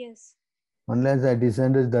 Yes. Unless I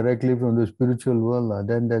descended directly from the spiritual world,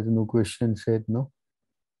 then there's no question said, no?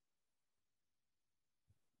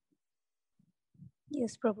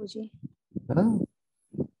 Yes, Prabhuji. Huh?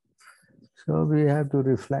 So we have to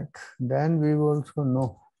reflect. Then we will also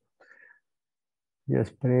know.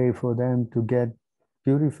 Just pray for them to get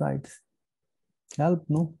purified. Help,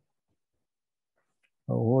 no?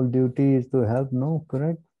 Our whole duty is to help, no?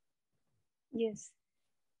 Correct? Yes.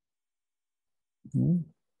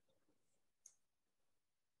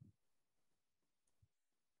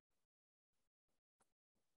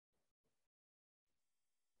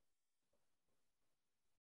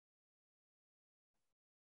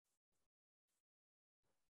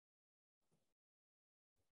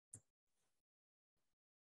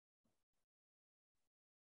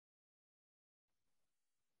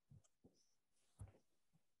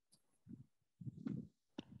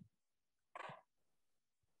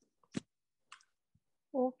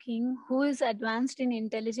 O king, who is advanced in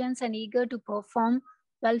intelligence and eager to perform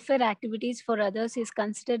welfare activities for others is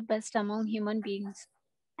considered best among human beings.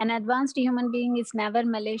 An advanced human being is never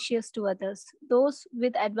malicious to others. Those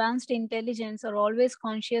with advanced intelligence are always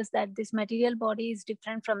conscious that this material body is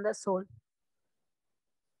different from the soul.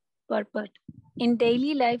 Purport. In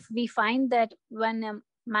daily life, we find that when a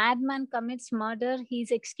madman commits murder, he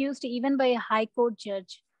is excused even by a high court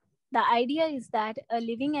judge. The idea is that a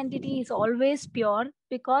living entity is always pure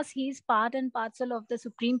because he is part and parcel of the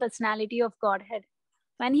Supreme Personality of Godhead.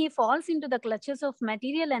 When he falls into the clutches of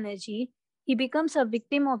material energy, he becomes a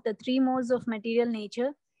victim of the three modes of material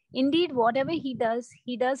nature. Indeed, whatever he does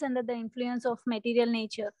under the influence of material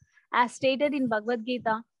nature, as stated in Bhagavad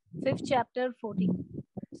Gita, 5th chapter, 14.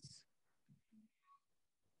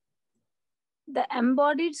 The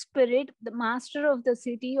embodied spirit, the master of the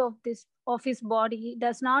city of his body,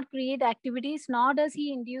 does not create activities, nor does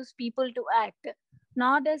he induce people to act,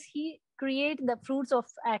 nor does he create the fruits of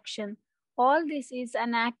action. All this is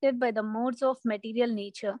enacted by the modes of material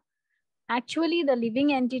nature. Actually, the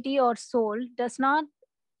living entity or soul does not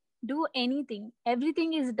do anything.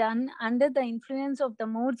 Everything is done under the influence of the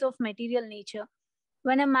modes of material nature.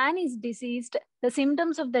 When a man is deceased, the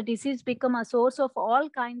symptoms of the disease become a source of all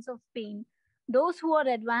kinds of pain. Those who are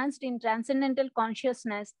advanced in transcendental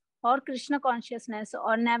consciousness or Krishna consciousness,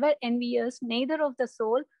 or never envious neither of the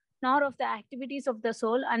soul nor of the activities of the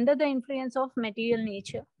soul under the influence of material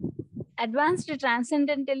nature. Advanced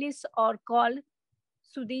transcendentalists are called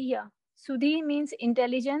Sudhiya. Sudhi means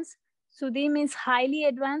intelligence, Sudhi means highly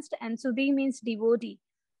advanced, and Sudhi means devotee.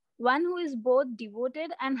 One who is both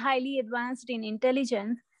devoted and highly advanced in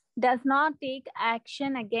intelligence does not take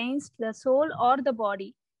action against the soul or the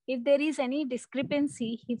body. If there is any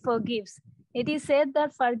discrepancy, he forgives. It is said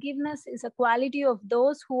that forgiveness is a quality of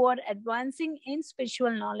those who are advancing in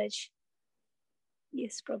spiritual knowledge.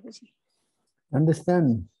 Yes, Prabhuji.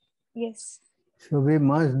 Understand? Yes. So we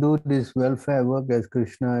must do this welfare work as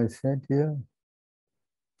Krishna has said here.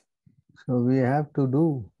 So we have to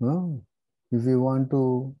do, no? If we want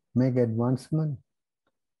to make advancement.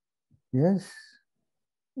 Yes?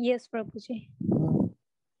 Yes, Prabhuji.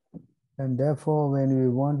 And therefore, when we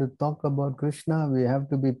want to talk about Krishna, we have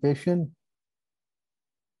to be patient.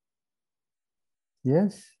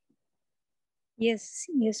 Yes? Yes,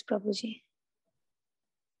 yes, Prabhuji.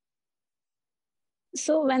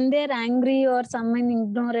 So when they're angry or someone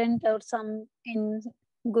ignorant or some in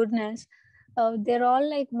goodness, they're all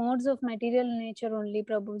like modes of material nature only,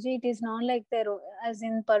 Prabhuji. It is not like they're, as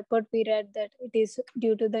in purport we read that it is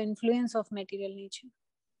due to the influence of material nature.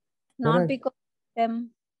 Not Correct. because of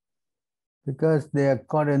them. Because they are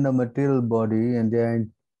caught in the material body, and they are,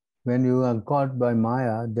 when you are caught by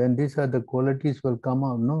Maya, then these are the qualities will come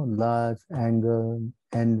out, no? Lust, anger,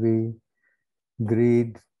 envy,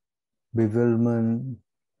 greed, bewilderment,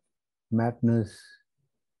 madness.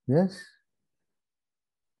 Yes?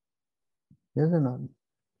 Yes or not?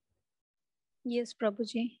 Yes,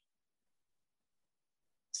 Prabhuji.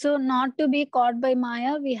 So not to be caught by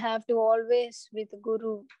Maya, we have to always with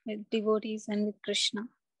Guru, with devotees and with Krishna.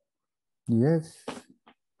 Yes.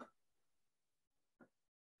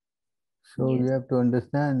 So Yes. we have to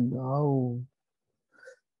understand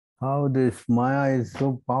how this Maya is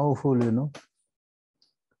so powerful, you know.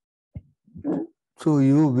 So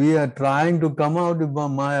we are trying to come out of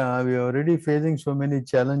Maya. We are already facing so many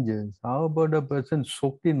challenges. How about a person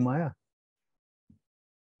soaked in Maya?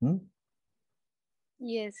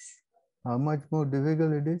 Yes. How much more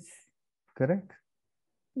difficult it is? Correct?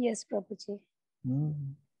 Yes, Prabhuji.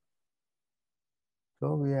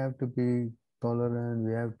 So we have to be tolerant.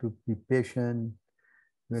 We have to be patient.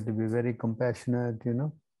 We have to be very compassionate, you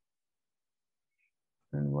know.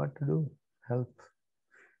 And what to do? Help.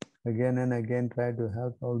 Again and again try to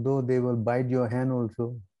help. Although they will bite your hand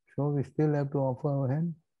also. So we still have to offer our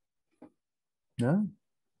hand. Yeah?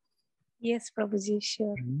 Yes, Prabhuji,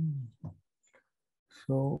 sure.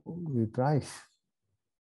 So we try.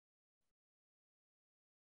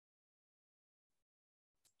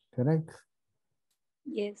 Correct?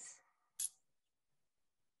 Yes.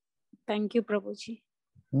 Thank you, Prabhuji.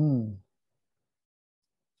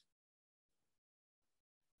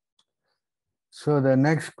 So the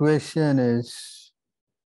next question is,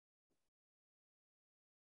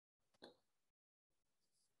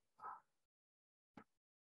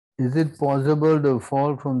 is it possible to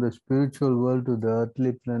fall from the spiritual world to the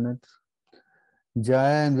earthly planet?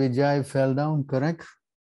 Jaya and Vijay fell down, correct?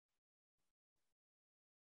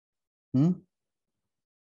 They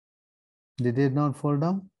did not fall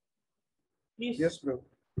down? Yes, bro.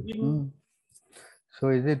 So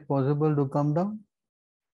is it possible to come down?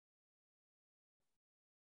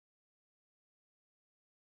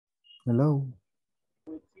 Hello?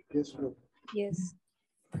 Yes, bro. Yes.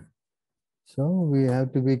 So we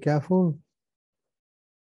have to be careful.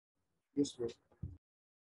 Yes, bro.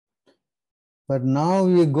 But now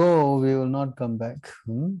we go, we will not come back.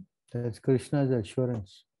 That's Krishna's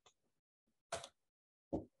assurance.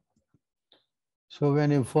 So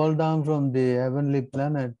when you fall down from the heavenly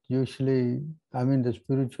planet, usually, I mean the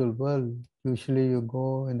spiritual world, usually you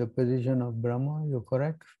go in the position of Brahma, you're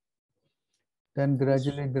correct? Then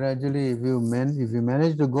gradually, if you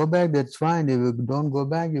manage to go back, that's fine. If you don't go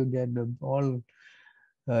back, you get all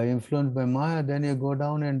influenced by Maya, then you go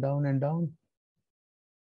down and down and down.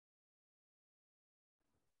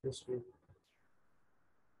 Yes, bro.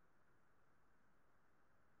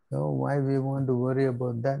 So why we want to worry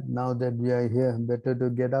about that now that we are here? Better to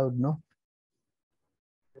get out, no?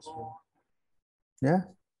 Yes, bro. Yeah?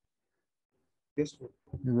 Yes, bro.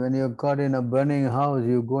 When you're caught in a burning house,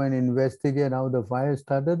 you go and investigate how the fire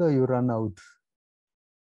started, or you run out?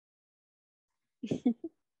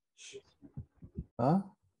 Huh?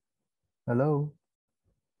 Hello?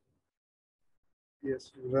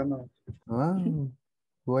 Yes, run out. Huh?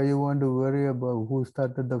 Why you want to worry about who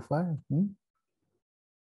started the fire?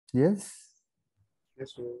 Yes?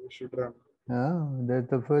 Yes, bro. We should run. That's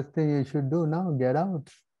the first thing you should do now. Get out.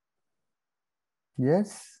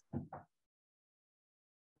 Yes?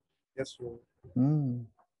 Yes, Prabhu.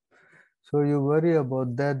 So you worry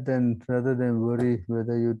about that then rather than worry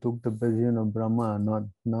whether you took the position of Brahma or not.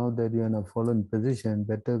 Now that you're in a fallen position,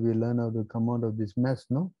 better we learn how to come out of this mess,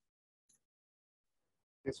 no?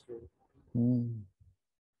 Yes, Prabhu.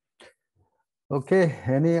 Okay,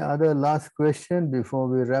 any other last question before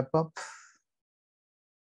we wrap up?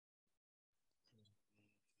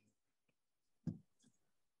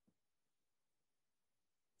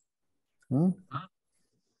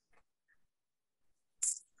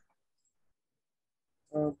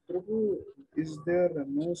 Prabhu, is there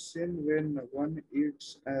no sin when one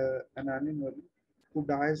eats an animal who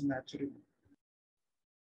dies naturally?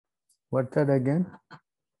 What's that again?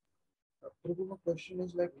 Prabhu, my question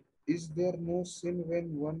is like, is there no sin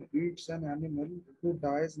when one eats an animal who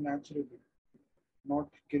dies naturally, not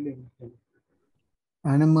killing him,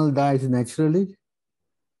 Animal dies naturally?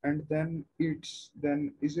 and then eats?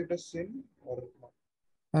 Then is it a sin or not?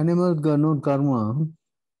 Animals got no karma.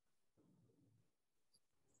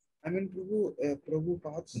 I mean,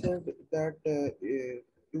 Prabhupada said that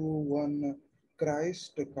to one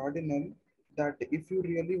Christ cardinal that if you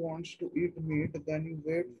really wants to eat meat, then you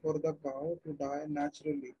wait for the cow to die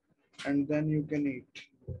naturally, and then you can eat.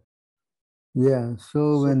 Yeah, so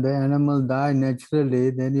So, when the animal die naturally,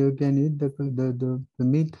 then you can eat the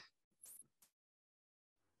meat.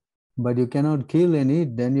 But you cannot kill and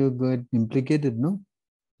eat, then you get implicated, no?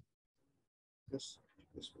 yes,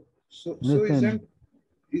 yes. So Listen,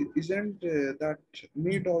 isn't that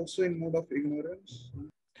meat also in mode of ignorance?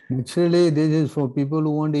 naturally this is for people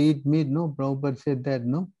who want to eat meat, no? Prabhupada said that,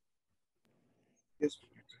 no? Yes,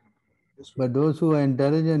 yes. But those who are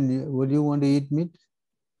intelligent, would you want to eat meat?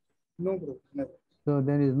 No, bro, never. So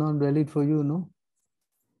then it's not valid for you, no?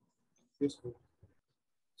 Yes, bro.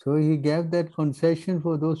 So he gave that concession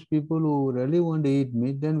for those people who really want to eat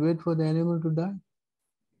meat, then wait for the animal to die.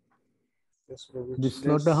 Yes, bro. The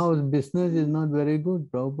slaughterhouse business is not very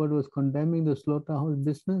good. Prabhupada was condemning the slaughterhouse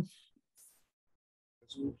business.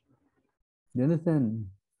 Yes, You understand?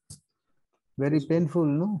 Very painful,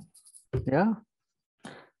 no? Yeah?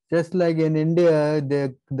 Just like in India,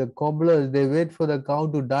 the cobblers, they wait for the cow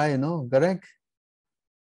to die, no? Correct?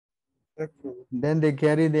 Then they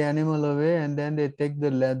carry the animal away and then they take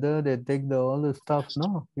the leather, they take all the stuff,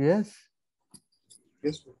 no? Yes?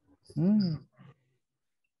 Yes.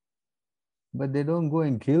 But they don't go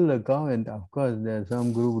and kill the cow, and of course there's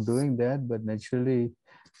some group doing that, but naturally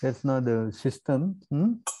that's not the system.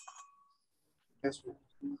 Yes.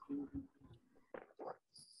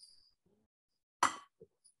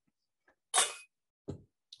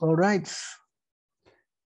 All right.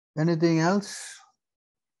 Anything else?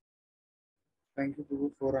 Thank you,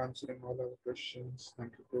 Prabhu, for answering all our questions.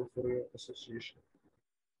 Thank you, Prabhu, for your association.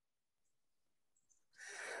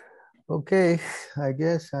 Okay, I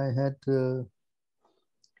guess I had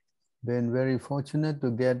been very fortunate to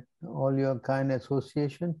get all your kind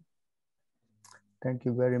association. Thank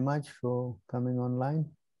you very much for coming online.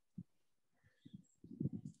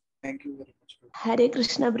 Thank you very much. Hare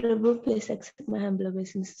Krishna, Prabhu. Please accept my humble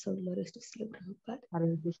obeisance. So glory to Srila Prabhupada.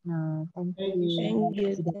 Hare Krishna. Thank Thank you.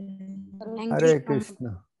 you. Hare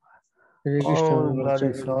Krishna. Hare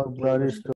Krishna. All glories to